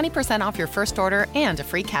for 20% off your first order and a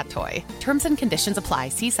free cat toy. Terms and conditions apply.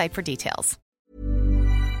 See site for details.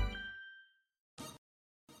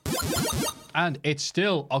 And it's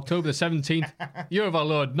still October the 17th, year of our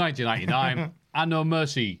Lord, 1999. And No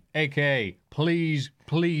Mercy, a.k.a. Please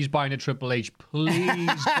bind a Triple H.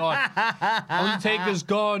 Please, God. Undertaker's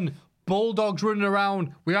gone. Bulldog's running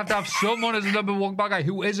around. We have to have someone as the number one bad guy.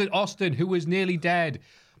 Who is it? Austin, who is nearly dead.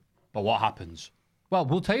 But what happens? Well,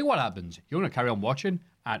 we'll tell you what happens. You're going to carry on watching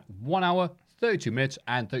at 1 hour, 32 minutes,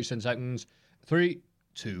 and 37 seconds. 3,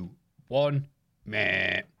 2, 1.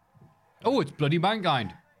 Meh. Oh, it's bloody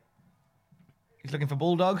Mankind. He's looking for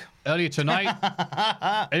Bulldog. Earlier tonight,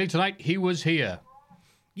 he was here.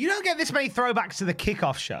 You don't get this many throwbacks to the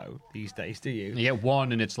kickoff show these days, do you? You get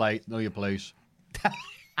one, and it's like, know your place.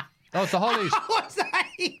 Oh, it's the Hollies. What's that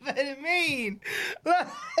even mean?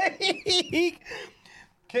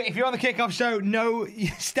 If you're on the kickoff show, no,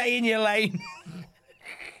 stay in your lane.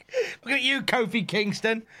 Look at you, Kofi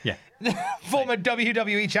Kingston. Yeah. Former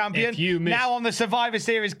WWE champion. Now on the Survivor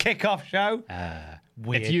Series kickoff show.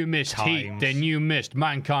 If you missed Heat, then you missed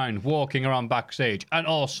Mankind walking around backstage. And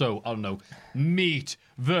also, I don't know, Meat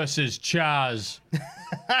versus Chaz.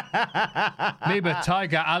 Maybe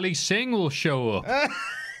Tiger Ali Singh will show up.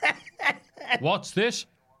 What's this?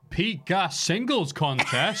 Pete Gas singles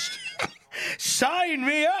contest? Sign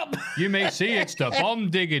me up! You may see it's the bomb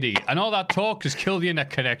diggity. And all that talk has killed the internet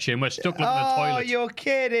connection. We're stuck looking at the toilet. Oh, you're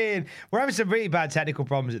kidding. We're having some really bad technical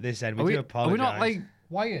problems at this end. We do apologize. Are we not, like,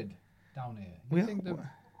 wired down here? We're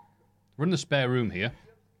in the spare room here.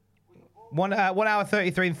 1 hour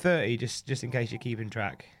 33 and 30, just in case you're keeping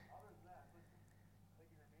track.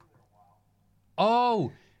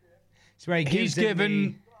 Oh, it's where he's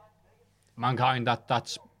given Mankind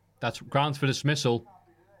that's grounds for dismissal.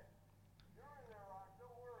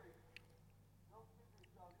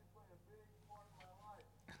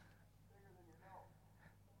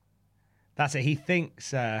 That's it. He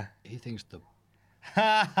thinks. He thinks the.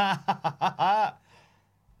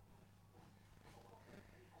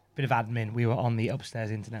 Bit of admin. We were on the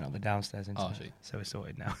upstairs internet, not the downstairs internet. I see. So we're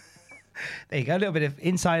sorted now. There you go. A little bit of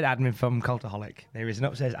inside admin from Cultaholic. There is an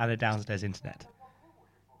upstairs and a downstairs internet.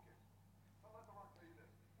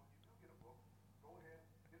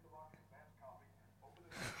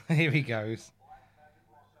 Here he goes.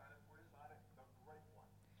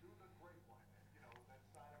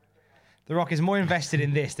 The Rock is more invested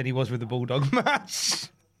in this than he was with the Bulldog match.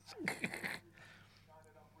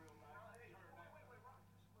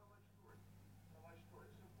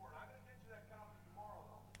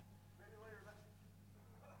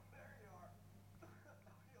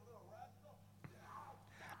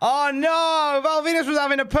 Oh no! Val Venus was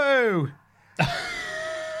having a poo!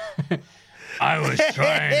 I was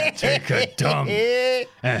trying to take a dump.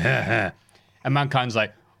 And Mankind's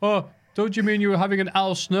like, oh, don't you mean you were having an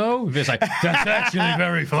Al Snow? It's like, that's actually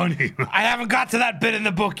very funny. I haven't got to that bit in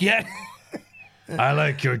the book yet. I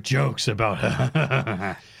like your jokes about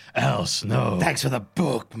Al Snow. Thanks for the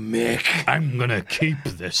book, Mick. I'm going to keep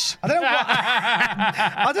this.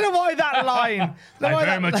 I don't know why that line. I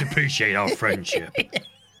very much appreciate our friendship.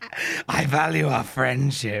 I value our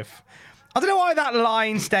friendship. I don't know why that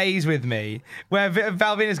line stays with me, where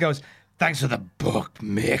Val Venus goes, thanks for the book,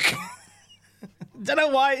 Mick. Don't know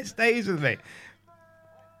why it stays with me.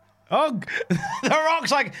 Oh, The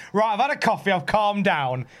Rock's like, right, I've had a coffee, I've calmed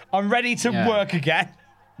down, I'm ready to work again.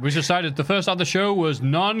 We decided the first half of the show was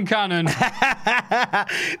non-canon.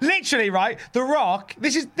 Literally, right? The Rock.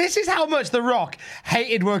 This is how much The Rock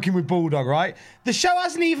hated working with Bulldog, right? The show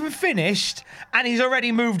hasn't even finished, and he's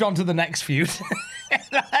already moved on to the next feud.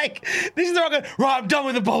 Like, this is The Rock going, right, I'm done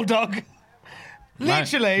with the Bulldog.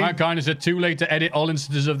 Literally. Mankind, is it too late to edit all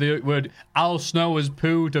instances of the word Al Snow as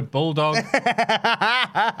poo to Bulldog? What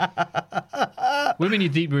do you mean you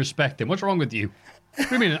deeply respect him? What's wrong with you? What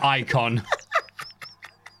do you mean an icon?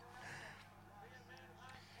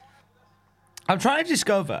 I'm trying to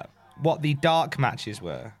discover what the dark matches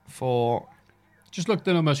were for. Just look at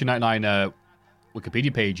the No Mercy 99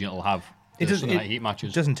 Wikipedia page and it'll have the Sunday Night Heat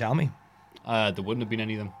matches. It doesn't tell me. There wouldn't have been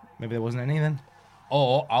any of them. Maybe there wasn't any then.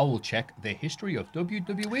 Or I will check the history of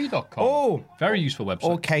WWE.com. Oh! Very useful website.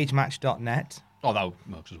 Or cagematch.net. Oh, that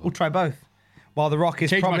works as well. We'll try both. While The Rock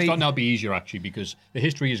is probably... Cagematch.net will be easier, actually, because the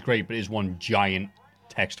history is great, but it is one giant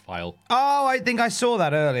text file. Oh, I think I saw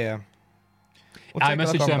that earlier. We'll I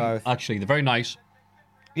messaged them, both. actually. They're very nice.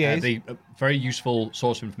 Yeah, they very useful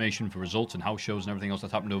source of information for results and house shows and everything else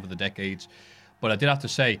that's happened over the decades. But I did have to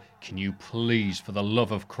say, can you please, for the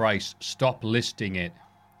love of Christ, stop listing it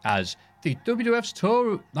as the WWF's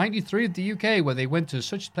Tour 93 of the UK, where they went to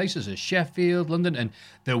such places as Sheffield, London, and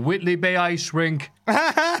the Whitley Bay Ice Rink,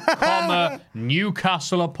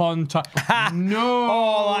 Newcastle upon Tyne. No!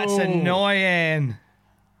 Oh, that's annoying.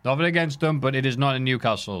 Nothing against them, but it is not in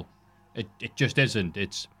Newcastle. It just isn't.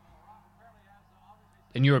 It's...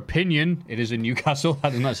 In your opinion, it is in Newcastle. That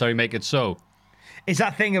doesn't necessarily make it so. It's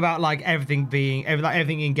that thing about like everything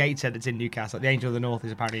in Gateshead that's in Newcastle. Like the Angel of the North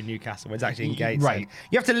is apparently in Newcastle, but it's actually in Gateshead. Right.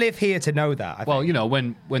 You have to live here to know that. I Well, think. you know,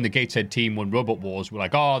 when the Gateshead team won Robot Wars, we're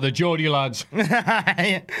like, oh, the Geordie lads.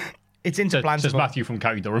 It's into plans. Says Matthew from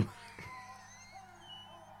County Durham.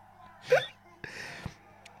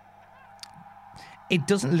 It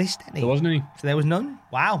doesn't list any. There wasn't any. So there was none?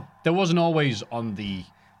 Wow. There wasn't always on the... It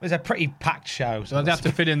was a pretty packed show. So they have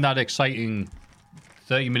to fit in that exciting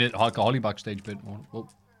 30-minute Holly backstage bit. Well,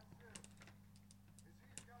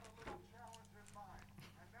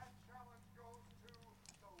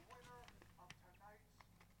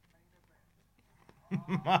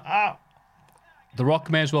 The Rock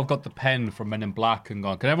may as well have got the pen from Men in Black and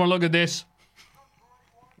gone, can everyone look at this?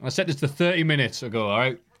 I set this to 30 minutes ago, all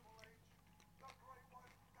right?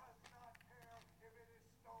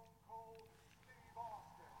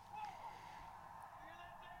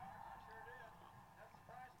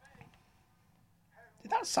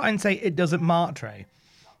 Did that sign say it doesn't martyr?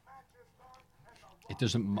 It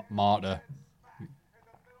doesn't martyr.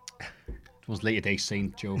 It was later day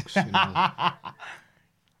saint jokes. You know.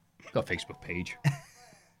 Got a Facebook page. Do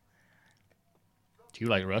you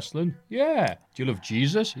like wrestling? Yeah. Do you love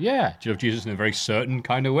Jesus? Yeah. Do you love Jesus in a very certain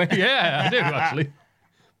kind of way? Yeah, I do, actually.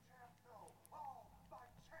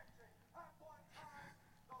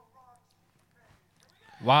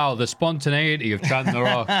 Wow, the spontaneity of chanting The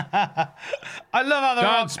Rock. I love how The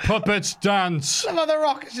Dance, puppets, dance. I love how The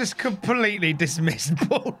Rock has just completely dismissed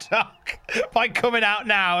Bulldog by coming out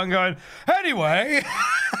now and going, anyway,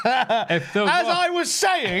 If the as Rock, I was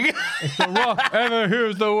saying, if The Rock ever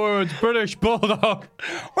hears the words British Bulldog,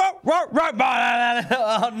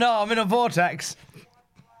 oh no, I'm in a vortex.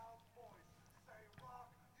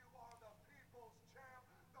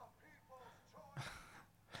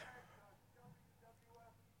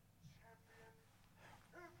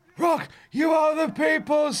 Rock, you are the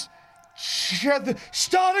people's.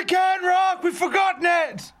 Start again, Rock. We've forgotten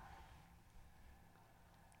it.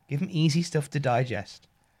 Give him easy stuff to digest.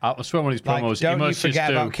 I swear one of these promos. Like, don't you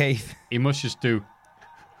forget about Keith. He must just do.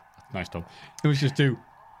 Nice, Tom. He must just do.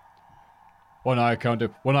 When I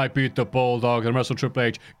beat the Bulldog and wrestle Triple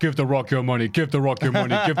H, give the Rock your money, give the Rock your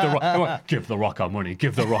money, give the Rock, give the Rock our money,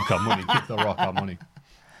 give the Rock our money, give the Rock our money.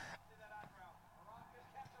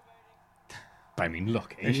 I mean,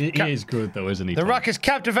 look, he is good though, isn't he? The Rock is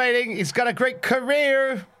captivating. He's got a great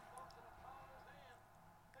career.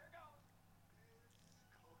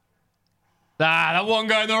 That one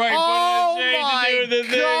guy in the right Oh my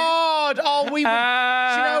God! Oh, do you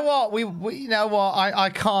know what? You know what? I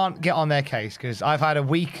can't get on their case because I've had a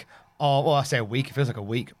week. Well, I say a week. It feels like a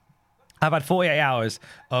week. I've had 48 hours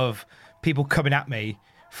of people coming at me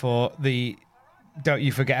for the "Don't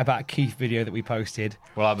You Forget About Keith" video that we posted.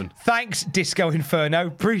 What happened? Thanks, Disco Inferno.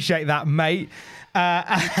 Appreciate that, mate.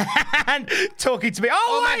 And talking to me.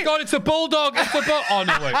 Oh my God! It's the Bulldog. It's the Oh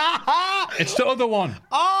no, wait. It's the other one.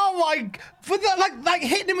 Oh my! For the, like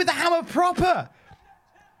hitting him with the hammer proper.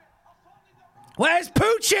 Where's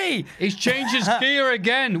Poochie? He's changed his gear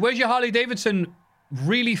again. Where's your Harley Davidson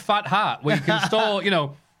really fat hat where you can store,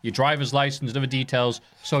 your driver's license and other details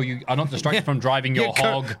so you are not distracted from driving your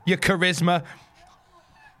hog. Your charisma.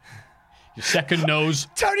 Your second nose.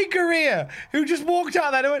 Tony Garea, who just walked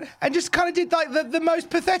out there and just kind of did like the most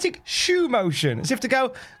pathetic shoe motion, as if to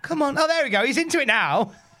go, come on. Oh, there we go. He's into it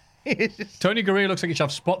now. Tony Garea looks like he should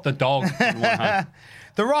have Spot the dog in one hand.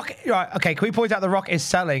 The Rock, right, okay, can we point out The Rock is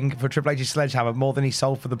selling for Triple H's sledgehammer more than he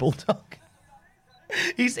sold for the Bulldog?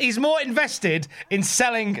 He's more invested in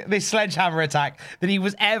selling this sledgehammer attack than he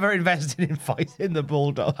was ever invested in fighting the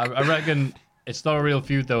Bulldog. I reckon it's not a real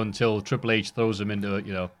feud, though, until Triple H throws him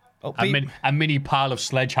into, a mini pile of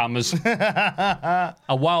sledgehammers.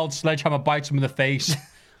 A wild sledgehammer bites him in the face.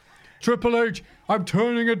 Triple H, I'm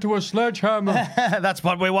turning into a sledgehammer. That's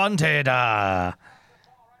what we wanted. Oh,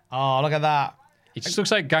 look at that. It just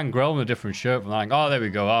looks like Gangrel in a different shirt. From like, oh, there we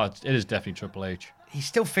go. Oh, it is definitely Triple H. He's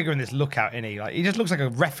still figuring this look out, isn't he? Like, he just looks like a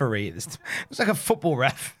referee. Looks like a football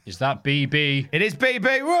ref. Is that BB? It is BB.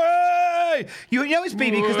 Way! You know it's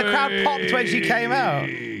BB because the crowd popped when she came out.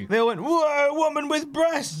 They all went, whoa, woman with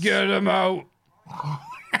breasts. Get him out.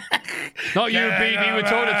 Not you, BB. We're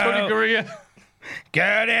talking to Tony Garea.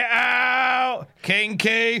 Get it out.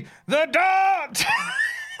 Kinky the dot.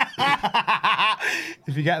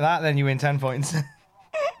 If you get that, then you win 10 points.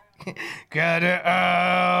 Get it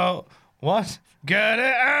out. What? Get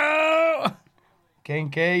it out.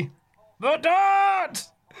 Kinky the dot.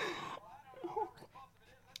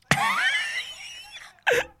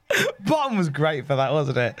 Bottom was great for that,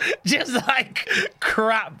 wasn't it? Just like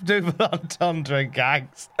crap double entendre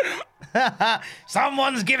gags.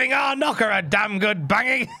 Someone's giving our knocker a damn good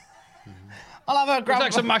banging. I'll have a grab. It's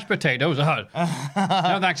like some mashed potatoes. No,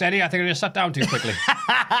 thanks, Eddie. I think I just sat down too quickly.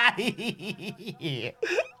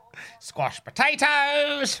 Squash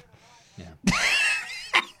potatoes. Yeah.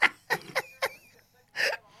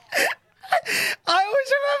 I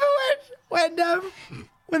always remember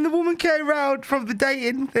when the woman came round from the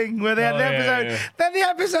dating thing where they had the episode. Yeah. Then the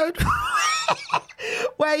episode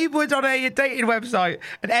where he was on a dating website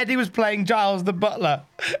and Eddie was playing Giles the butler,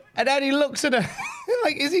 and Eddie looks at her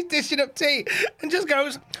like, is he dishing up tea? And just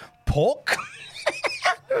goes, pork.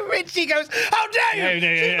 Richie goes, how dare you?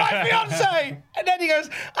 She's my fiance. And then he goes,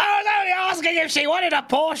 I was only asking if she wanted a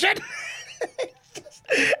portion.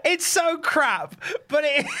 It's so crap, but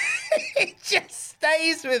it just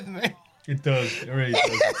stays with me. It does. It really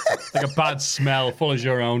does. It's like a bad smell, full as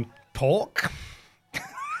your own. Pork.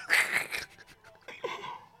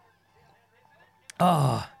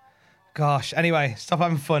 Oh, gosh. Anyway, stop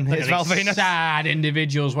having fun. It's Valvina. Sad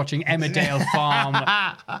individuals watching Emmerdale Farm.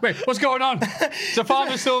 Wait, what's going on? The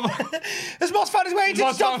farmer still. Has Moss found his way into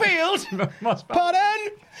Stopfield?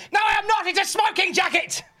 Pardon? No, I am not. It's a smoking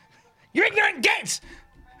jacket. You ignorant git.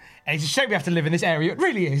 And it's a shame we have to live in this area. It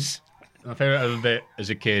really is. My favourite of it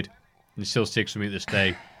as a kid, and it still sticks with me to this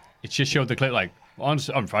day, it just showed the clip like, on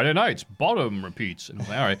Friday nights, Bottom repeats. And I was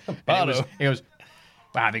like, all right. Bottom. He goes,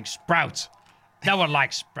 we're having sprouts. No one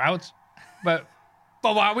likes sprouts. But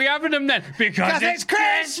why are we having them then? Because it's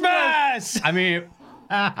Christmas! I mean,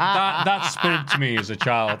 that spoke to me as a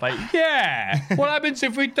child. Like, yeah. What happens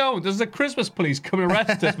if we don't? Does the Christmas police come and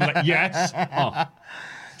arrest us? I'm like, yes. Oh.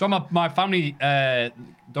 So my family,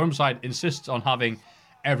 Durham side, insists on having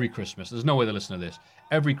every Christmas. There's no way they listen to this.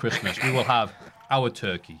 Every Christmas, we will have our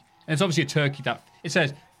turkey. And it's obviously a turkey that, it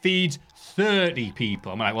says, feeds 30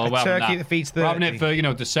 people. I'm like, well, a turkey that feeds 30. We're having it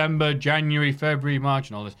for, December, January, February, March,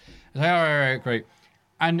 and all this. I was like, all right, great.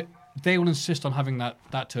 And They will insist on having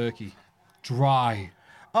that turkey dry.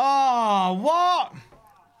 Oh, what?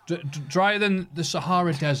 Drier than the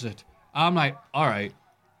Sahara Desert. I'm like, all right.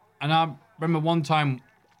 And I remember one time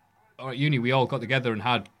at uni, we all got together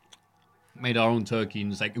and made our own turkey.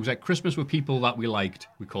 And it was like Christmas with people that we liked,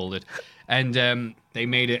 we called it. And they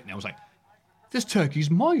made it, and I was like, this turkey's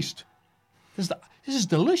moist. This is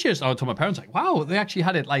delicious. I told my parents, like, wow, they actually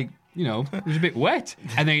had it it was a bit wet.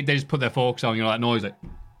 And they just put their forks on, that noise,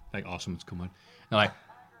 like, oh, someone's coming. They're like,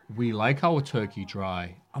 we like our turkey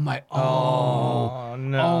dry. I'm like, oh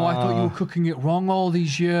no. Oh, I thought you were cooking it wrong all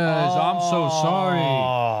these years. I'm so sorry.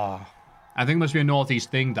 I think it must be a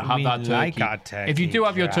Northeast thing to have that turkey. Like our turkey. If you do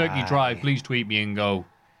have your turkey dry, please tweet me and go,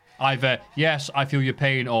 either, yes, I feel your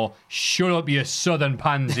pain, or shut up, you southern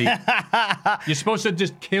pansy. You're supposed to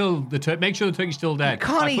just kill the turkey. Make sure the turkey's still dead. You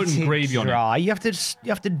can't I put eat gravy it on dry. it. You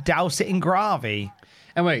have to douse it in gravy.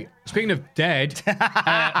 Anyway, speaking of dead,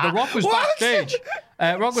 The Rock was backstage.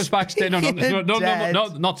 Rock was backstage. No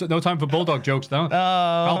time for bulldog jokes now.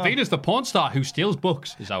 Val Venus, the porn star who steals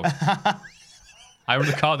books, is out. I run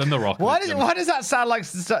the car than The Rock. Why does that sound like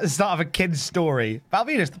the start of a kid's story? Val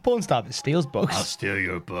Venus, the porn star that steals books. I'll steal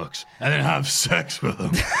your books and then have sex with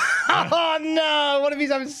them. Oh no! What if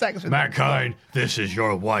he's having sex with Mankind, this is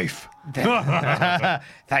your wife. Thanks.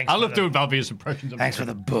 I love doing Val Venus impressions. Thanks for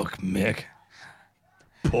the book, Mick.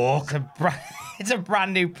 Pork. It's a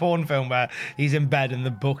brand new porn film where he's in bed and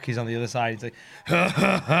the book is on the other side. He's like,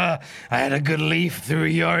 I had a good leaf through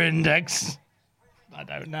your index. I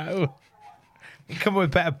don't know. Come up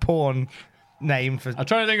with better porn name for. I'm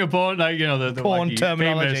trying to think of porn, the porn wacky,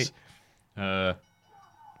 terminology. Famous,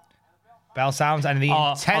 Bell sounds and the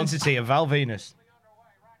intensity of Val Venus.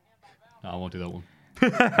 No, I won't do that one.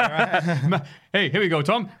 Hey, here we go,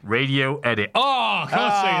 Tom. Radio edit. Oh, I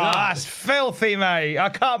can't say that. That's filthy, mate. I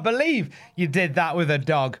can't believe you did that with a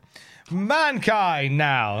dog. Mankind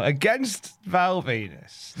now against Val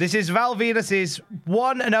Venus. This is Val Venus's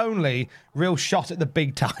one and only real shot at the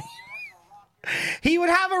big time. He would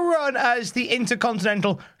have a run as the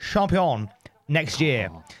Intercontinental Champion next year.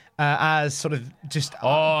 As sort of just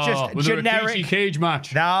was generic there a cage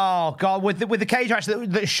match. No, God, with the cage match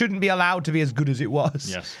that shouldn't be allowed to be as good as it was.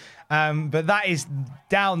 Yes. But that is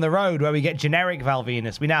down the road where we get generic Val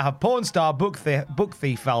Venus. We now have porn star, book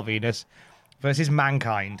thief Val Venus versus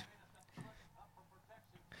Mankind.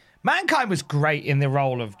 Mankind was great in the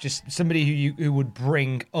role of just somebody who would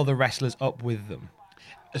bring other wrestlers up with them.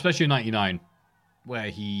 Especially in 99,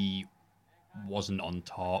 where he wasn't on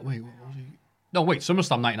top. Wait, what was he? No, wait,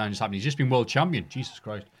 SummerSlam 99 just happened. He's just been world champion. Jesus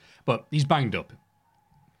Christ. But he's banged up.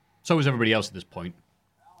 So is everybody else at this point.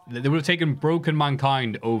 They would have taken Broken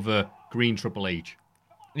Mankind over Green Triple H.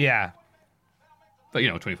 Yeah. But,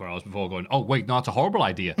 24 hours before going, oh, wait, no, that's a horrible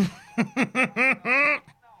idea.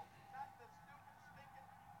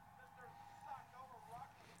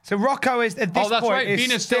 So Rocco is, at this point... Oh, that's right.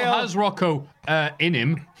 Venus still has Rocco in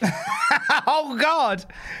him. Oh, God.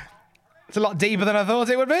 It's a lot deeper than I thought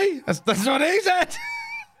it would be. That's what he said.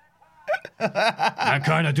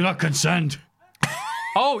 Mankind, I do not consent.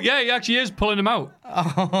 Oh, yeah, he actually is pulling him out.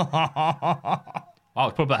 Oh,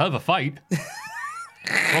 it's put up a hell of a fight.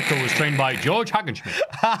 Rocco was trained by George Hackenschmidt.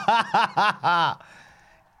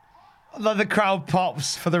 The crowd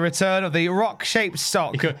pops for the return of the rock-shaped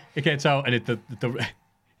sock. It gets out, and it's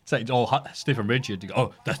like all hot, stiff and rigid. You go,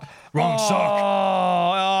 oh, that's wrong sock.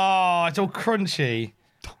 Oh, it's all crunchy.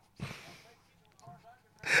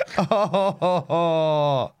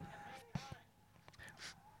 Oh.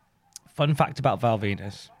 Fun fact about Val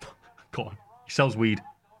Venus. Go on. He sells weed.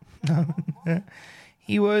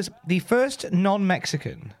 He was the first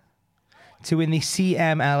non-Mexican to win the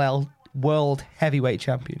CMLL World Heavyweight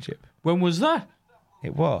Championship. When was that?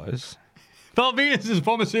 It was. Val Venus is a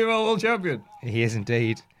former CMLL World Champion. He is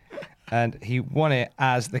indeed. And he won it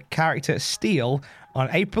as the character Steel on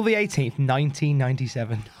April the 18th,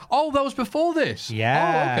 1997. Oh, that was before this?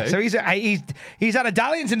 Yeah. Oh, okay. So he's had a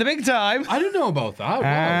dalliance in the big time. I didn't know about that.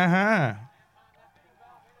 Wow. Uh-huh.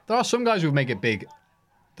 There are some guys who make it big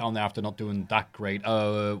down there after not doing that great.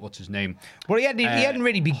 What's his name? Well, he hadn't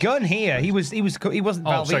really begun here. He wasn't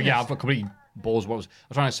Val sorry, Venus. yeah, I've got completely balls. I was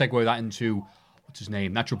trying to segue that into, what's his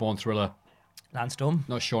name? Natural Born Thriller. Lance Storm.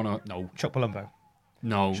 Not Sean. No. Chuck Palumbo.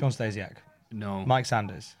 No. Sean Stasiak. No. Mike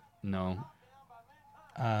Sanders. No.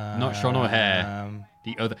 Not Sean O'Hare.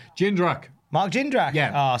 The other. Jindrak. Mark Jindrak.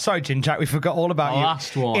 Yeah. Oh, sorry, Jindrak. We forgot all about you.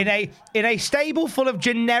 Last one. In a stable full of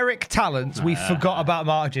generic talents, we forgot about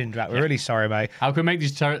Mark Jindrak. We're really sorry, mate. How can we make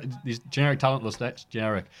these generic talent lists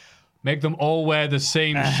generic? Make them all wear the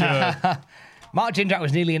same shirt. Mark Jindrak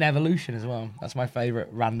was nearly an Evolution as well. That's my favourite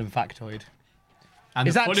random factoid. And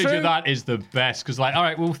Is the that footage true? of that is the best because, like, all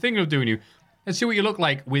right, we're thinking of doing you. Let's see what you look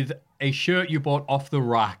like with a shirt you bought off the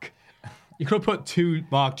rack. You could have put 2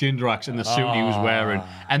 Mark Jindrak's in the suit he was wearing,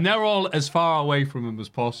 and they're all as far away from him as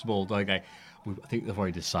possible. Like, I think they've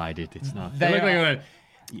already decided it's not. They look like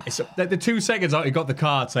the 2 seconds out, you got the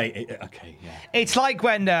card. Say, okay, yeah. It's like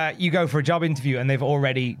when you go for a job interview and they've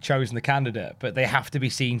already chosen the candidate, but they have to be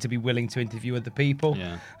seen to be willing to interview other people.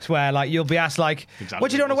 Yeah. It's where like you'll be asked like, Exactly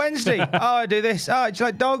 "What do you do on a what it Wednesday?" "Oh, I do this." "Oh, do you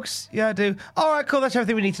like dogs?" "Yeah, I do." "All right, cool. That's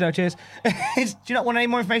everything we need to know. Cheers." "Do you not want any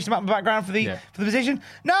more information about my background for the position?"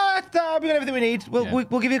 "No, we got everything we need. We'll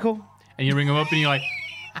give you a call." And you ring them up and you're like,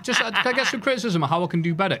 "Just can I get some criticism of how I can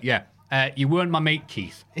do better?" "Yeah, you weren't my mate,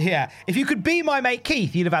 Keith." Yeah. If you could be my mate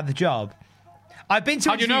Keith, you'd have had the job. I've been to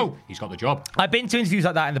How do you interviews- know? He's got the job. I've been to interviews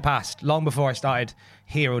like that in the past, long before I started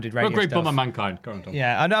here or did radio What a great stuff. bum on Mankind. Go on, Tom.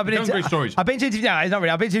 Yeah, I know. I've been Telling into great stories. I've been to interviews. No, it's not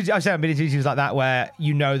really. I've been to interviews like that where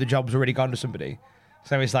you know the job's already gone to somebody.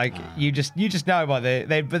 So it's like you just know about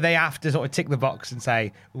but they have to sort of tick the box and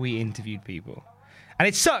say we interviewed people, and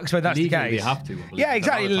it sucks when that's Legally, the case. they have to, I believe. Yeah,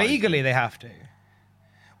 exactly. They're advertised. Legally, they have to.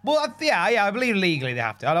 Well, yeah, I believe legally they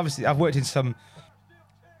have to. And obviously, I've worked in some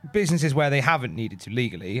businesses where they haven't needed to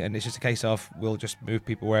legally, and it's just a case of we'll just move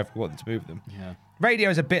people wherever we want them to move them. Yeah. Radio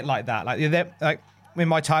is a bit like that. Like in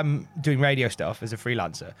my time doing radio stuff as a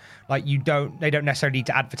freelancer, like they don't necessarily need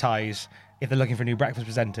to advertise if they're looking for a new breakfast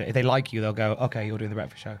presenter. If they like you, they'll go, "Okay, you're doing the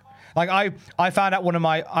breakfast show." Like I found out I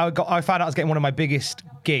found out I was getting one of my biggest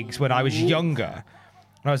gigs when I was younger.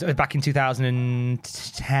 When I was back in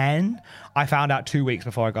 2010. I found out 2 weeks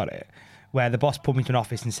before I got it, where the boss pulled me to an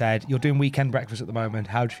office and said, "You're doing weekend breakfast at the moment.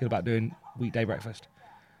 How do you feel about doing weekday breakfast?"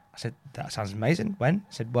 I said, "That sounds amazing. When?"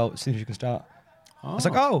 I said, "Well, as soon as you can start." I was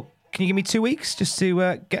like, "Oh, can you give me 2 weeks just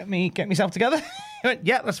to get myself together?" He went,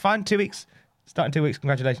 "Yeah, that's fine. 2 weeks. Start in 2 weeks.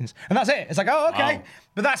 Congratulations." And that's it. It's like, "Oh, okay." Wow.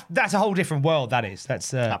 But that's a whole different world. That's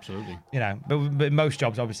Absolutely. You know, but most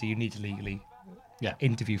jobs obviously you need to legally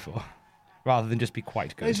interview for, rather than just be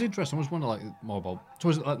quite good. It's interesting. I was wondering more about. So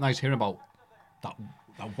it's nice hearing about that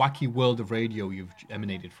wacky world of radio you've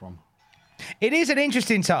emanated from. It is an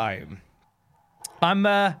interesting time.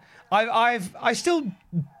 I still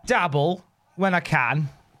dabble when I can.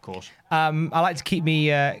 Of course. I like to keep me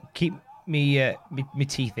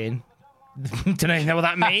teeth in. Don't even know what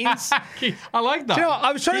that means. I like that. Do you know what?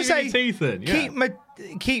 I was trying to say Keeping your teeth in,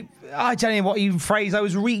 yeah. I don't know what even phrase I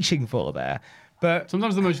was reaching for there. But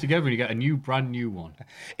Sometimes the most you get when you get a brand new one.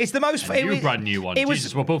 it's the most Brand new one. It was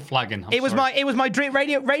Jesus, we're both flagging. It was my dream.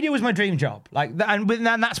 Radio was my dream job. Like, and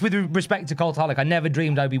that's with respect to Cultaholic. I never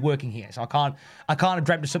dreamed I'd be working here, so I can't have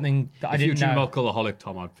dreamt of something that I If you didn't dream know. about Cultaholic,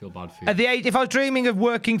 Tom, I'd feel bad for you. At the age, if I was dreaming of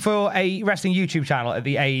working for a wrestling YouTube channel at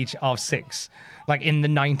the age of 6, like in the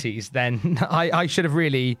 90s, then I should have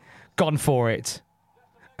really gone for it.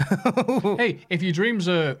 Hey, if your dreams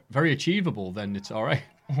are very achievable, then it's all right.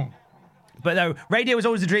 But no, radio was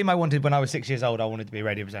always the dream I wanted when I was 6 years old. I wanted to be a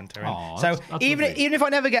radio presenter. Aw, so that's even lovely. if I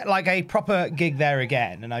never get like a proper gig there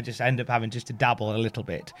again, and I just end up having just to dabble a little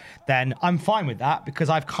bit, then I'm fine with that because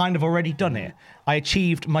I've kind of already done it. I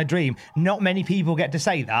achieved my dream. Not many people get to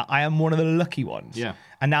say that. I am one of the lucky ones. Yeah.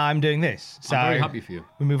 And now I'm doing this. So I'm very happy for you.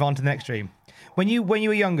 We move on to the next dream. When you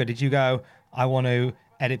were younger, did you go, "I want to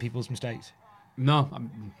edit people's mistakes"? No,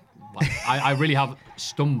 I really have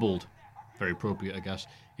stumbled, very appropriate, I guess,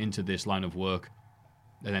 into this line of work,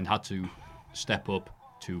 and then had to step up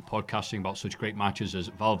to podcasting about such great matches as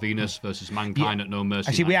Val Venus versus Mankind at No Mercy.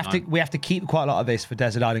 Actually, we have to keep quite a lot of this for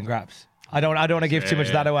Desert Island Graps. I don't want to give too much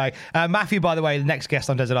of that away. Matthew, by the way, the next guest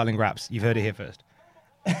on Desert Island Graps. You've heard it here first.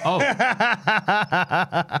 Oh, isn't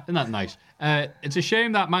that nice? It's a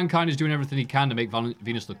shame that Mankind is doing everything he can to make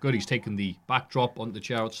Venus look good. He's taken the backdrop onto the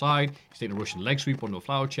chair outside. He's taking a Russian leg sweep onto a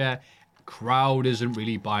flower chair. Crowd isn't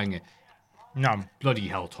really buying it. No. Bloody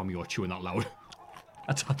hell, Tommy, you're chewing that loud.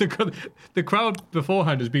 The crowd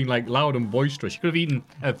beforehand has been like loud and boisterous. You could have eaten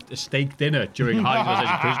a steak dinner during Hardy's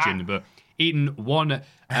as a Christian, but eating one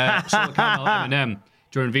salt caramel M&M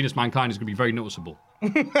during Venus Mankind is going to be very noticeable.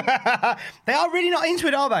 They are really not into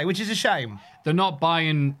it, are they? Which is a shame. They're not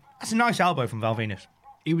buying. That's a nice elbow from Val Venus.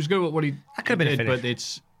 He was good at what he That could have been a did, finish. but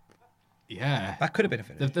it's That could have been a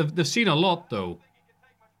finish. they've seen a lot though.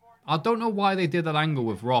 I don't know why they did that angle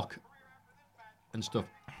with Rock and stuff.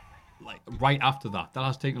 Like right after that, that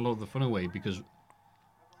has taken a lot of the fun away because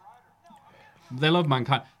they love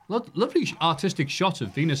Mankind. Lovely artistic shot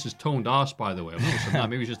of Venus's toned arse, by the way. I'm not saying that.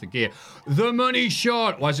 Maybe it's just a gear. The money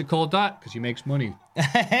shot. Why is it called that? Because he makes money.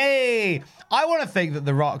 Hey, I want to think that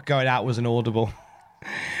The Rock going out was an audible.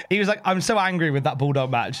 He was like, "I'm so angry with that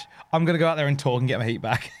Bulldog match. I'm going to go out there and talk and get my heat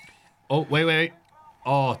back." Oh, wait.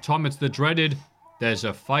 Oh, Tom, it's the dreaded There's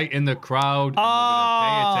a fight in the crowd. Oh,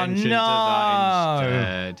 and we're going to pay attention to that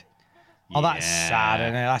instead. Oh, that's sad,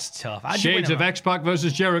 isn't it? That's tough. How'd you win Shades it, of man? X-Pac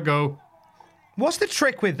versus Jericho. What's the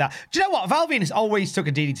trick with that? Do you know what? Val Venus always took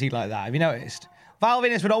a DDT like that. Have you noticed? Val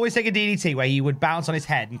Venus would always take a DDT where he would bounce on his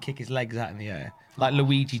head and kick his legs out in the air. Like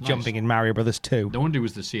Luigi jumping in Mario Brothers 2. No wonder he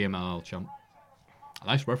was the CMLL champ. A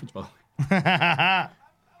nice reference, by the way.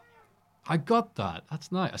 I got that.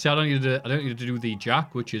 That's nice. See, I don't need to do the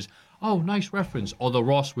Jack, which is, oh, nice reference. Or the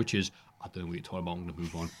Ross, which is, I don't know what you're talking about. I'm going to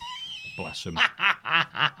move on. Bless him.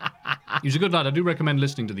 He's a good lad. I do recommend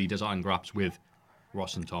listening to the Design Graps with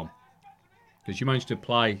Ross and Tom. Because you managed to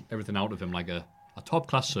apply everything out of him like a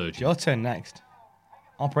top-class surgeon. Your turn next.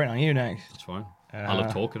 I'll operate on you next. That's fine. I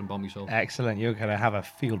love talking about myself. Excellent. You're going to have a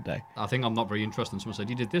field day. I think I'm not very interested. Someone said,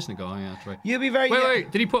 you did this, and I go, oh, yeah, that's right. You'll be very...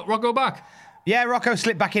 Wait. Did he put Rocco back? Yeah, Rocco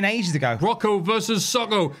slipped back in ages ago. Rocco versus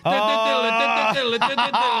Socko.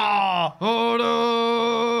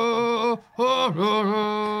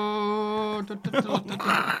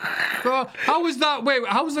 How was that? Wait,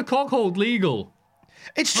 how was the cock hold legal?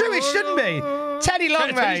 It's true, it shouldn't be. Teddy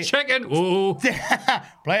Long, mate. He's checking. Oh.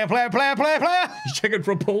 Player. He's checking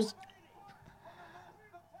for a pulse.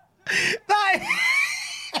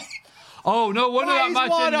 Oh, no wonder that That is match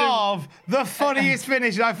one ended. of the funniest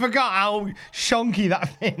finishes. I forgot how shonky that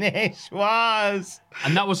finish was.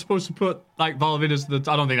 And that was supposed to put, like, Val Venus, I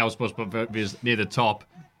don't think that was supposed to put Venus near the top.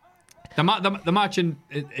 The match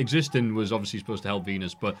existing was obviously supposed to help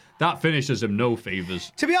Venus, but that finish does him no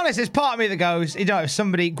favours. To be honest, there's part of me that goes, if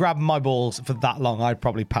somebody grabbed my balls for that long, I'd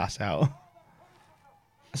probably pass out.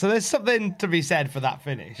 So there's something to be said for that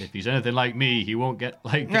finish. If he's anything like me, he won't get,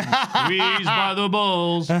 like, squeezed by the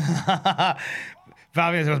balls.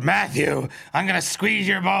 Fabian goes, Matthew, I'm going to squeeze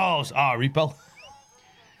your balls. Oh, Repo.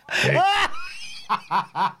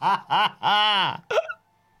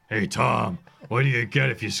 Hey, Tom, what do you get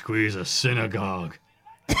if you squeeze a synagogue?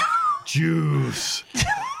 Juice.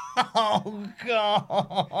 Oh,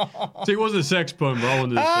 God. See, it wasn't a sex pun, but I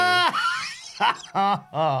wanted to say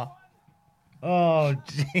it. Oh,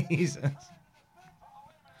 Jesus.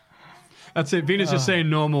 That's it. Venus is saying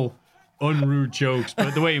normal, unrude jokes,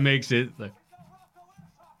 but the way he makes it, like,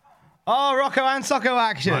 Oh, Rocco and Socko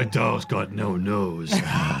action. my dog's got no nose.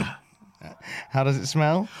 How does it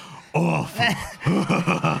smell? Awful.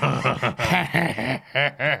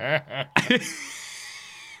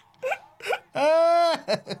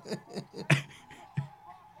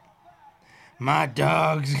 My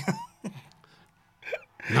dog's...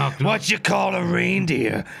 What you call a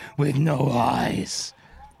reindeer with no eyes?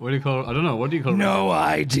 What do you call it? I don't know. What do you call it? No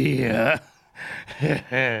idea.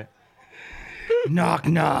 Knock,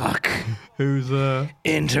 knock. Who's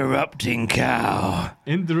Interrupting cow.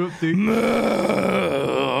 interrupting?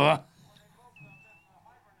 Moo.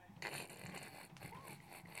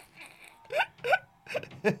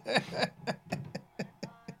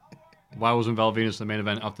 Why wasn't Val Venus the main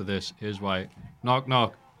event after this? Here's why. Knock,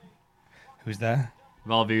 knock. Who's there?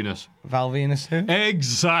 Val Venus. Val Venus who?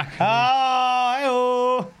 Exactly.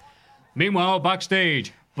 Oh. Meanwhile,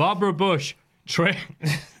 backstage, Barbara Bush trained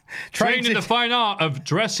in the fine art of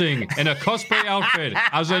dressing in a cosplay outfit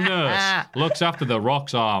as a nurse, looks after The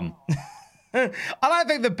Rock's arm. I don't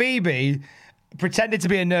think the BB pretended to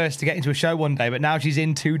be a nurse to get into a show one day, but now she's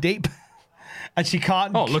in too deep. And she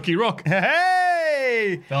can't... Oh, Lucky Rock.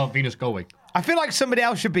 Hey! Val Venus going. I feel like somebody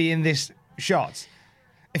else should be in this shot.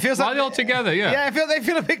 It feels Why like... are they all together? Yeah. Yeah, they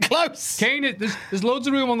feel a bit close. Kane, there's loads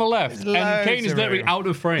of room on the left, and loads Kane is of literally room. out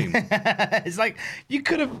of frame. It's like, you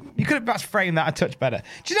could have perhaps framed that a touch better.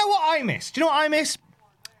 Do you know what I miss?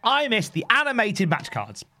 I miss the animated match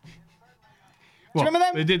cards. Do you remember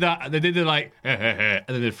them? They did that. They did it like, and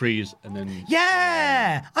then they freeze, and then...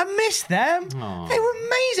 Yeah, I miss them. Aww. They were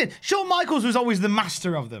amazing. Shawn Michaels was always the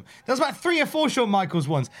master of them. There was about 3 or 4 Shawn Michaels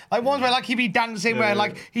ones. Like ones where like he'd be dancing, where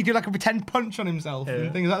like he'd do like a pretend punch on himself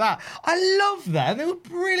and things like that. I love them. They were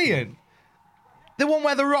brilliant. The one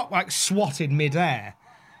where The Rock like swatted midair.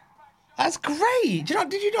 That's great.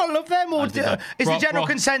 Did you not love them, or I did that. is the Brock- general Brock-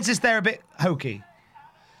 consensus they're a bit hokey?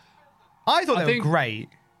 I thought they think- were great.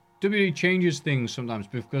 WWE changes things sometimes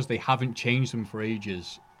because they haven't changed them for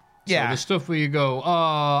ages. Yeah. So the stuff where you go,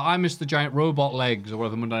 I miss the giant robot legs, or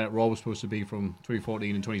whatever Monday Night Raw was supposed to be from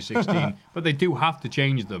 2014 and 2016. But they do have to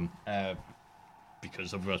change them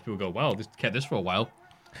because otherwise people go, well, this kept this for a while.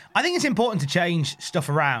 I think it's important to change stuff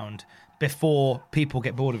around before people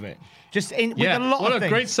get bored of it. With a lot what of a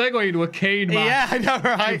things. great segue into a Kane match. Yeah, I know,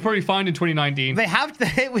 You'll right? probably find in 2019. They have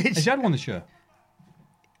which Has Jad won the show?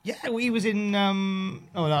 yeah, he was in that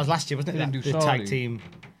was last year, wasn't it? He didn't The do tag Saudi. team.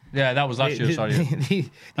 Yeah, that was last year, sorry. The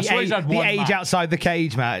I swear he's had one age match. outside the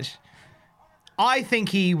cage match. I think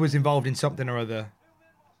he was involved in something or other.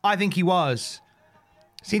 I think he was.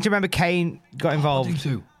 Seem to remember Kane got involved. What did he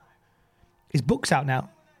do? His book's out now.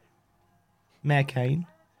 Mayor Kane.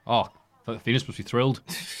 Oh, Venus must be thrilled.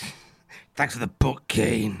 Thanks for the book,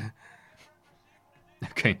 Kane.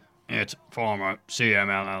 Okay. It's former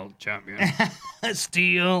CMLL champion.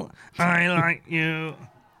 Steel, I like you.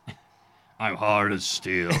 I'm hard as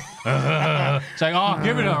steel. It's like, oh,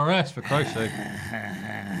 give it a rest, for Christ's sake.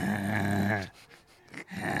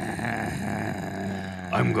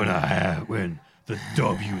 I'm gonna win the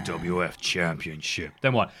WWF Championship.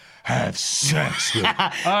 Then what? Have sex with. All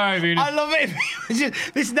right, Venus. I love it.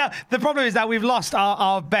 This now, the problem is that we've lost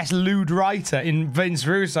our best lewd writer in Vince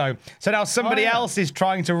Russo. So now somebody else is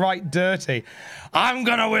trying to write dirty. I'm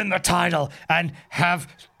gonna win the title and have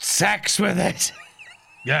sex with it.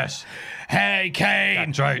 Yes. Hey, Kane.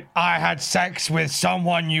 That's right. I had sex with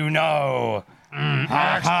someone you know.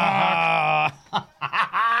 X-Pac.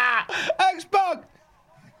 X-Pac.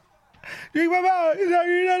 You don't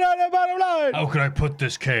know the bottom line. How could I put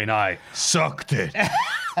this, Kane? I sucked it.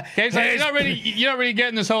 Kane's like, you're not really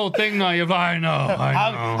getting this whole thing now. You're like, I know.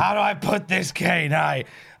 How do I put this, Kane? I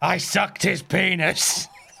sucked his penis.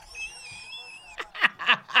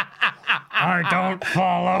 I don't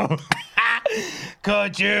follow.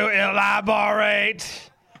 Could you elaborate?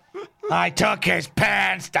 I took his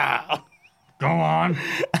pants down. Go on.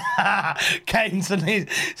 Kane suddenly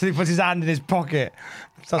puts his hand in his pocket.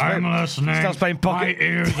 I'm listening. Starts playing pocket. My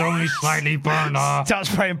ear's only slightly burned off.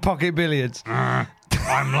 Starts playing pocket billiards.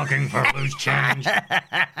 I'm looking for loose change.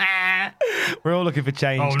 We're all looking for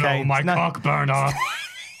change. Oh no, Kane. my cock burned off.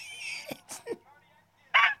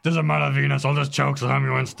 Doesn't matter, Venus. I'll just choke slam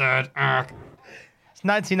you instead. It's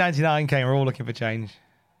 1999, Kane. We're all looking for change.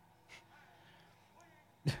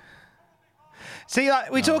 See,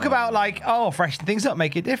 like, we talk about, like, freshen things up,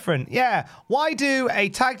 make it different. Yeah. Why do a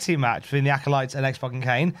tag team match between the Acolytes and X-Pac and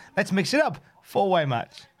Kane? Let's mix it up. 4-way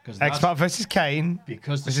match. X-Pac versus Kane.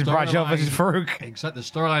 Because this is Bradshaw versus Farouk. Exactly. The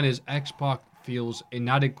storyline is X-Pac feels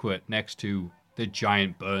inadequate next to the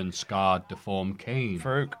giant, burned, scarred, deformed Kane.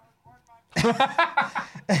 Farouk.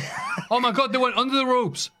 Oh my God, they went under the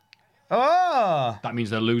ropes. Oh. That means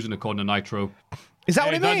they're losing according to Nitro. Is that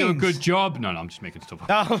what it means? They do a good job. No, I'm just making stuff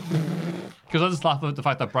up. Because I just laugh at the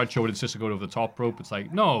fact that Bradshaw would insist on going over the top rope. It's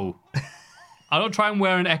like, no. I don't try and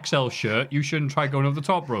wear an XL shirt. You shouldn't try going over the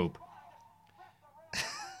top rope.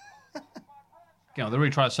 You know, they're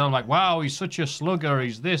really trying to sound like, wow, he's such a slugger.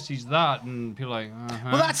 He's this, he's that. And people are like,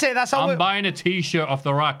 Well, that's it. That's how I'm buying a T-shirt off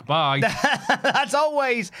the rack. Bye. That's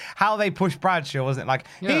always how they push Bradshaw, wasn't it? Like,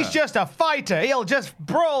 he's just a fighter. He'll just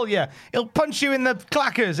brawl you. He'll punch you in the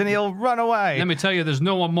clackers and he'll run away. Let me tell you, there's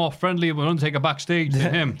no one more friendly with Undertaker backstage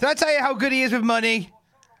than him. Did I tell you how good he is with money?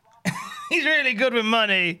 He's really good with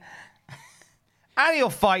money. And he'll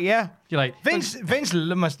fight you. You're like, Vince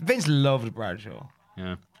loved Bradshaw.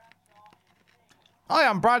 Yeah. Hi,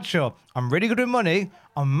 I'm Bradshaw. I'm really good with money.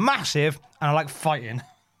 I'm massive, and I like fighting.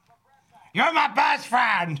 You're my best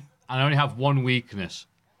friend. And I only have one weakness: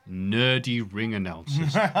 nerdy ring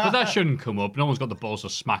announcers. But that shouldn't come up. No one's got the balls to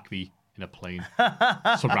smack me in a plane,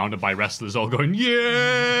 surrounded by wrestlers all going,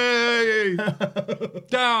 "Yay!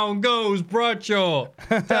 Down goes Bradshaw.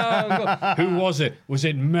 Down goes." Who was it? Was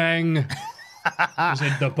it Meng? Was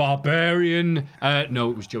it the Barbarian?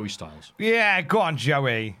 No, it was Joey Styles. Yeah, go on,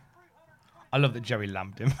 Joey. I love that Joey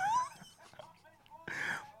lamped him.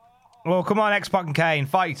 Well, come on, X-Pac and Kane,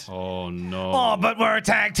 fight. Oh, no. Oh, but we're a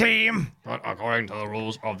tag team. But according to the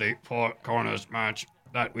rules of the Four Corners match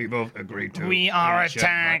that we both agreed to, we are a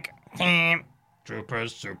tag team.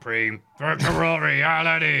 Troopers Supreme Virtual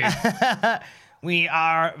Reality. We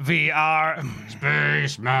are VR.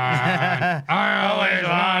 Spaceman. I always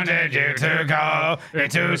wanted you to go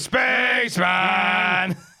into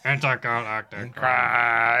Spaceman. Intergalactic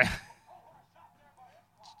Cry.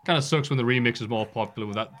 Kind of sucks when the remix is more popular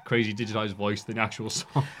with that crazy digitized voice than the actual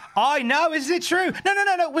song. I know, is it true?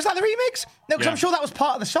 No. Was that the remix? No, because I'm sure that was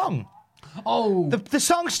part of the song. Oh. The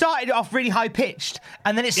song started off really high pitched,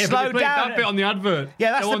 and then it slowed down. That bit on the advert.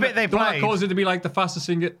 Yeah, that's the bit they played. That caused it to be like the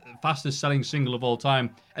fastest selling single of all time,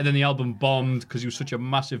 and then the album bombed because it was such a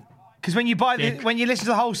massive. Because when you when you listen to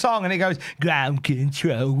the whole song and it goes, ground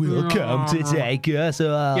control will come to take us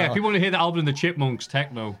all. Yeah, people want to hear the album in the Chipmunks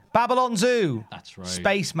techno. Babylon Zoo. That's right.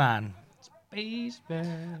 Spaceman.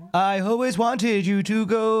 Spaceman. I always wanted you to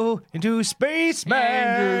go into Spaceman.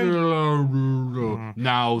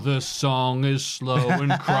 Now the song is slow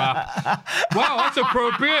and crap. Wow, that's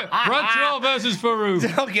appropriate. Bradshaw versus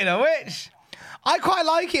Farouk. Talking of which, I quite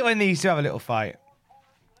like it when these two have a little fight.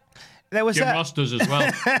 There was Jim Ross does as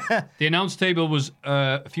well. The announce table was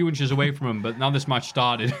a few inches away from him, but now this match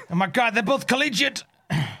started. Oh my God, they're both collegiate.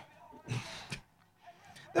 They're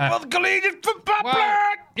both collegiate football players.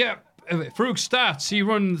 Yeah, Farouk's stats. He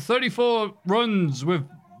run 34 runs with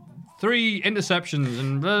 3 interceptions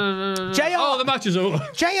and JR, the match is over.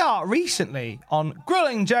 JR recently, on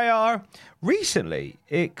Grilling JR, recently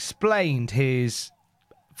explained his,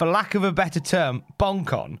 for lack of a better term,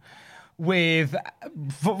 bonk-on with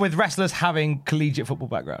wrestlers having collegiate football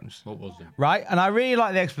backgrounds. What was it? Right? And I really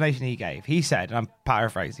like the explanation he gave. He said, and I'm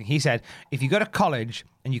paraphrasing, he said, if you go to college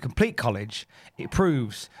and you complete college, it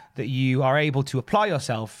proves that you are able to apply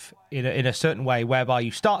yourself in a certain way whereby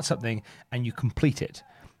you start something and you complete it.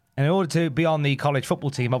 And in order to be on the college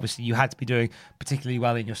football team, obviously you had to be doing particularly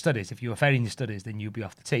well in your studies. If you were failing your studies, then you'd be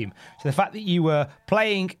off the team. So the fact that you were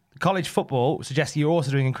playing college football suggests that you're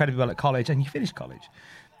also doing incredibly well at college and you finished college.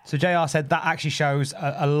 So JR said that actually shows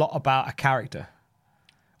a lot about a character,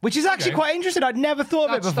 which is actually quite interesting. I'd never thought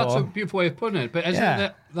of it before. That's a beautiful way of putting it. But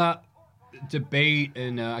isn't that debate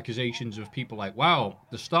and accusations of people like, wow,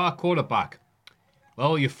 the star quarterback,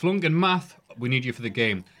 well, you're flunking math, we need you for the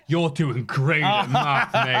game. You're doing great at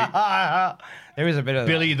math, mate. There is a bit of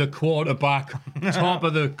Billy, the quarterback, top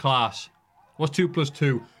of the class. What's 2 +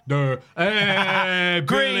 2? No. Hey,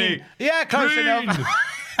 Billy. Yeah, close enough.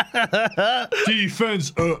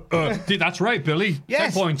 Defense. That's right, Billy.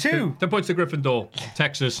 Yes, 10 points. 2. 10 points to Gryffindor,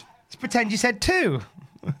 Texas. Let's pretend you said 2.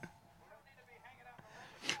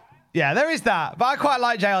 Yeah, there is that. But I quite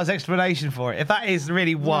like JR's explanation for it. If that is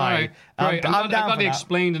really why. Right. I'm down glad for he that.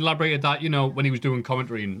 explained and elaborated that, when he was doing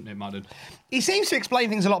commentary and it mattered. He seems to explain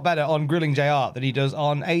things a lot better on Grilling JR than he does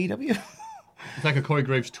on AEW. It's like a Corey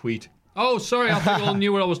Graves tweet. Oh, sorry, I thought you all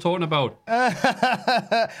knew what I was talking about.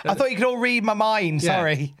 I thought you could all read my mind,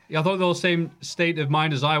 sorry. Yeah, I thought they were the same state of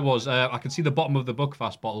mind as I was. I could see the bottom of the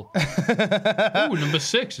Buckfast bottle. Ooh, number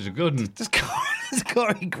 6 is a good one. Does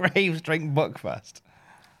Corey Graves drink Buckfast?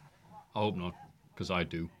 I hope not, because I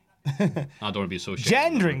do. I don't want to be associated.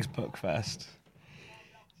 Jen drinks Buckfast.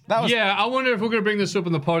 Yeah, I wonder if we're going to bring this up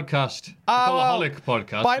in the podcast. The Cultaholic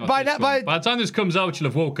podcast. By the time this comes out, she'll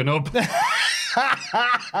have woken up.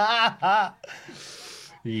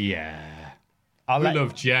 Yeah. We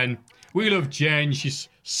love Jen. We love Jen. She's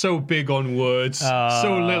so big on words,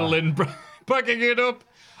 so little in backing it up.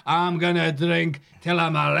 I'm going to drink till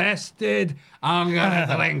I'm arrested. I'm going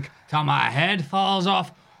to drink till my head falls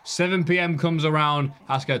off. 7 p.m. comes around,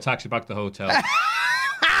 has to get a taxi back to the hotel.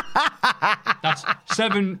 That's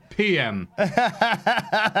 7 p.m.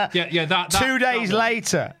 Yeah, that 2 days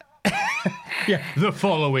later. Yeah, the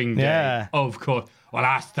following day. Yeah. Of course. Well,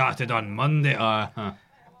 I started on Monday.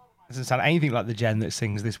 Doesn't sound anything like the Jen that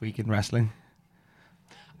sings This Week in Wrestling.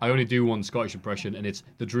 I only do one Scottish impression, and it's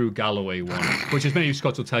the Drew Galloway one, which, as many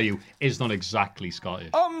Scots will tell you, is not exactly Scottish.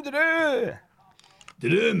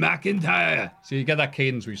 Drew McIntyre. So you get that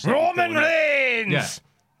cadence we said. Roman Reigns! Yeah.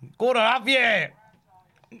 Gonna have you!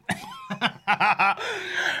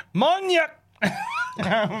 Monyak!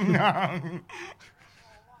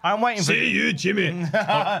 I'm waiting for... See you, Jimmy.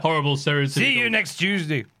 Horrible stereotypical. See you next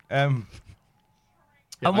Tuesday. I'm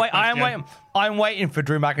waiting for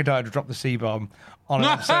Drew McIntyre to drop the C-bomb on an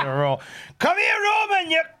episode of Raw. Come here, Roman!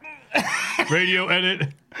 You... Radio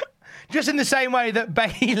edit. Just in the same way that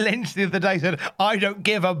Becky Lynch the other day said, I don't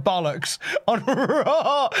give a bollocks on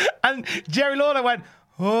Raw. And Jerry Lawler went,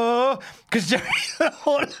 oh, because Jerry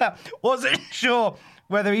Lawler wasn't sure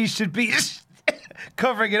whether he should be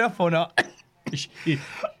covering it up or not. You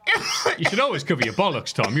should always cover your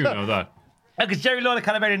bollocks, Tom. You know that. Because Jerry Lawler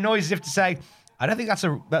kind of made a noise as if to say, I don't think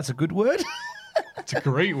that's a good word. It's a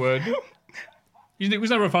great word. He was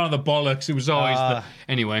never a fan of the bollocks. It was always the...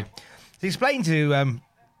 Anyway. He explained to...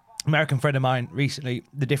 American friend of mine recently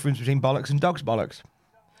the difference between bollocks and dog's bollocks.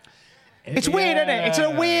 It's weird, isn't it?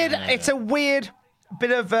 It's a weird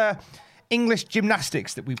bit of English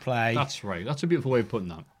gymnastics that we play. That's right. That's a beautiful way of putting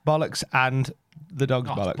that. Bollocks and the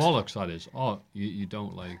dog's bollocks. Bollocks, that is. Oh, you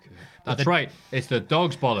don't like it. That's right. It's the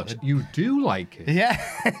dog's bollocks. You do like it. Yeah.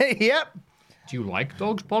 Yep. Do you like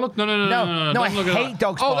dog's bollocks? No. I hate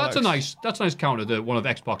dog's bollocks. Oh, that's a nice counter to one of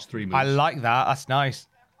Xbox 3 moves. I like that. That's nice.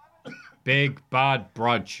 Big Bad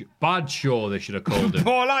Bradshaw, they should have called him.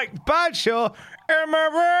 More like Bradshaw. Am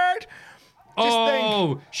I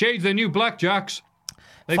right? Shades, the new Blackjacks.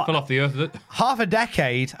 They fell off the earth. Half a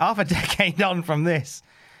decade on from this,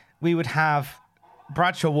 we would have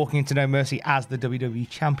Bradshaw walking into No Mercy as the WWE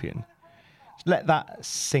champion. Let that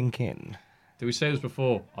sink in. Did we say this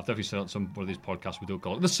before? I've definitely said it on one of these podcasts we do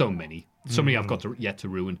call it. There's so many. So many I've got yet to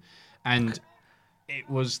ruin. And it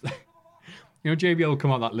was... JBL would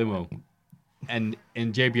come out that limo And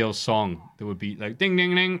in JBL's song, there would be like ding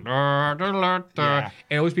ding ding.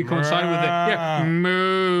 It always be coincided with it.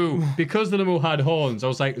 Moo. Because the limo had horns, I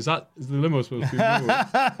was like, is the limo supposed to be moo?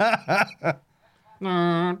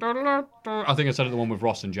 I think I said it the one with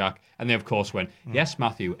Ross and Jack, and they of course went, yes,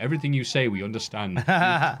 Matthew, everything you say we understand.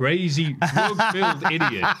 You crazy drug-filled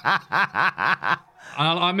idiot.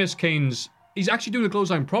 And I miss Kane's. He's actually doing the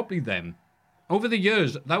clothesline properly then. Over the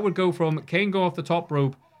years, that would go from Kane going off the top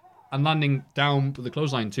rope and landing down with the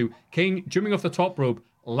clothesline to Kane jumping off the top rope,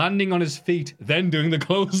 landing on his feet, then doing the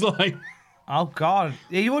clothesline. Oh, God.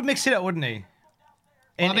 He would mix it up, wouldn't he?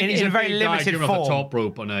 I think he's in a very big guy limited jumping form. off the top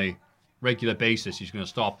rope on a regular basis. He's going to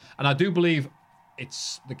stop. And I do believe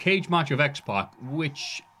it's the cage match of X-Pac,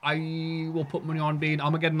 which I will put money on being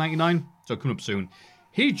Armageddon 99, so coming up soon.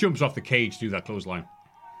 He jumps off the cage to do that clothesline.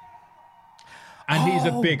 And he's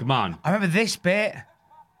a big man. I remember this bit.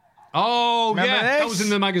 Oh, Remember yeah. That this? was in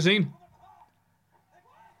the magazine.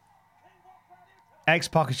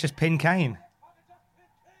 X-Pac has just pinned Kane.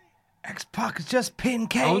 X-Pac has just pinned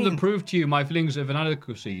Kane. I want to prove to you my feelings of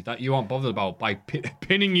inadequacy that you aren't bothered about by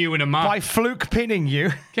pinning you in a match. By fluke pinning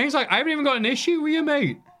you. Kane's like, I haven't even got an issue with you,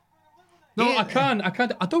 mate. No, Yeah. I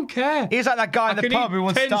can't. I don't care. He's like that guy in the can pub eat who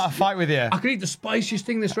wants to 10 start a fight with you. I can eat the spiciest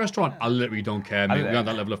thing in this restaurant. I literally don't care, mate. We're on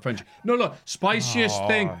that level of friendship. No, look, spiciest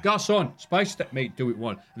thing. Garçon, spiciest thing. Mate, do it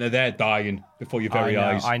one. And they're there dying before your very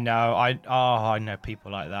eyes. I know. I know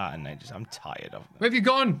people like that, and I'm tired of them. Where have you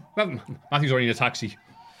gone? Matthew's already in a taxi.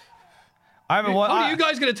 I remember one. How do you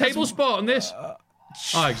guys get a table spot on this?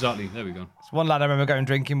 Exactly. There we go. One lad I remember going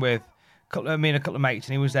drinking with, me and a couple of mates,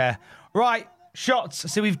 and he was there. Right,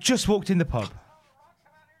 shots. So we've just walked in the pub.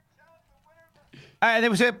 And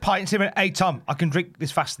there was a pint, and he went, hey, Tom, I can drink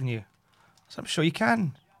this faster than you. So I'm sure you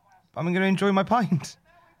can. I'm going to enjoy my pint.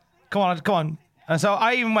 Come on. And so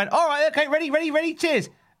I even went, all right, okay, ready, cheers.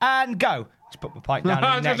 And go. Just put my pint down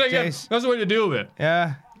and neck, cheers. That's the way to deal with it.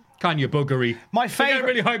 Yeah. Can you, buggery? My Get favourite...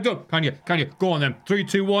 really hyped up. Can you? Go on then. 3,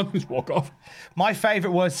 2, 1. Just walk off. My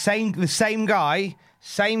favourite was the same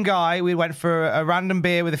guy. We went for a random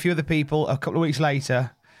beer with a few other people a couple of weeks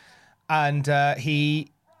later. And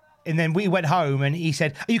and then we went home and he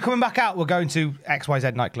said, are you coming back out? We're going to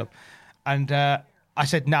XYZ nightclub. And I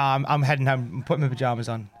said, nah, I'm heading home. I'm putting my pajamas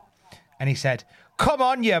on. And he said, come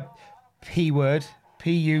on, you P-word.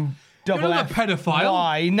 P-U-double-F. You're not a pedophile.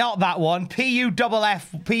 Why? Not that one.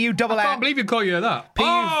 P-U-double-F. P-U-double-F. I can't believe you call you that.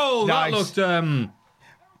 Nice. That looked...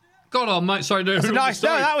 God almighty, sorry. No, Nice.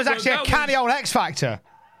 No, that was actually a canny old X Factor.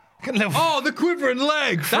 Oh, the quivering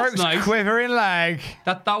leg. That's Throat's nice. quivering leg.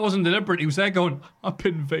 That wasn't deliberate. He was there going, I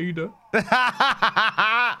pinned Vader.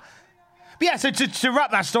 But yeah, so to wrap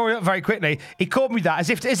that story up very quickly, he called me that as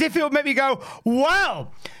if he would make me go,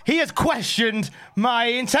 well, he has questioned my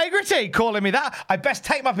integrity, calling me that. I best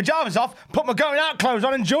take my pajamas off, put my going out clothes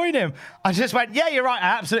on and join him. I just went, yeah, you're right,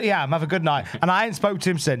 I absolutely am. Have a good night. And I ain't spoke to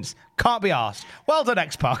him since. Can't be arsed. Well done,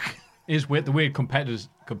 X-Pac. Is the weird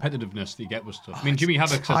competitiveness that you get with stuff. I mean, Jimmy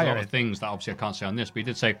Havoc says a lot of things that obviously I can't say on this, but he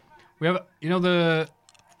did say, we have, there's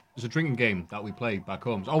a drinking game that we play back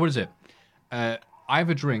home. Oh, what is it? I have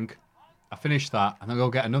a drink, I finish that, and I go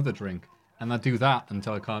get another drink, and I do that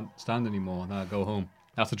until I can't stand anymore, and then I go home.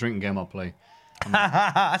 That's the drinking game I'll play.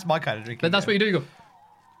 That's my kind of drinking But that's game. what you do. You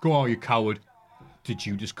go on, you coward. Did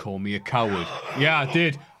you just call me a coward? Yeah, I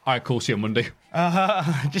did. All right, cool. See you on Monday.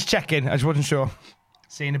 Just checking. I just wasn't sure.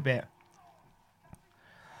 See you in a bit.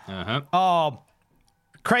 Uh-huh. Oh,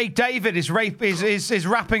 Craig David is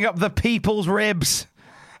wrapping up the people's ribs.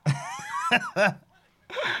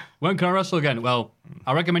 When can I wrestle again? Well,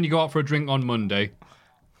 I recommend you go out for a drink on Monday.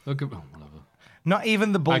 Look at whatever. Not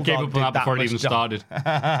even the I Bulldog gave up on did that before it much even job. started.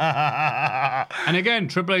 And again,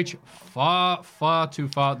 Triple H, far too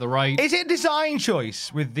far at the right. Is it design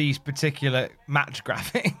choice with these particular match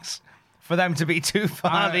graphics for them to be too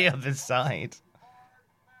far the other side?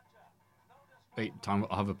 Wait, time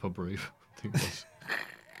I'll have a pub rave. I think that's...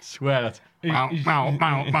 Swear that.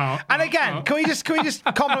 And again, can we just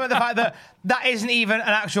compliment the fact that that isn't even an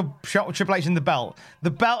actual shot with Triple H in the belt? The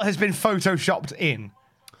belt has been photoshopped in.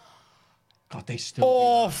 God, they still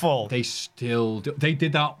Awful. They still do. They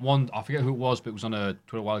did that one. I forget who it was, but it was on a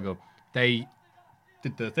Twitter a while ago. They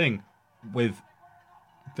did the thing with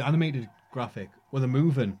the animated graphic with the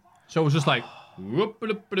moving. So it was just like, it looked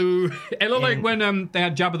like when they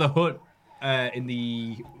had Jabba the Hutt in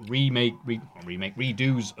the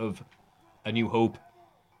redos of A New Hope.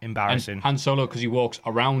 Embarrassing. And Han Solo, because he walks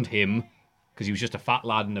around him, because he was just a fat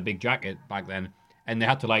lad in a big jacket back then, and they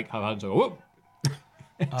had to like have Han Solo whoop,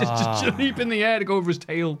 just leap in the air to go over his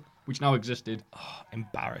tail, which now existed. Oh,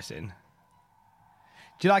 embarrassing.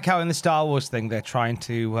 Do you like how in the Star Wars thing they're trying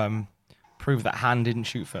to prove that Han didn't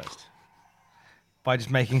shoot first by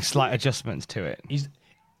just making slight adjustments to it.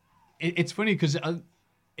 It's funny because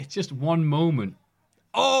it's just one moment.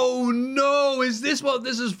 Oh no! Is this what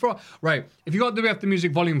this is from? Right. If you got WF the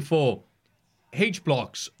Music Volume 4, H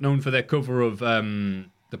Blocks, known for their cover of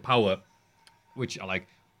The Power, which I like,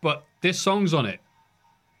 but this song's on it.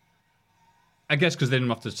 I guess because they didn't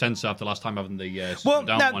have to censor after last time having the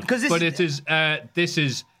down one. This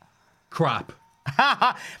is crap.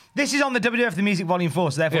 This is on the WWF The Music Volume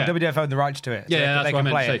 4, so therefore WWF own the rights to it. So Yeah, that's what I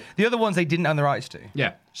meant to say. The other ones they didn't own the rights to.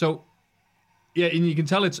 Yeah. So, yeah, and you can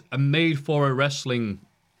tell it's a made-for-a-wrestling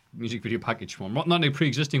music video package one, not a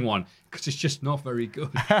pre-existing one, because it's just not very good.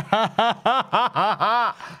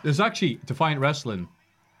 There's actually Defiant Wrestling.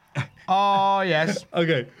 Oh, yes.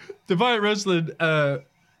 Okay. Defiant Wrestling,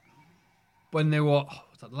 when they were,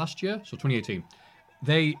 was that last year? So 2018.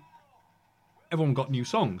 Everyone got new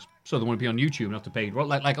songs, so they want to be on YouTube and have to pay,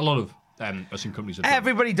 like a lot of wrestling companies have done.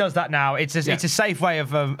 Everybody does that now. It's a safe way of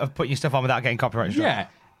putting your stuff on without getting copyright struck. Yeah.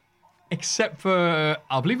 Except for,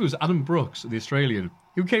 I believe it was Adam Brooks, the Australian,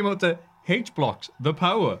 who came out to H Blocks, The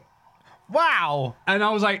Power. Wow. And I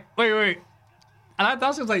was like, wait. And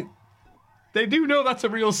that's like, they do know that's a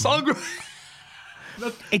real song.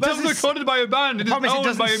 It doesn't recorded by a band. It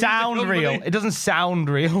doesn't sound real. It doesn't sound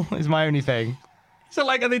real, is my only thing. So,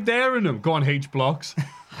 like, are they daring them? Go on, H Blocks.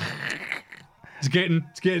 It's getting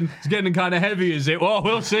kind of heavy, is it? Well,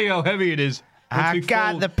 we'll see how heavy it is. I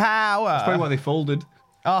got the power. That's probably why they folded.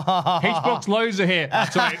 Oh. H Blocks lawyers are here.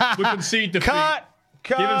 That's right. We concede defeat. Cut.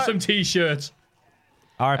 Give them some T-shirts.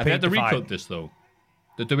 RIP. They had to recut this, though.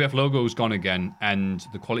 The WF logo's gone again, and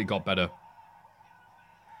the quality got better.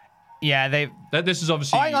 Yeah, This is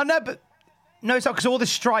obviously... Oh, hang on, no, it's not, because all the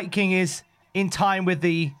striking is in time with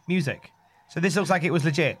the music. So this looks like it was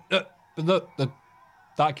legit. But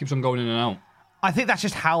that keeps on going in and out. I think that's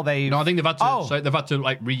just how they... No, I think they've had to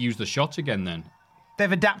like reuse the shots again then.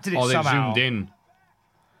 They've adapted it somehow. Or they've somehow. zoomed in.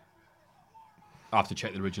 I have to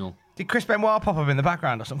check the original. Did Chris Benoit pop up in the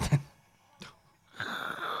background or something?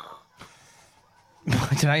 I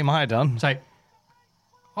don't know, you might have done. It's like,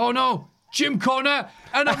 oh no, Jim Cornette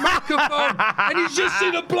and a microphone, and he's just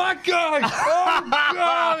seen a black guy. Oh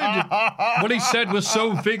God! What he said was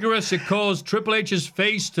so vigorous it caused Triple H's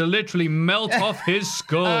face to literally melt off his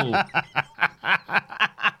skull.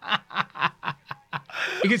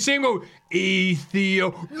 You can see him go,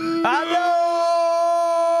 Ethio. Hello!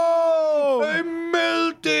 I'm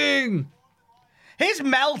melting. His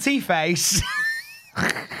melty face.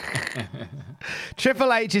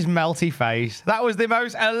 Triple H's melty face. That was the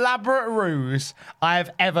most elaborate ruse I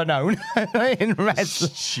have ever known in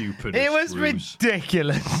wrestling. Stupid. It was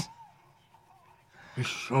ridiculous. It's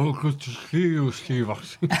so good to see you, Steve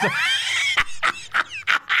Austin.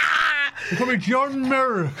 Becoming John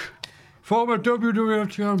Merrick, former WWF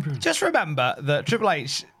champion. Just remember that Triple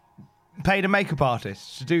H paid a makeup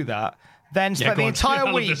artist to do that, then spent the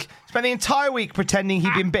entire week pretending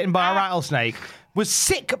he'd been bitten by a rattlesnake, was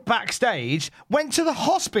sick backstage, went to the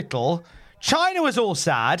hospital, China was all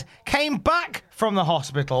sad, came back from the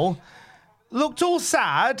hospital, looked all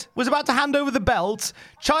sad, was about to hand over the belt.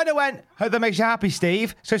 China went, hope that makes you happy,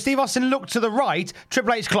 Steve. So Steve Austin looked to the right,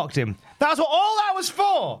 Triple H clocked him. That's what all that was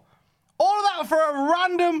for. All of that for a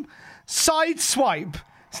random side swipe.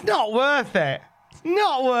 It's not worth it. It's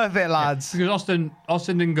not worth it, lads. Because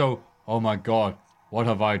Austin didn't go, oh my God, what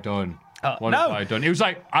have I done? What have I done? It was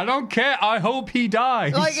like, I don't care. I hope he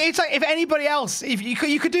dies. Like, it's like if anybody else, if you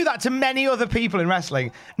could do that to many other people in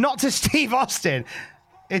wrestling, not to Steve Austin.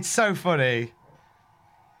 It's so funny.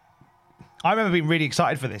 I remember being really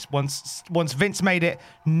excited for this. Once Vince made it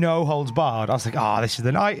no holds barred, I was like, this is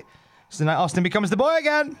the night. This is the night Austin becomes the boy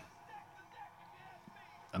again.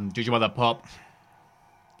 Did you want that pop?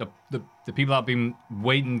 The people that have been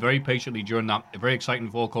waiting very patiently during that very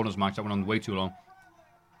exciting Four Corners match that went on way too long,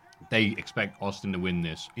 they expect Austin to win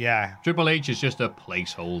this. Yeah. Triple H is just a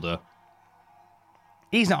placeholder.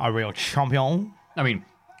 He's not a real champion. I mean,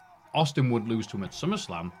 Austin would lose to him at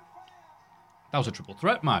SummerSlam. That was a triple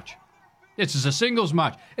threat match. This is a singles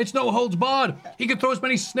match. It's no holds barred. He can throw as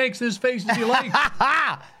many snakes in his face as he likes.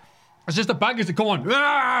 It's just the baggers that come on.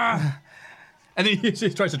 Ah! And then he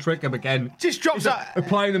just tries to trick him again. Just drops out.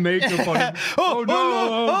 Applying the makeup on him. Oh,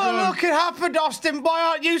 no. Look, it happened, Austin. Boy,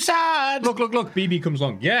 aren't you sad? Look. BB comes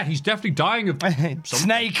along. Yeah, he's definitely dying of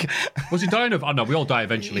snake. Was he dying of? Oh, no, we all die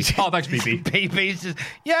eventually. Oh, thanks, BB. BB's just,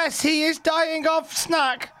 yes, he is dying of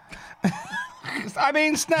snack. I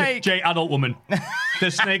mean, snake. J adult woman.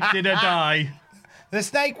 The snake did die. The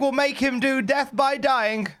snake will make him do death by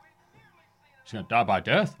dying. He's going to die by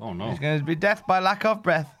death? Oh, no. He's going to be death by lack of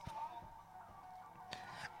breath.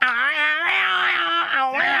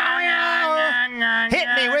 Hit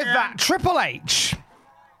me with that Triple H.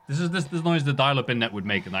 This is the noise the dial-up internet would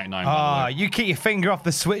make in '99. Ah, you keep your finger off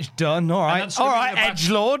the switch. Done. All right. that's All screaming right, in the back.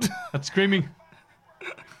 edgelord. That screaming.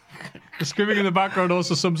 The screaming in the background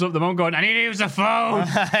also sums up the mom going, "I need to use the phone."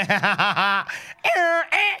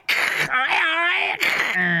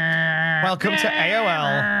 Welcome to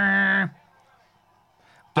AOL.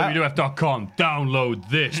 WWF.com. Download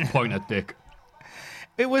this. Point at Dick.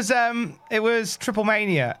 It was Triple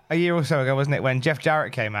Mania a year or so ago, wasn't it? When Jeff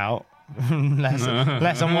Jarrett came out. less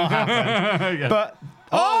on what happened. Yeah. But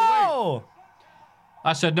I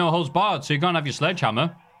said no holds barred, so you can't have your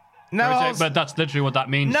sledgehammer. no holds, But that's literally what that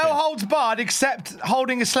means. no holds barred except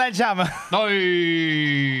holding a sledgehammer.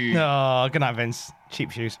 Oi. Oh, good night, Vince.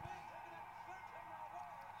 Cheap shoes.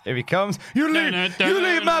 Here he comes. You leave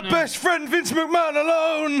my best friend Vince McMahon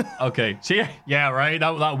alone. Okay. See, yeah, right.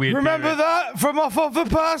 That weird. Remember period. that from off of the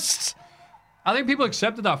past? I think people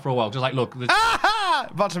accepted that for a while. Just like, look,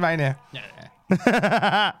 Bottomania.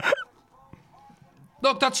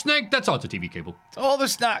 look, that snake. That's out the TV cable. All the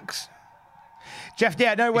snacks. Jeff,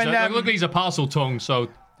 yeah, no, when Look, he's a parcel tongue, so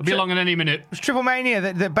they'll be along in any minute. it was Triple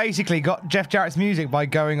Mania that basically got Jeff Jarrett's music by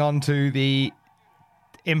going on to the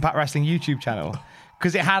Impact Wrestling YouTube channel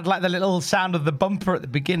because it had like the little sound of the bumper at the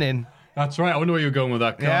beginning. That's right. I wonder where you're going with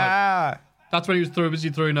that. God. Yeah. That's when he was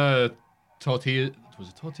busy throwing tortillas. Was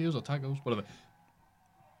it tortillas or tacos? Whatever.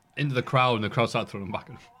 Into the crowd, and the crowd started throwing them back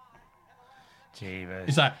at him. Jeebus.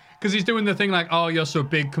 He's like, because he's doing the thing like, oh, you're so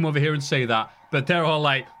big, come over here and say that. But they're all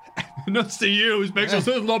like, nuts to you. It makes us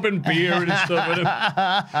lobbing beer and stuff at him.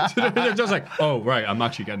 So they're just like, oh, right, I'm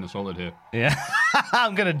actually getting assaulted here. Yeah.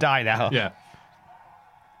 I'm going to die now. Yeah.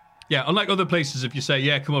 Yeah, unlike other places, if you say,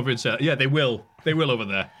 yeah, come over and say that, yeah, they will. They will over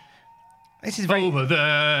there. This is very, Over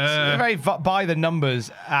there. very by the numbers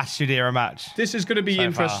Attitude Era match. This is going to be So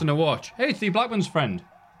interesting to watch. Hey, Steve Blackman's friend.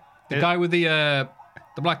 The guy with the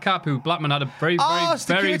black cap who Blackman had a very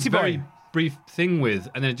Security Boy. brief thing with,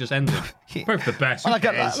 and then it just ended. Probably for the best. Who Like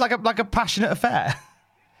cares? a passionate affair.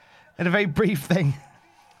 And a very brief thing.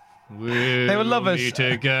 They were lovers. Meet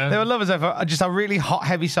again. They were lovers over just a really hot,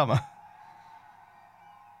 heavy summer.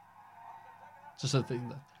 Just a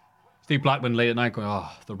thing. Steve Blackman late at night going, oh,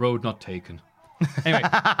 the road not taken. Anyway,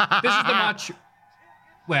 this is the match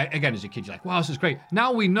where, again, as a kid, you're like, wow, this is great.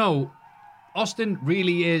 Now we know Austin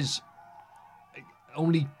really is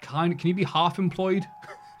only can he be half employed?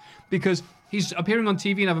 Because he's appearing on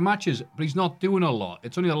TV and having matches, but he's not doing a lot.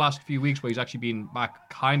 It's only the last few weeks where he's actually been back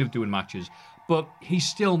kind of doing matches. But he's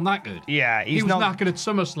still knackered. Yeah, he was not knackered at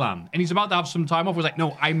SummerSlam. And he's about to have some time off. He's like,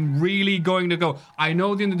 no, I'm really going to go. I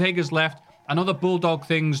know The Undertaker's left. I know the Bulldog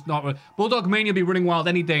thing's not... Bulldog Mania will be running wild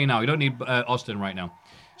any day now. You don't need Austin right now.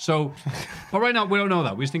 So, but right now, we don't know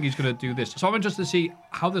that. We just think he's going to do this. So I'm interested to see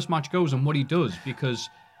how this match goes and what he does, because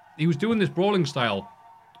he was doing this brawling style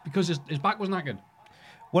because his back was knackered.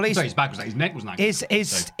 Well, Sorry, his back was knackered. His neck was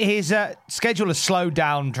knackered. His schedule has slowed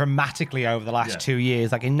down dramatically over the last 2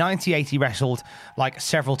 years. Like in 98, he wrestled like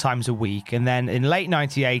several times a week. And then in late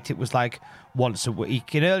 98, it was like once a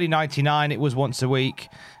week. In early 99, it was once a week.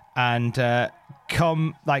 And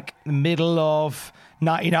come like the middle of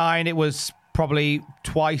 99, it was probably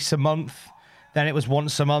twice a month. Then it was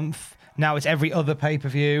once a month. Now it's every other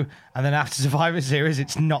pay-per-view. And then after Survivor Series,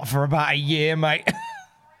 it's not for about a year, mate.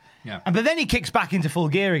 Yeah. But then he kicks back into full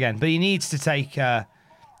gear again. But he needs to take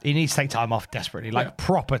time off desperately, like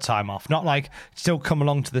proper time off, not like still come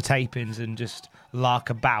along to the tapings and just lark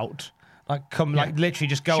about. Like like literally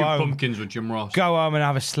just go Shoot home. pumpkins with Jim Ross. Go home and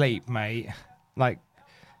have a sleep, mate. Like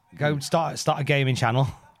go start a gaming channel.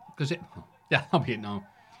 Because I'll be it now.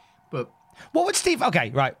 But What would Steve? Okay,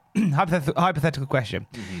 right. Hypothetical question: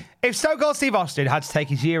 If Stone Cold Steve Austin had to take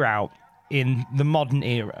his year out in the modern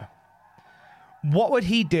era, what would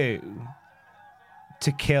he do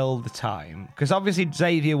to kill the time? Because obviously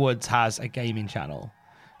Xavier Woods has a gaming channel.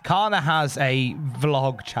 Kana has a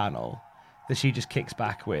vlog channel that she just kicks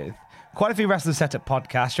back with. Quite a few wrestlers set up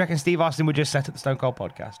podcasts. Do you reckon Steve Austin would just set up the Stone Cold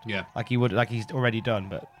podcast? Yeah. Like he would, like he's already done,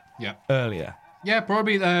 but yeah. earlier. Yeah,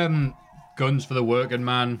 probably Guns for the Working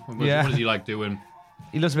Man. What does he like doing?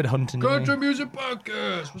 He loves a bit of hunting. doesn't he? Country music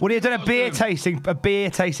podcast. Would he have done a beer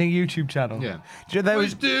tasting YouTube channel? Yeah. Do you know there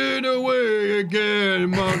was Wasting away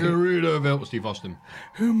again, Margaritaville with Steve Austin.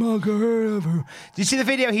 Did you see the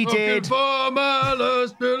video he did? For my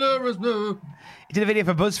last blue. He did a video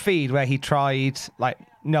for BuzzFeed where he tried like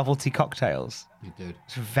novelty cocktails. He did.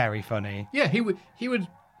 It's very funny. Yeah, he would.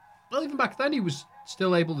 Well, even back then, he was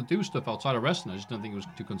still able to do stuff outside of wrestling. I just don't think he was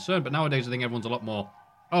too concerned. But nowadays, I think everyone's a lot more.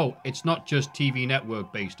 Oh, it's not just TV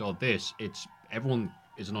network based or this. It's everyone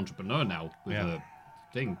is an entrepreneur now with a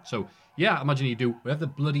thing. So yeah, imagine you do whatever the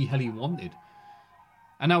bloody hell he wanted.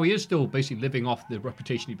 And now he is still basically living off the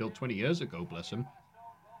reputation he built 20 years ago, bless him.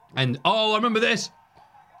 And, I remember this.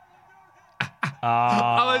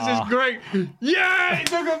 Oh, this is great. Yeah, he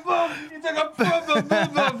took a bump. He took a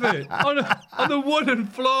bump off it on the wooden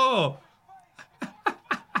floor.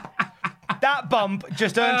 That bump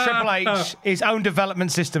just earned Triple H his own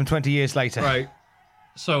development system 20 years later. Right.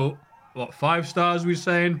 So, 5 stars we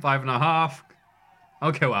saying? 5.5?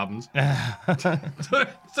 Okay, what happens?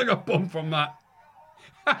 Took a bump from that.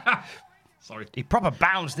 Sorry. He proper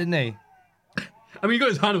bounced, didn't he? I mean, he got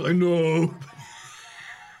his hand up like, no.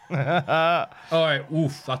 All right,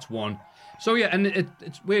 oof, that's one. So, yeah, and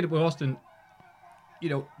it's weird with Austin,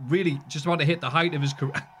 really just about to hit the height of his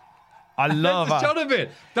career. I love the shot of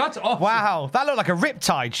it. That's awesome. Wow, that looked like a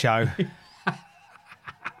Riptide show. It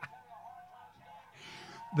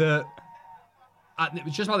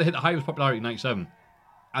was just about to hit the height of his popularity in 97.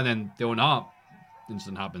 And then the Owen Hart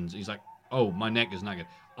incident happens. He's like, oh, my neck is knackered.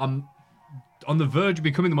 I'm on the verge of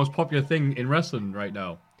becoming the most popular thing in wrestling right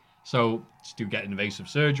now. So just to get invasive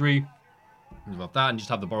surgery, about that, and just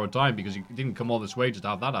have the borrowed time because he didn't come all this way just to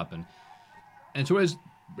have that happen. And so it was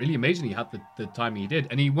really amazing he had the time he did.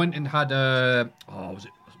 And he went and had, was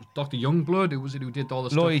it Dr. Youngblood? Who was it who did all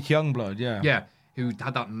the stuff? Lloyd Youngblood, yeah. Yeah, who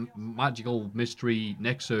had that magical mystery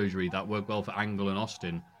neck surgery that worked well for Angle and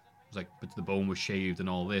Austin. It was like, but the bone was shaved and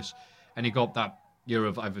all this. And he got that year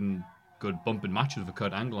of having good bumping matches with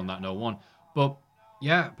Kurt Angle on that 01. But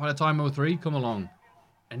yeah, by the time 03 come along,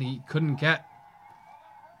 and he couldn't get,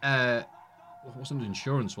 it wasn't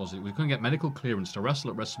insurance, was it? We couldn't get medical clearance to wrestle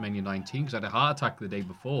at WrestleMania 19 because I had a heart attack the day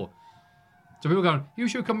before. So people were going, you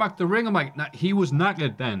should come back to the ring. I'm like, nah, he was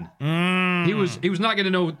knackered then. He was knackered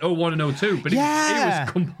in 01 and 02, but he was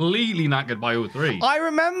completely knackered by 03. I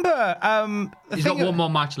remember. He's got one more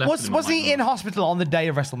match left. Was he in hospital on the day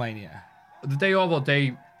of WrestleMania? The day of or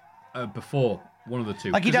day before? One of the two.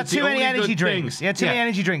 Like he'd had too many energy drinks. He had too many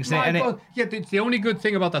energy drinks. It's the only good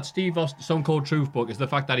thing about that Steve Austin Stone Cold Truth book is the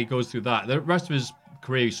fact that he goes through that. The rest of his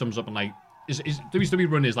career he sums up in like his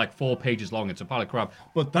WCW run is like 4 pages long. It's a pile of crap.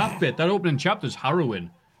 But that bit, that opening chapter is harrowing.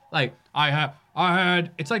 Like I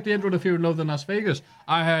had. It's like the intro to Fear and Loathing in Las Vegas.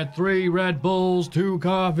 I had 3 Red Bulls, 2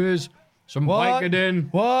 coffees, some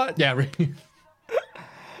Vicodin. What? Yeah. Really.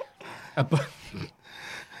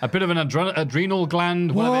 A bit of an adrenal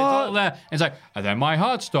gland. Whatever, it's all there. And it's like, and then my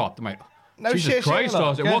heart stopped. I'm like, no Jesus shit, Christ,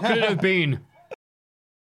 Austin, what could it have been?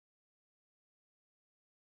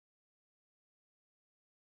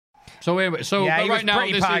 So anyway, he right now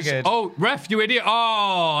pretty this haggard. is ref, you idiot.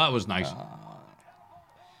 Oh, that was nice.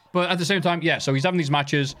 But at the same time, yeah, so he's having these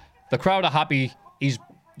matches. The crowd are happy. He's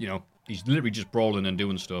literally just brawling and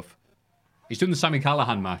doing stuff. He's doing the Sami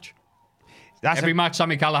Callihan match. Every match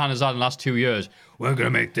Sami Callihan has had in the last 2 years, we're going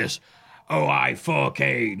to make this OI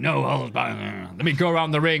 4K, no holds barred. Let me go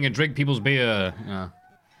around the ring and drink people's beer. Yeah.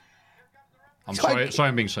 I'm sorry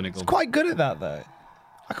I'm being cynical. He's quite good at that, though.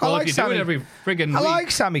 If you do it every friggin' week. I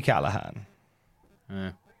like Sami Callihan.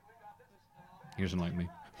 Yeah. He doesn't like me.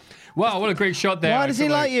 Wow, what a great shot there. Why does he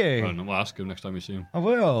like you? I don't know. We'll ask him next time we see him. I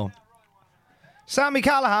will. Sami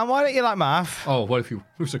Callihan, why don't you like Math? Oh, what if he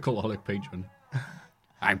was a cultaholic patron?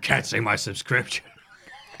 I can't say my subscription.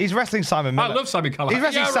 He's wrestling Simon Miller. I love Sami Callihan. He's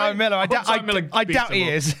wrestling Simon Miller. I doubt he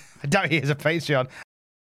is. I doubt he is a Patreon.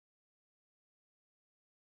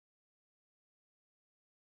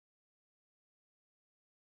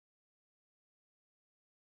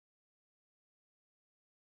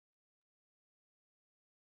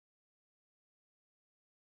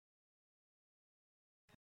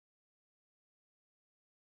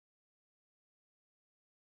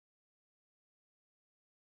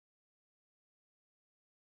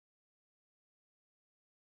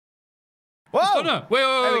 Whoa! Wait.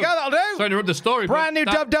 There we go, that'll do. Sorry to interrupt the story. Brand new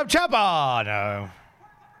Dub Chub. Oh, no.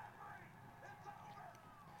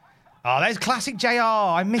 Oh, there's classic JR.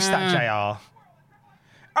 I missed that JR.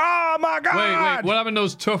 Oh, my God. Wait. What happened to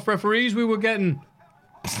those tough referees we were getting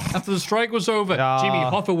after the strike was over? Jimmy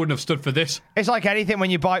Hoffa wouldn't have stood for this. It's like anything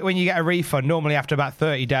when you get a refund. Normally, after about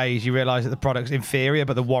 30 days, you realise that the product's inferior,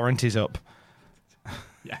 but the warranty's up.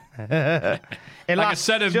 Yeah. Like a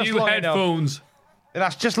set of new headphones.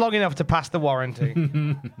 That's just long enough to pass the warranty.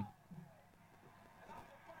 And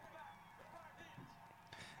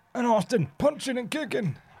Austin punching and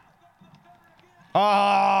kicking.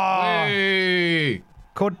 Oh! Hey!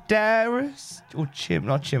 Corderis? Or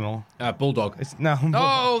not Chimmel. Bulldog. Bulldog.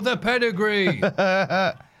 Oh, the pedigree!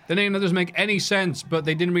 The name that doesn't make any sense, but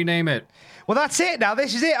they didn't rename it. Well, that's it now.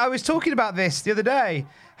 This is it. I was talking about this the other day.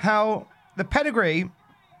 How the pedigree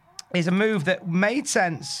is a move that made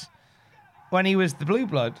sense when he was the Blue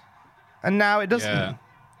Blood, and now it doesn't. Yeah.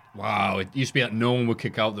 Wow, it used to be that no one would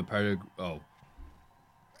kick out the pedigree. Oh.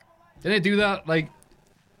 Did they do that? Like.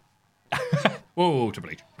 Whoa,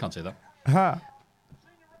 Triple H. Can't say that. Huh.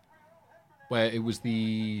 Where it was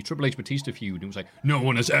the Triple H Batista feud, and it was like, no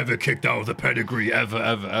one has ever kicked out of the pedigree, ever,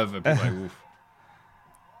 ever, ever. People like, oof.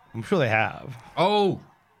 I'm sure they have. Oh.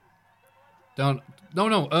 No,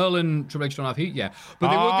 Earl and Triple H don't have heat yet. But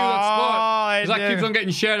they will do that spot. Because that keeps on getting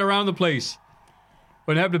shared around the place.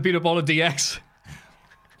 When they have to beat up all the DX.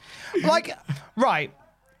 Like, right,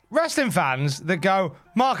 wrestling fans that go,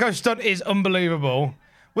 Marco Stunt is unbelievable,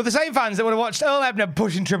 were the same fans that would have watched Earl Hebner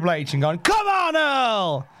pushing Triple H and gone, come on,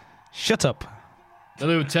 Earl! Shut up. The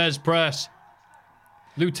Lutez press.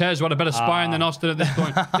 Lutez who had a better spine than Austin at this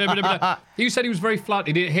point. He said he was very flat.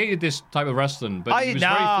 He hated this type of wrestling, but he was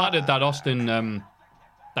very flattered that Austin,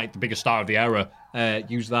 like the biggest star of the era,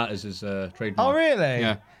 used that as his trademark. Oh, really?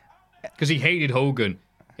 Yeah. Because he hated Hogan.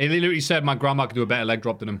 He literally said, my grandma could do a better leg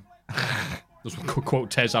drop than him. That's what quote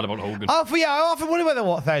Tez had about Hogan. Oh, but yeah, I often wonder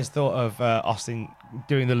what Thez thought of Austin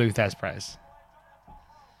doing the Luthez press.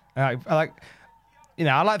 I like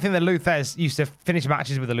to think that Luthez used to finish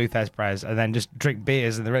matches with the Luthez press and then just drink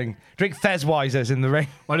beers in the ring. Drink Thesweisers in the ring.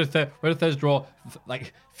 Why did Thez draw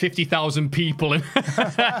like 50,000 people in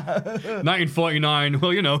 1949?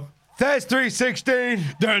 Well, you know. Thez 316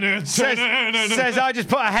 says I just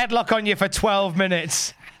put a headlock on you for 12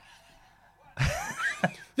 minutes.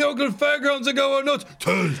 The Oakland Fairgrounds are going nuts.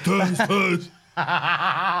 Tez.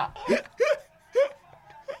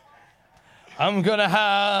 I'm gonna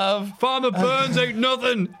have Farmer Burns ain't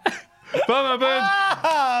nothing. Farmer Burns,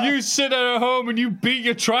 you sit at home and you beat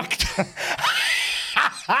your tractor.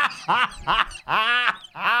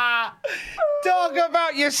 Talk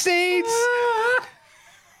about your seeds.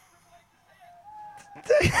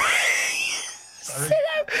 Sit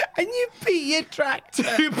down and you beat your tractor.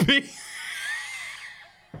 You beat.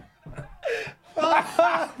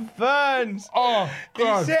 Burns. Oh, You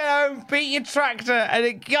God. sit home, beat your tractor, and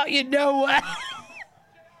it got you nowhere.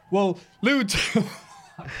 Well, Lute.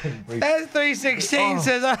 There's 316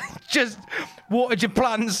 says I just watered your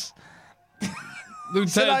plants.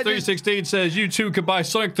 Lieutenant 316 says you too could buy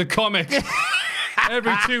Sonic the Comic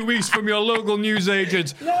every 2 weeks from your local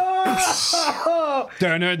newsagent. No!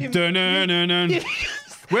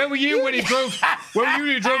 Where were you when he drove? Where were you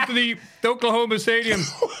when he drove to the Oklahoma Stadium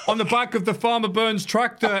on the back of the Farmer Burns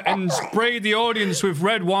tractor and sprayed the audience with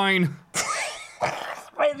red wine?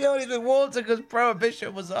 Sprayed the audience with water because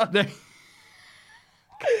Prohibition was on.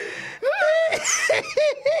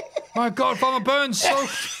 My God, Farmer Burns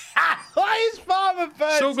soaked. Why is Farmer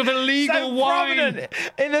Burns Soaked with illegal so wine. prominent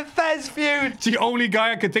in the Thez feud? It's the only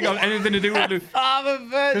guy I could think of anything to do with it. Farmer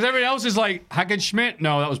Because Burns. everyone else is like Haggard Schmidt.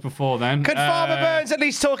 No, that was before then. Could Farmer Burns at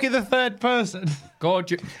least talk in the third person?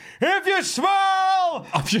 God, If you smell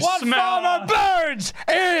If you what smell- Farmer Burns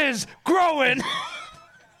is growing.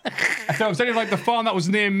 So I'm saying like the farm that was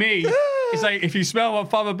near me. It's like if you smell what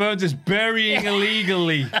Farmer Burns is burying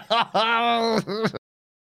illegally.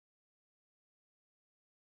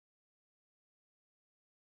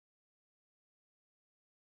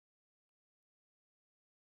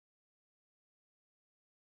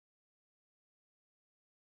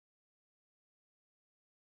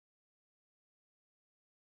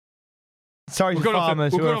 Sorry to We're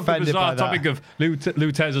farmers who are going off the offended by bizarre that. topic of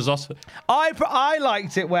Lutez's Austin. I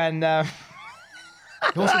liked it when. Also,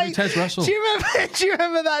 Lutez wrestled. Do you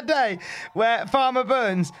remember that day where Farmer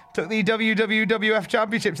Burns took the WWF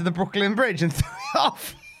Championship to the Brooklyn Bridge and threw it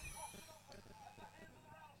off?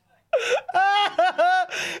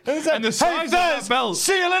 and, said, And the size of that belt.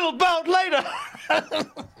 See a little belt later.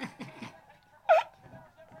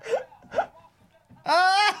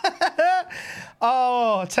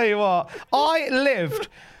 Oh, I'll tell you what. I lived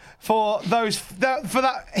for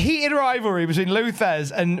that heated rivalry between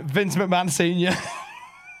Luthez and Vince McMahon Sr.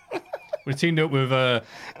 We teamed up with no,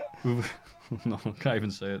 I can't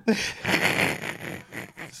even say it.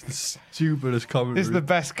 It's the stupidest commentary. It's the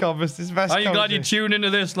best comments. It's the best. Are you glad commentary. you tuned into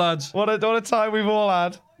this, lads? What a time we've all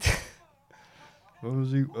had. What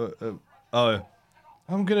was he? Oh, yeah.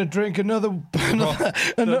 I'm gonna drink another.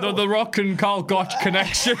 The Rock and Carl Gotch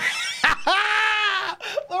connection. The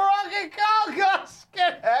Rock and Carl Gotch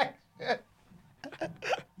connection.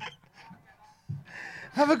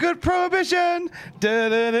 Have a good prohibition.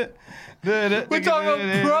 We're talking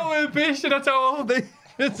about prohibition. That's how old it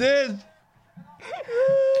is.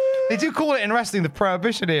 They do call it in wrestling the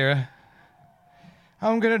prohibition era.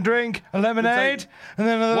 I'm gonna drink a lemonade, and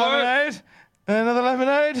then another What? lemonade, and another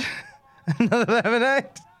lemonade, another lemonade.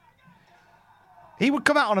 He would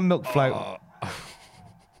come out on a milk float.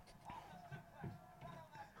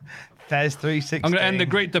 There's 316. I'm going to end the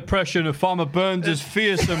Great Depression of Farmer Burns'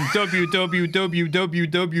 fearsome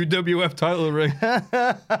WWF title reign.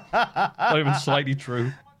 Not even slightly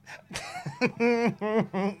true.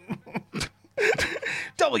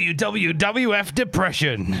 WWF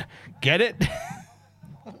depression. Get it?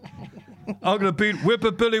 I'm going to beat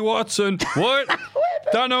Whipper Billy Watson. What?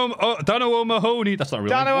 Dano O'Mahony. That's not real.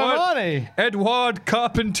 Dano What? O'Mahony. Edward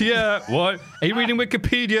Carpentier. What? Are you reading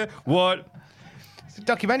Wikipedia? What? It's a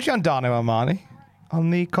documentary on Dano O'Mahony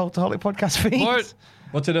on the Cultaholic podcast feed. What?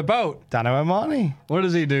 What's it about? Dano O'Mahony. What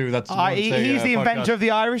does he do? That's He's the inventor of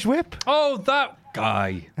the Irish whip. Oh, that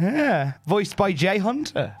guy. Yeah. Voiced by Jay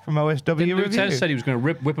Hunter from OSW Lou Review. Tez said he was going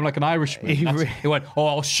to whip him like an Irishman. He went, oh,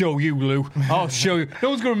 I'll show you, Lou. I'll show you.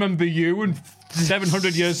 No one's going to remember you in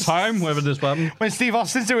 700 years' time, wherever this happened. When Steve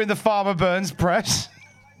Austin's doing the Farmer Burns press.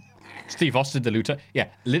 Steve Austin, the Lou Tez. Yeah,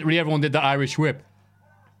 literally everyone did the Irish whip.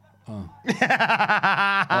 Oh. Oh,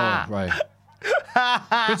 right.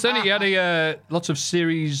 But then he had lots of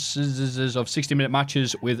series of 60-minute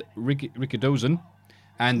matches with Rikidozan.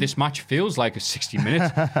 And this match feels like a 60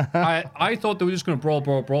 minutes. I thought they were just going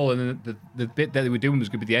to brawl, and then the bit that they were doing was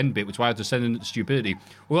going to be the end bit, which is why I had to send in the stupidity.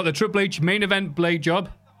 We got the Triple H main event blade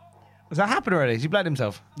job. Has that happened already? Has he bled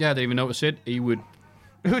himself? Yeah, I didn't even notice it. He would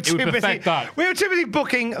perfect that. We were too busy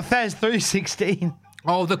booking Thez 316.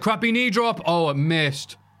 Oh, the crappy knee drop. Oh, it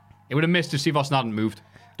missed. It would have missed if Steve Austin hadn't moved.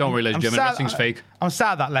 Don't worry, ladies and gentlemen, wrestling's fake. I'm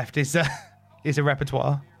sad that left his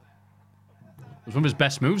repertoire. It was one of his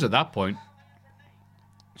best moves at that point.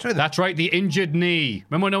 That's right, the injured knee.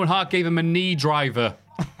 Remember when Owen Hart gave him a knee driver?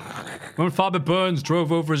 Remember when Father Burns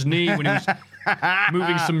drove over his knee when he was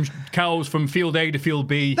moving some cows from field A to field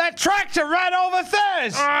B? That tractor ran over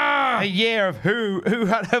Thez! A year of who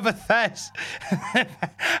ran over Thez.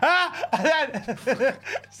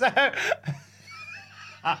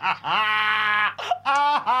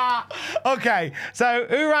 Okay, so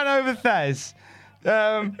who ran over Thez?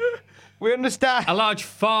 We understand. A large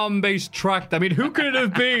farm-based tract. I mean, who could it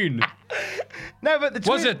have been? No, but the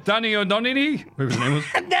was it Danny O'Donoghue? Who his name was?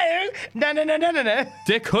 No.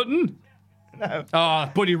 Dick Hutton? No.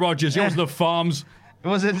 Ah, Buddy Rogers. It was the farms. It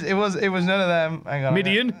was none of them. Hang on.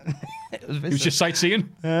 Midian? It was He was just sightseeing.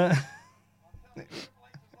 Hang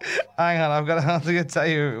on, I've got to tell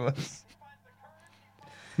you who it was.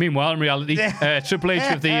 Meanwhile, in reality, Triple H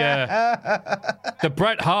with the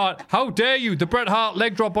Bret Hart. How dare you? The Bret Hart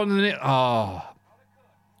leg drop on the knee. Oh,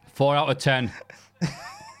 4 out of 10.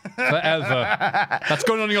 Forever. That's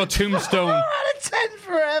going on your tombstone. 4 out of 10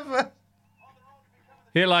 forever.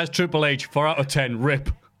 Here lies Triple H. 4 out of 10. Rip.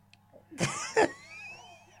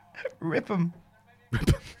 Rip him.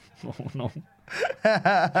 Oh, no. One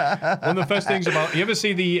of the first things about... You ever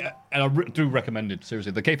see the... And I do recommend it,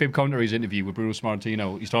 seriously. The Kayfabe Commentaries interview with Bruno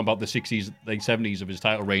Sammartino. He's talking about the 60s, late 70s of his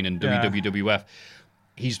title reign in WWF.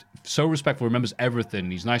 He's so respectful, remembers everything.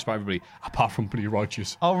 He's nice about everybody, apart from Buddy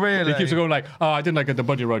Rogers. Oh, really? He keeps going like, oh, I didn't like the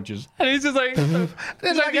Buddy Rogers. And he's just like...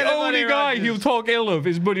 It's like the only guy he'll talk ill of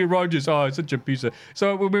is Buddy Rogers. Oh, it's such a piece of...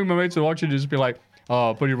 So when me and my mates are watching, just be like,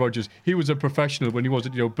 oh, Buddy Rogers, he was a professional when he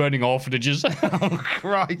wasn't, burning orphanages. Oh,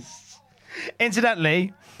 Christ.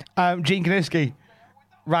 Incidentally, Gene Kiniski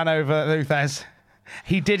ran over Lou Thez.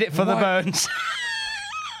 He did it for the Burns.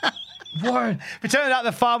 What? It turned out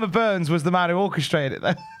that Farmer Burns was the man who orchestrated it,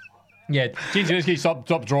 though. Yeah, Gene Kiniski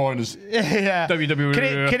stopped drawing us. Yeah.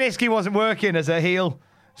 WWE. Kiniski wasn't working as a heel,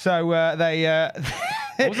 so they...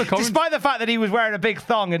 despite the fact that he was wearing a big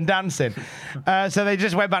thong and dancing. So they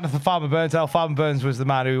just went back to the Farmer Burns. Farmer Burns was the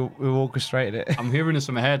man who orchestrated it. I'm hearing this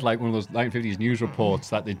in my head like one of those 1950s news reports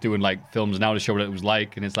that they do in like films now to show what it was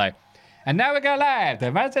like. And it's like, and now we go live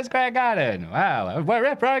to Madison Square Garden. Wow,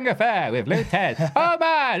 we're running a fair with Lou Tez. Oh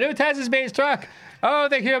my, Lou Tez is being struck. Oh,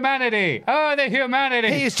 the humanity. Oh, the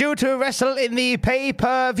humanity. He's due to wrestle in the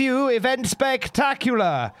pay-per-view event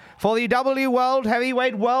spectacular for the World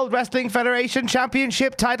Heavyweight World Wrestling Federation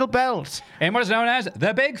Championship title belt. In what is known as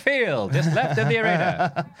the Big Field, just left of the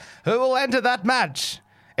arena. Who will enter that match?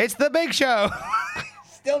 It's the Big Show.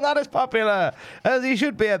 Still not as popular as he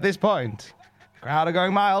should be at this point. Crowd are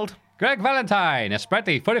going mild. Greg Valentine, a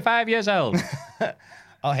sprightly 45 years old.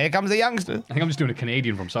 Oh, here comes the youngster. I think I'm just doing a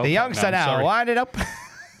Canadian from South The youngster now, wind it up.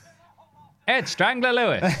 Ed Strangler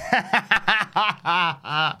Lewis.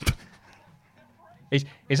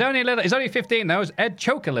 He's only 15 though. It's Ed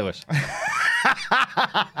Choker Lewis.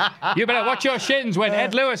 You better watch your shins when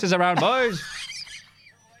Ed Lewis is around, boys.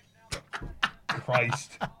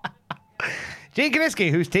 Christ. Gene Kiniski,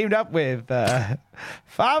 who's teamed up with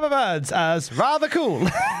Farmer Burns as Rather Cool.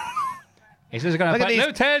 He's just going to put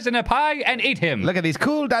Lou Tez in a pie and eat him. Look at these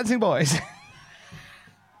cool dancing boys.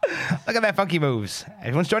 Look at their funky moves.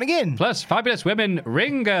 Everyone's joining in. Plus, fabulous women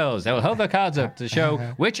ring girls. They will hold their cards up to show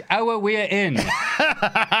which hour we're in. Boy,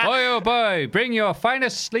 oh boy, bring your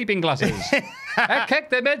finest sleeping glasses. Kick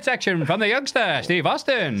the midsection from the youngster, Steve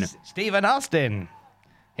Austin. Stephen Austin.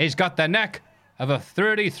 He's got the neck of a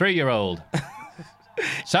 33-year-old.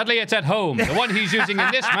 Sadly, it's at home. The one he's using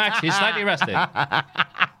in this match is slightly rested.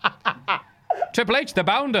 Triple H, the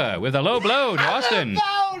bounder, with a low blow to Austin.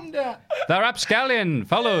 The rapscallion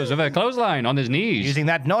follows with a clothesline on his knees. Using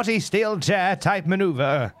that naughty steel chair type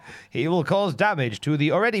maneuver, he will cause damage to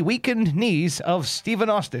the already weakened knees of Stephen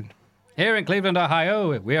Austin. Here in Cleveland,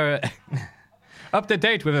 Ohio, we are up to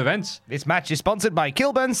date with events. This match is sponsored by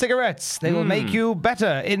Kilburn Cigarettes. They will make you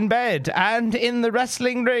better in bed and in the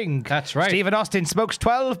wrestling ring. That's right. Stephen Austin smokes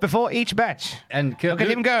 12 before each match. And Look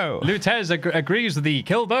at him go. Lutez agrees with the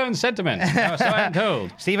Kilburn sentiment. So I'm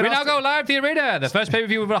told. Stephen we now Austin- go live to the arena, the first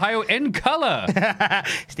pay-per-view of Ohio in color.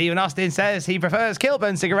 Stephen Austin says he prefers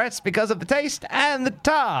Kilburn cigarettes because of the taste and the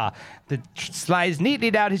tar that slides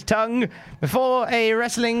neatly down his tongue before a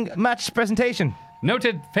wrestling match presentation.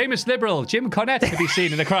 Noted famous liberal Jim Cornette to be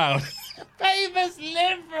seen in the crowd. Famous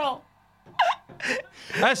liberal.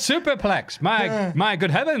 A superplex. My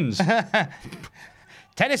good heavens.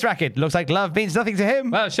 Tennis racket. Looks like love means nothing to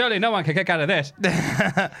him. Well, surely no one can kick out of this.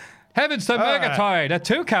 Heavens to Murgatroyd, a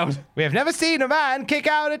 2 count. We have never seen a man kick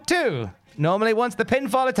out at 2. Normally, once the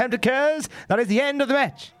pinfall attempt occurs, that is the end of the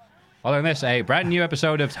match. Following this, a brand new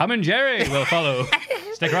episode of Tom and Jerry will follow.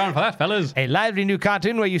 Stick around for that, fellas. A lively new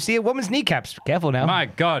cartoon where you see a woman's kneecaps. Careful now. My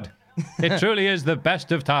God. It truly is the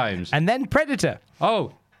best of times. And then Predator.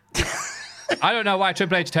 Oh. I don't know why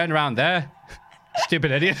Triple H turned around there.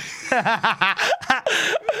 Stupid idiot.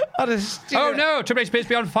 Oh no, Triple H appears to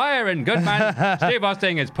be on fire, and good man Steve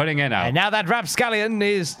Austin is putting in out. And now that rapscallion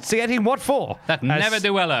is getting what for? That never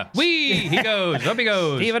do weller. Whee! He goes. Up he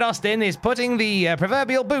goes. Stephen Austin is putting the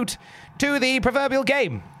proverbial boot to the proverbial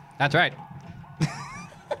game. That's right.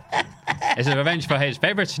 This is revenge for his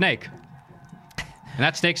favorite snake. And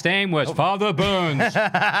that snake's name was Father Burns.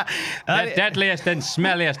 The deadliest and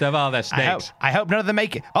smelliest of all the snakes. I hope none of them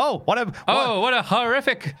make it. Oh, what a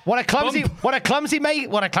horrific! What a clumsy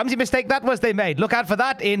bump. mistake that was they made. Look out for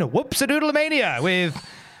that in Whoops-a-Doodle Mania with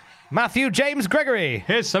Matthew James Gregory.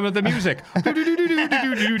 Here's some of the music.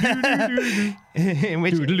 in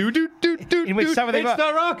which some of them It's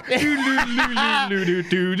The Rock. It's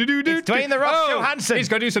Dwayne The Rock Johansson. He's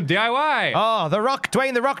going to do some DIY. Oh, The Rock,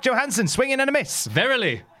 Dwayne The Rock Johansson, swinging and a miss.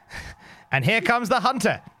 Verily. And here comes the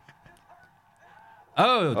Hunter.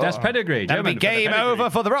 Oh, that's pedigree. That'll be game over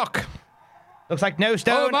for The Rock. Looks like no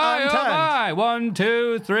stone unturned. Oh my. 1,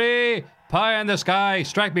 2, 3. Pie in the sky.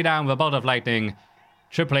 Strike me down with a bolt of lightning.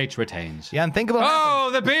 Triple H retains. The unthinkable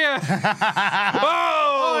happens. The beer.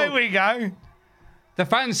 Oh, here we go. The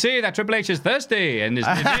fans see that Triple H is thirsty and is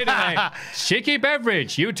in need of a cheeky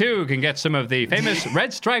beverage. You too can get some of the famous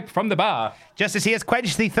Red Stripe from the bar. Just as he has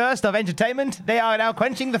quenched the thirst of entertainment, they are now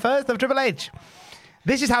quenching the thirst of Triple H.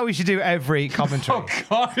 This is how we should do every commentary.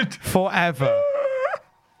 Oh, God. Forever.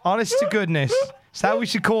 Honest to goodness. It's how we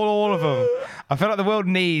should call all of them. I feel like the world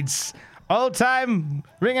needs old-time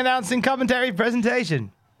ring announcing commentary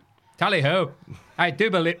presentation. Tally-ho. I do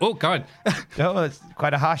believe... Oh, God. Oh, that's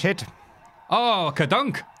quite a harsh hit. Oh,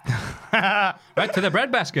 kadunk. Right to the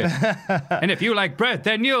bread basket. And if you like bread,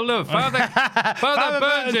 then you'll love Father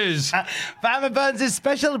Burns'. Farmer Burns'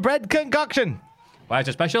 special bread concoction. Why is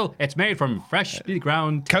it special? It's made from freshly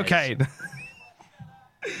ground cocaine.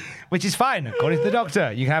 Which is fine, according to the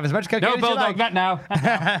doctor. You can have as much cocaine as you like. That now. You can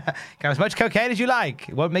have as much cocaine as you like.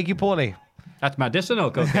 It won't make you poorly. That's medicinal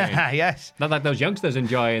cocaine. Yes. Not like those youngsters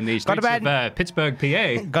enjoy in the streets of Pittsburgh,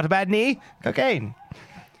 PA. Got a bad knee? Cocaine.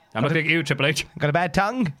 I'm looking at you, Triple H. Got a bad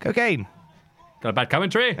tongue? Cocaine. Got a bad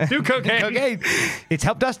commentary? Do cocaine. Cocaine. It's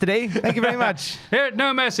helped us today. Thank you very much. Here at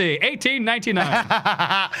No Mercy,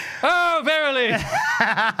 1899. Oh, verily.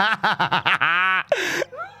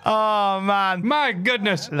 Oh, man. My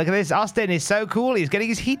goodness. Look at this. Austin is so cool. He's getting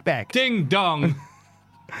his heat back. Ding dong.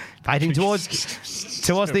 Fighting towards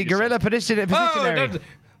the gorilla positionary. Oh,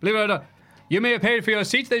 believe it or not. You may have paid for your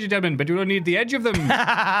seats, ladies and gentlemen, but you don't need the edge of them.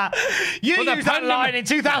 You used that line in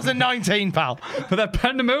 2019, pal. For that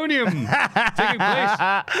pandemonium taking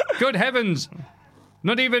place. Good heavens.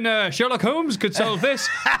 Not even Sherlock Holmes could solve this.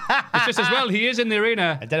 It's just as well he is in the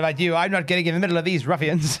arena. I don't know about you. I'm not getting in the middle of these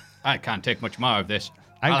ruffians. I can't take much more of this.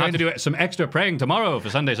 I'll have to do some extra praying tomorrow for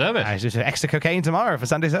Sunday service. I just extra cocaine tomorrow for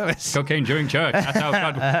Sunday service. Cocaine during church. That's how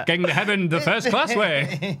God getting to heaven the first class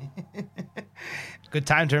way. Good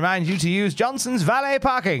time to remind you to use Johnson's valet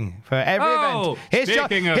parking for every event. Here's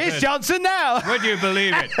Johnson now. Would you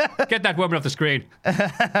believe it? Get that woman off the screen.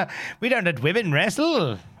 We don't let women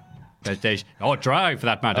wrestle. Or drive, for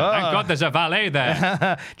that matter. Thank God there's a valet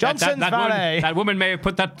there. Johnson's valet. That woman may have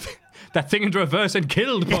put that thing into reverse and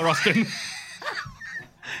killed poor Austin.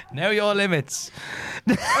 Know your limits.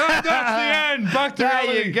 And that's the end. Back to there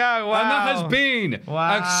reality. You go. Wow. And that has been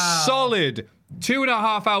a solid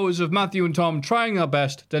 2.5 hours of Matthew and Tom trying our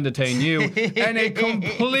best to entertain you and a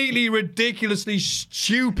completely ridiculously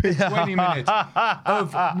stupid 20 minutes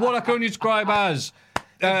of what I can only describe as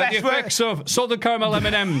the effects of salted caramel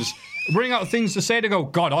M&Ms. Bring out things to say to go,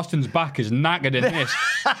 God, Austin's back is knackered in this.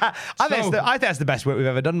 I think that's the best work we've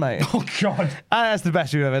ever done, mate. Oh, God. That's the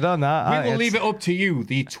best we've ever done, that. We will leave it up to you,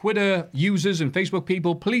 the Twitter users and Facebook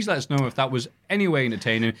people. Please let us know if that was any way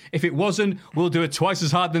entertaining. If it wasn't, we'll do it twice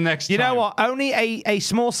as hard the next time. You know what? Only a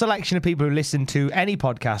small selection of people who listen to any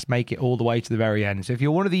podcast make it all the way to the very end. So if you're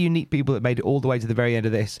one of the unique people that made it all the way to the very end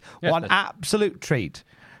of this, one absolute treat.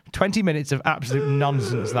 20 minutes of absolute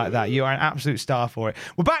nonsense like that. You are an absolute star for it.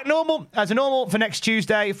 We're back as normal for next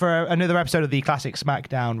Tuesday for another episode of the Classic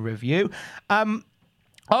SmackDown review.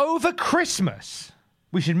 Over Christmas,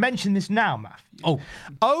 we should mention this now, Matthew.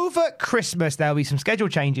 Over Christmas, there'll be some schedule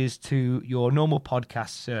changes to your normal podcast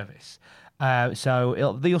service.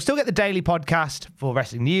 So you'll still get the daily podcast for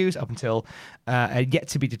wrestling news up until a yet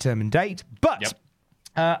to be determined date. But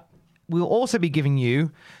we'll also be giving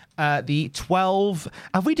you the 12...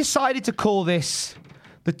 Have we decided to call this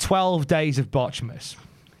the 12 days of Botchmas?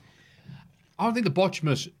 I don't think the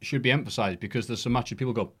Botchmas should be emphasised because there's so much of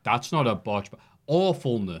people go, that's not a botch, but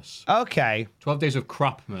awfulness. Okay. 12 days of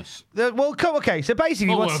crapness. Okay, so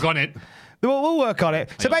basically... We'll work on it. We'll work on it.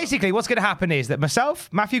 So basically, what's going to happen is that myself,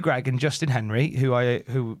 Matthew Gregg, and Justin Henry,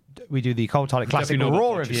 who we do the Cultaholic Classic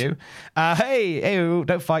Raw review. Hey,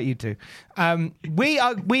 don't fight you two.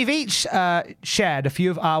 We've each shared a few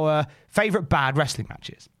of our favourite bad wrestling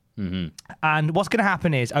matches. Mm-hmm. And what's going to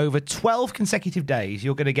happen is, over 12 consecutive days,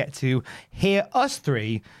 you're going to get to hear us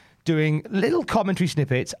three doing little commentary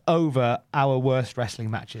snippets over our worst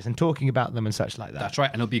wrestling matches and talking about them and such like that. That's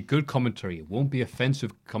right, and it'll be good commentary. It won't be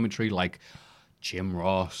offensive commentary like Jim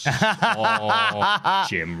Ross.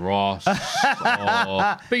 Jim Ross.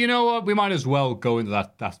 But you know what? We might as well go into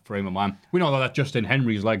that frame of mind. We know that Justin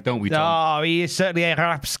Henry's like, don't we, Tom? Oh, he is certainly a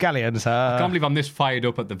rapscallion, sir. I can't believe I'm this fired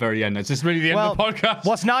up at the very end. Is this really the end of the podcast?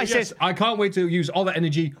 What's nice is... I can't wait to use all that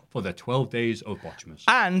energy for the 12 days of Botchmas.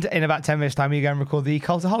 And in about 10 minutes' time, you're going to record the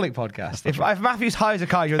Cultaholic podcast. If Matthew's hires a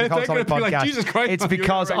car during the Cultaholic podcast, like, Jesus Christ, it's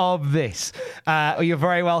because of this. You're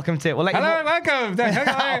very welcome to it. Hello, welcome.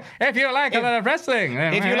 If you like a lot of wrestling.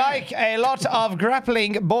 If you like a lot of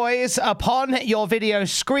grappling boys upon your video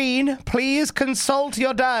screen, please consult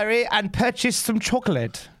your diary and purchase some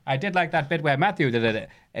chocolate. I did like that bit where Matthew did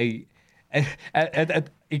he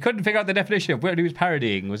couldn't figure out the definition of what he was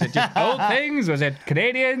parodying. Was it just old things? Was it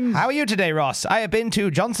Canadians? How are you today, Ross? I have been to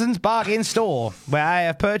Johnson's Bargain Store, where I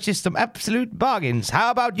have purchased some absolute bargains. How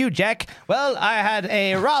about you, Jack? Well, I had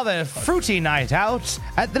a rather fruity night out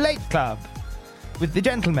at the Lake Club with the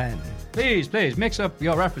gentlemen. Please, mix up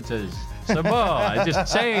your references some more.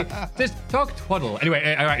 Just talk twaddle.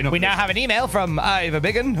 Anyway, all right, enough. We now have an email from Ivor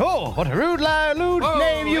Biggin. Oh, what a rude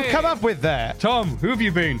name you've come up with there. Tom, who have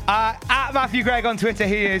you been? At Matthew Gregg on Twitter,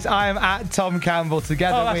 he is. I am at Tom Campbell.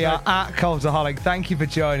 Together we are at Cultaholic. Thank you for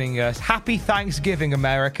joining us. Happy Thanksgiving,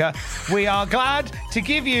 America. We are glad to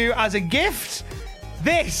give you as a gift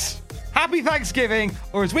this Happy Thanksgiving,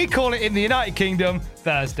 or as we call it in the United Kingdom,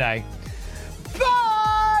 Thursday. Bye!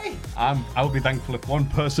 I will be thankful if one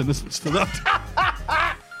person listens to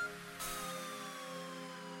that.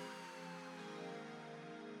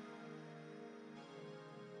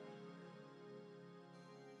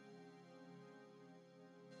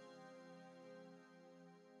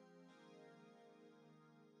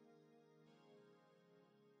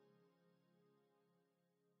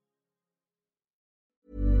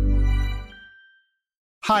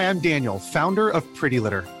 Hi, I'm Daniel, founder of Pretty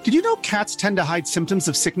Litter. Did you know cats tend to hide symptoms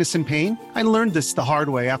of sickness and pain? I learned this the hard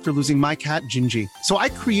way after losing my cat, Gingy. So I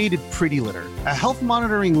created Pretty Litter, a health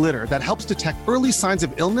monitoring litter that helps detect early signs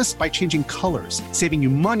of illness by changing colors, saving you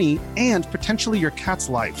money and potentially your cat's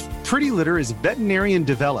life. Pretty Litter is veterinarian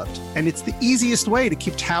developed, and it's the easiest way to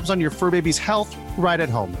keep tabs on your fur baby's health right at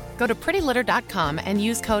home. Go to prettylitter.com and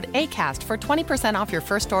use code ACAST for 20% off your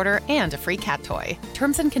first order and a free cat toy.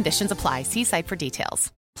 Terms and conditions apply. See site for details.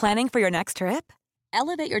 Planning for your next trip?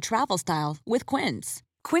 Elevate your travel style with Quince.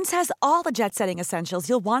 Quince has all the jet-setting essentials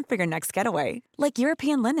you'll want for your next getaway, like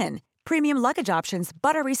European linen, premium luggage options,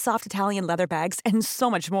 buttery soft Italian leather bags, and so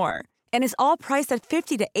much more. And is all priced at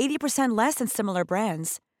 50 to 80% less than similar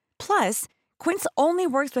brands. Plus, Quince only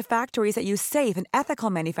works with factories that use safe and ethical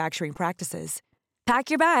manufacturing practices. Pack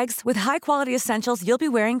your bags with high-quality essentials you'll be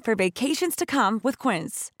wearing for vacations to come with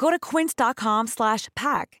Quince. Go to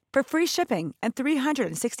quince.com/pack for free shipping and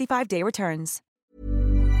 365-day returns.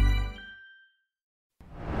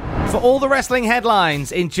 For all the wrestling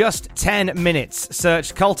headlines in just 10 minutes,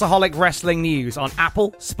 search Cultaholic Wrestling News on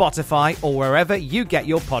Apple, Spotify, or wherever you get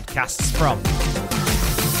your podcasts from.